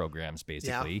computer programs,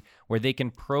 basically, where they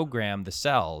can program the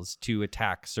cells to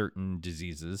attack certain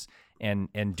diseases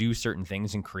and do certain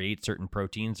things and create certain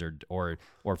proteins or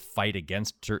fight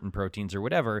against certain proteins or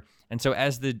whatever. And so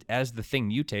as the thing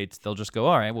mutates, they'll just go,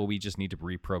 all right, well, we just need to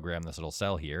reprogram this little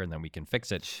cell here and then we can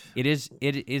fix it.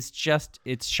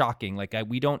 It's shocking. Like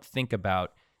we don't think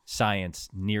about science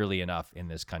nearly enough in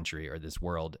this country or this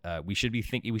world.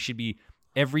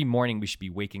 Every morning we should be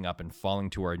waking up and falling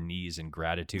to our knees in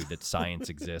gratitude that science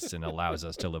exists and allows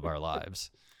us to live our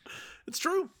lives. It's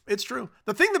true. It's true.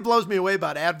 The thing that blows me away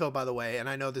about Advil, by the way, and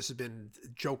I know this has been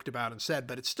joked about and said,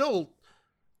 but it still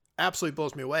absolutely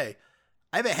blows me away.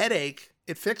 I have a headache.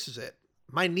 It fixes it.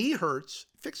 My knee hurts.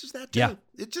 It fixes that too. Yeah.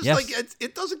 It just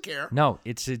it doesn't care. No,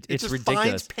 it's ridiculous.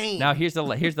 Finds pain. Now here's the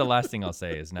last thing I'll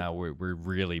say is now we're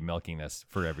really milking this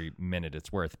for every minute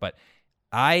it's worth. But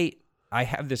I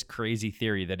have this crazy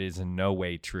theory that is in no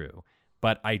way true.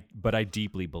 but I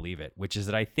deeply believe it, which is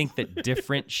that I think that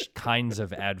different kinds of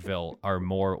Advil are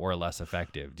more or less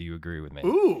effective. Do you agree with me?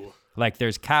 Ooh. Like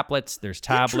there's caplets, there's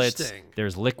tablets, Interesting.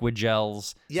 there's liquid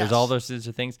gels, Yes. there's all those sorts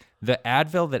of things. The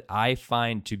Advil that I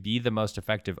find to be the most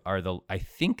effective are I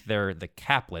think they're the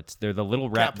caplets. They're the little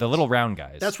round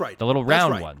guys. That's right. The little That's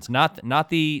round right. ones, not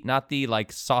the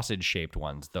like sausage shaped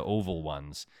ones, the oval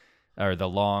ones, or the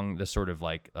long, the sort of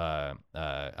like I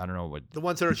don't know what. The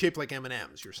ones that are shaped like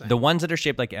M&Ms, you're saying. The ones that are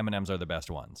shaped like M&Ms are the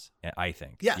best ones, I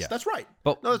think. Yes, Yeah. that's right.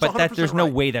 But No, that's 100% there's no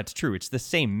right. way that's true. It's the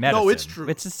same medicine. No, it's true.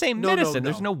 It's the same No, no, medicine. no.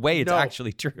 There's no way it's No.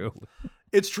 actually true.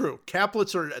 It's true.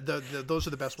 Caplets are those are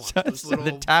the best ones. Those So little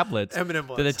the tablets, M&M so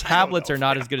ones. the I don't tablets know. are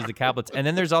not as good as the caplets. And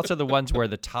then there's also the ones where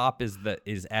the top is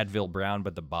Advil brown,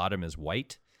 but the bottom is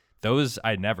white. Those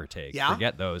I never take. Yeah?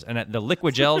 Forget those. And the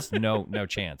liquid gels, no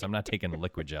chance. I'm not taking the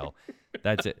liquid gel.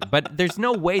 That's it. But there's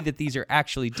no way that these are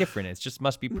actually different. It just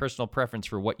must be personal preference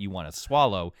for what you want to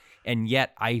swallow. And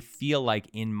yet I feel like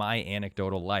in my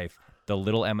anecdotal life, the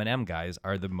little M&M guys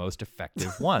are the most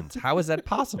effective ones. How is that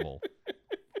possible?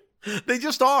 They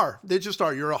just are. They just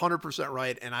are. You're 100%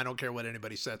 right, and I don't care what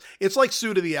anybody says. It's like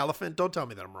Sue to the elephant. Don't tell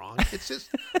me that I'm wrong. It's just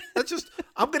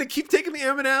I'm going to keep taking the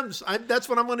M&Ms. That's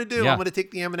what I'm going to do. Yeah. I'm going to take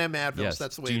the M&M Advils. Yes.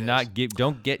 That's the way Do it is. not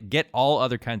get all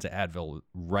other kinds of Advil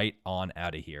right on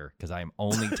out of here because I'm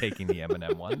only taking the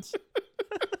M&M ones.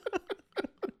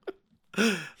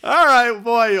 All right,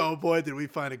 boy, oh boy, did we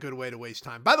find a good way to waste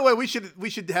time. By the way, we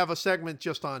should have a segment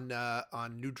just on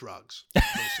new drugs.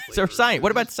 basically. So science.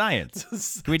 What about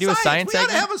science? Can we do a science We ought to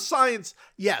segment? have a science.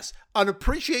 Yes, an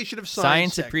appreciation of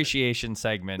science. segment. Appreciation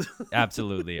segment.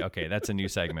 Absolutely. Okay, that's a new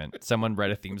segment. Someone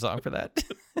write a theme song for that.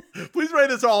 Please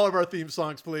write us all of our theme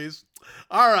songs, please.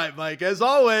 All right, Mike. As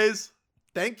always,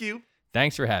 thank you.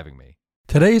 Thanks for having me.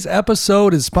 Today's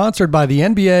episode is sponsored by the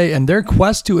NBA and their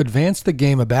quest to advance the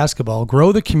game of basketball,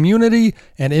 grow the community,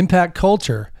 and impact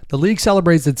culture. The league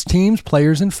celebrates its teams,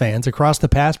 players, and fans across the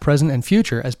past, present, and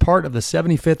future as part of the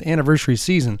 75th anniversary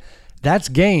season. That's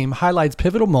Game highlights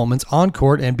pivotal moments on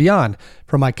court and beyond,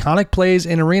 from iconic plays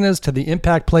in arenas to the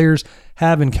impact players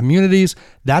have in communities.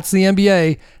 That's the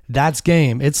NBA. That's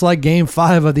Game. It's like Game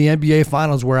 5 of the NBA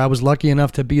Finals where I was lucky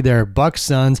enough to be there. Bucks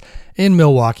Suns in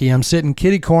Milwaukee. I'm sitting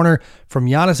kitty corner from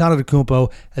Giannis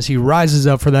Antetokounmpo as he rises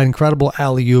up for that incredible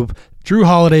alley-oop. Drew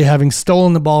Holiday, having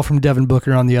stolen the ball from Devin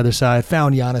Booker on the other side,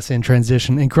 found Giannis in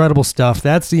transition. Incredible stuff.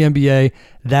 That's the NBA.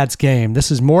 That's Game. This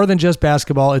is more than just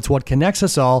basketball. It's what connects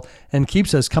us all and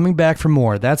keeps us coming back for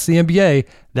more. That's the NBA.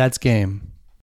 That's Game.